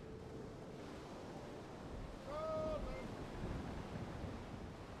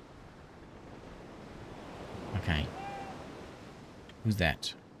 Okay. Who's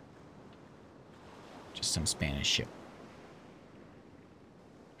that? Just some Spanish ship.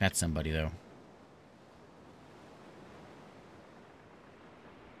 That's somebody, though.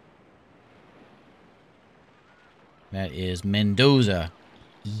 That is Mendoza.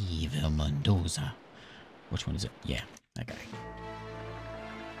 Evil Mendoza. Which one is it? Yeah, that guy.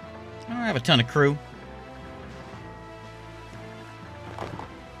 I don't have a ton of crew.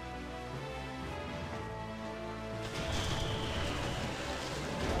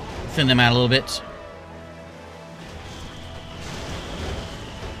 Thin them out a little bit.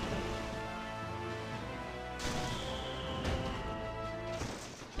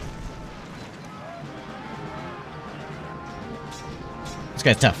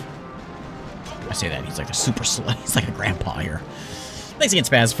 This guy's tough. I say that, he's like a super slow. He's like a grandpa here. Thanks again,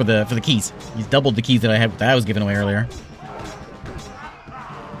 Spaz, for the keys. He's doubled the keys that I was giving away earlier.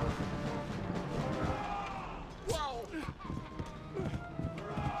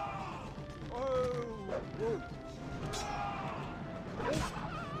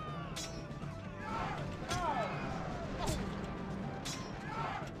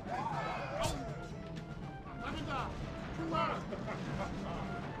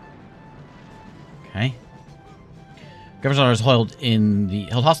 Okay. Governor's daughter is held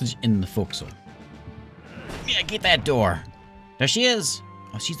hostage in the forecastle. Yeah, get that door. There she is.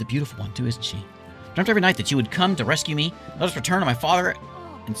 Oh, she's the beautiful one too, isn't she? Dreamt every night that you would come to rescue me. Let us return to my father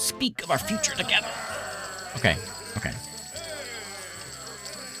and speak of our future together. Okay, okay.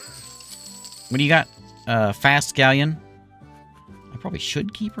 What do you got? Fast galleon. I probably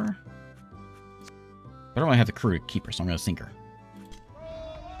should keep her. But I don't want to have the crew to keep her, so I'm going to sink her.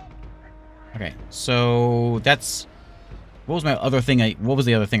 Okay, so that's... What was my other thing what was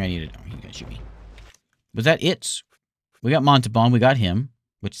the other thing I needed? Oh, you guys shoot me. Was that it? We got Montalban, we got him,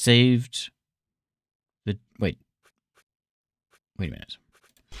 which saved the... Wait a minute.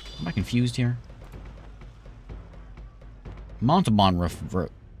 Am I confused here? Montalban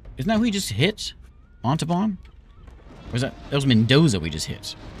isn't that who we just hit? Montalban? Or was that was Mendoza we just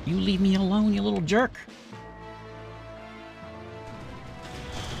hit? You leave me alone, you little jerk.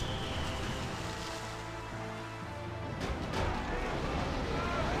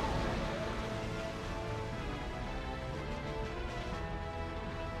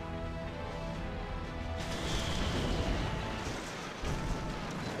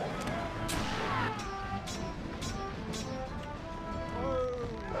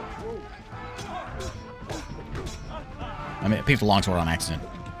 I mean, I picked the longsword on accident.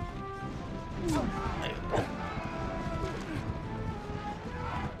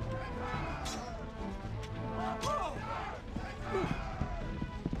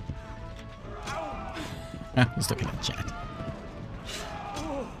 He's looking at the chat.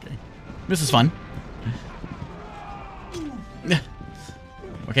 Okay. This is fun.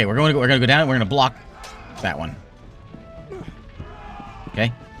 Okay, we're gonna go down. We're gonna block that one.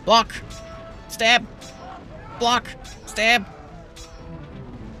 Okay, block, stab, block. Stab.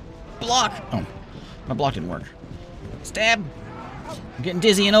 Block. Oh, my block didn't work. Stab. I'm getting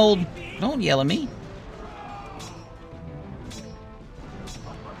dizzy and old. Don't yell at me.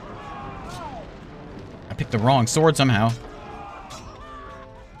 I picked the wrong sword somehow.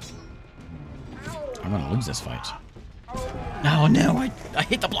 I'm gonna lose this fight. Oh no, I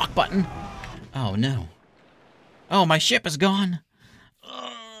hit the block button. Oh no. Oh, my ship is gone.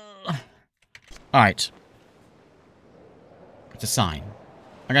 Alright. It's a sign.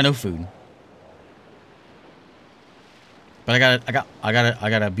 I got no food. But I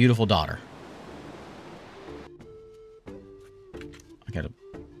got a beautiful daughter. I got a...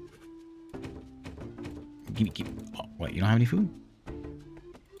 Keep... Oh, wait, you don't have any food?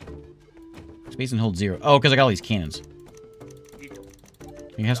 Space and hold 0. Oh, because I got all these cannons.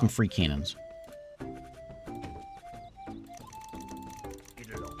 You have some free cannons.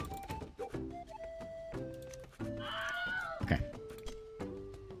 Okay.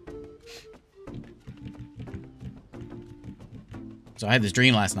 So I had this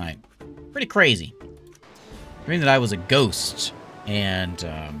dream last night. Pretty crazy. Dream that I was a ghost and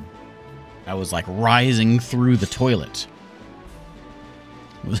I was like rising through the toilet.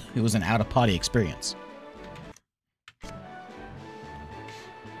 It was an out-of-potty experience.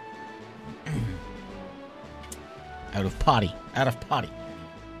 Out of potty. Out of potty.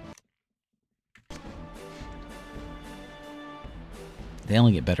 They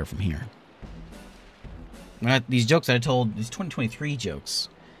only get better from here. These jokes that I told, these 2023 jokes,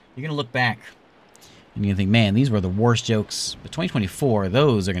 you're going to look back and you're going to think, man, these were the worst jokes. But 2024,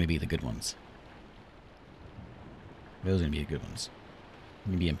 those are going to be the good ones. Those are going to be the good ones.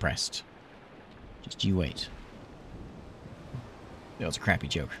 I'm going to be impressed. Just you wait. That was a crappy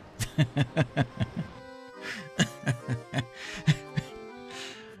joke.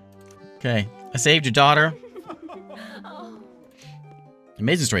 Okay. I saved your daughter.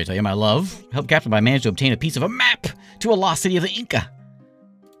 Amazing story to tell you, my love. Helped Captain by managed to obtain a piece of a map to a lost city of the Inca.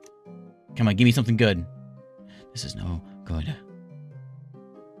 Come on, give me something good. This is no good.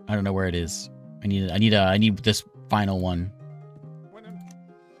 I don't know where it is. I need this final one.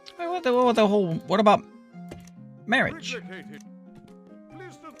 What about marriage?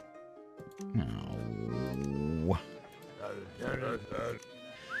 No.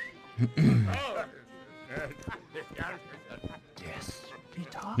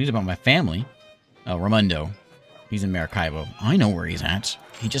 News about my family. Oh, Ramundo. He's in Maracaibo. I know where he's at.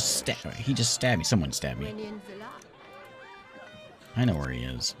 He just stabbed me. Someone stabbed me. I know where he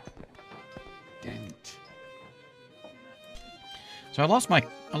is. So I lost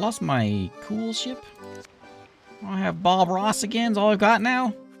my cool ship. I have Bob Ross again. Is all I've got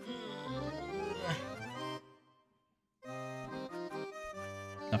now.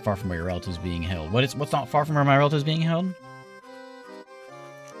 Not far from where your relative's being held. What's not far from where my relative's being held?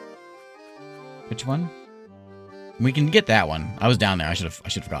 Which one? We can get that one. I was down there. I should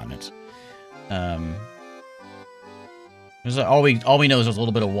have gotten it. All we know is there's a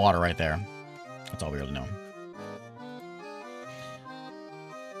little bit of water right there. That's all we really know.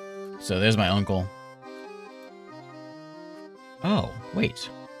 So there's my uncle. Oh, wait.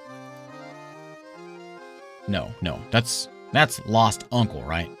 No. That's lost uncle,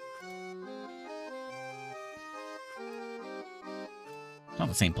 right? It's not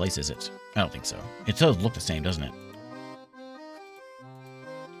the same place, is it? I don't think so. It does look the same, doesn't it?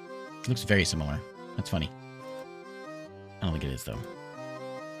 It looks very similar. That's funny. I don't think it is, though.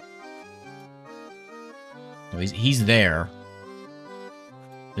 No, he's there.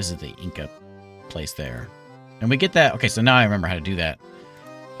 This is the Inca place there. And we get that. Okay, so now I remember how to do that.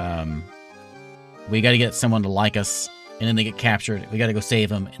 We got to get someone to like us, and then they get captured. We got to go save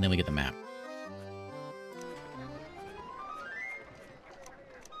them, and then we get the map.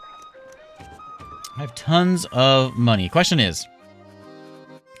 I have tons of money. Question is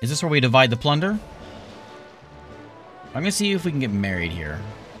this where we divide the plunder? I'm going to see if we can get married here.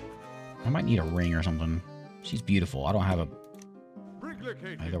 I might need a ring or something. She's beautiful. I don't have a...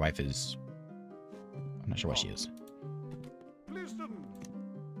 My other wife is... I'm not sure what she is.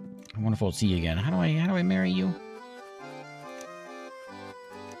 Wonderful to see you again. How do I marry you?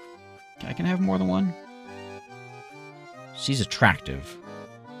 I can have more than one? She's attractive.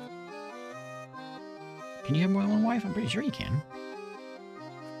 Can you have more than one wife? I'm pretty sure you can.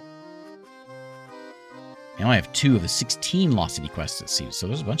 I only have 2 of the 16 Lost City quests, it seems, so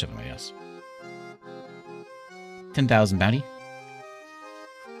there's a bunch of them, I guess. 10,000 bounty.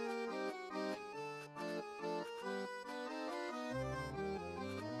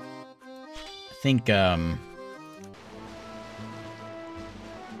 I think,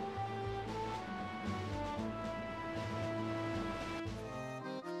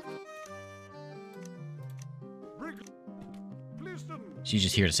 she's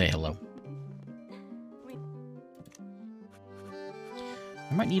just here to say hello.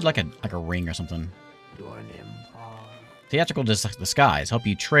 I might need like a ring or something. Theatrical disguise. Help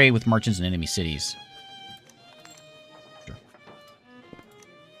you trade with merchants in enemy cities. Sure.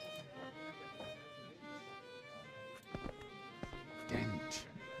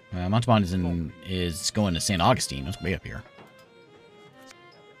 Montalban is going to St. Augustine. That's way up here.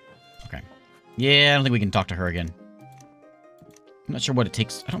 Okay. Yeah, I don't think we can talk to her again. I'm not sure what it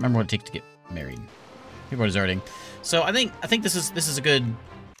takes. I don't remember what it takes to get married. People are deserting. So I think this is a good,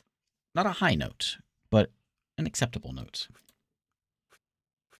 not a high note, but an acceptable note.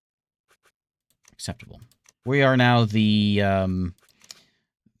 Acceptable. We are now the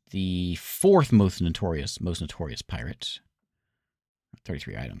 4th most notorious pirate.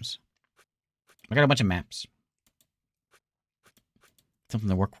 33 items. I got a bunch of maps. Something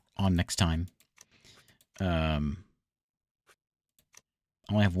to work on next time. I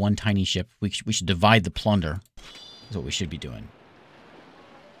only have 1 tiny ship. We should divide the plunder. That's what we should be doing.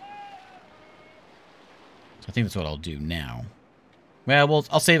 So I think that's what I'll do now. Well,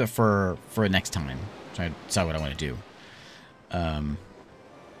 I'll save it for next time. Try to decide what I want to do. And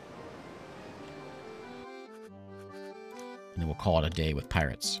then we'll call it a day with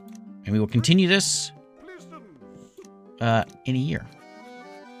pirates. And we will continue this in a year.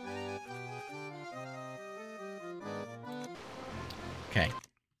 Okay.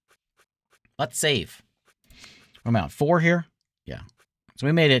 Let's save. What am I on? 4 here? Yeah. So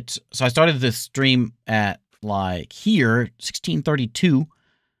we made it. So I started this stream at like here, 1632,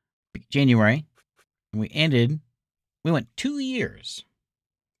 January. And we ended, we went 2 years.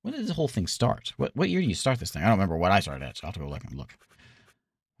 When did this whole thing start? What year did you start this thing? I don't remember what I started at, so I'll have to go look and look.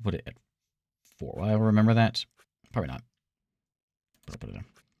 Put it at 4. Will I ever remember that? Probably not. But I'll put it in.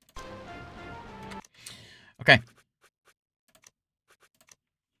 Okay.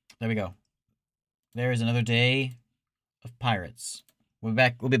 There we go. There is another day of pirates. We'll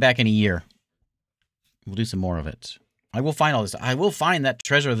be back in a year. We'll do some more of it. I will find all this. I will find that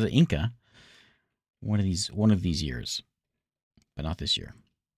treasure of the Inca one of these years. But not this year.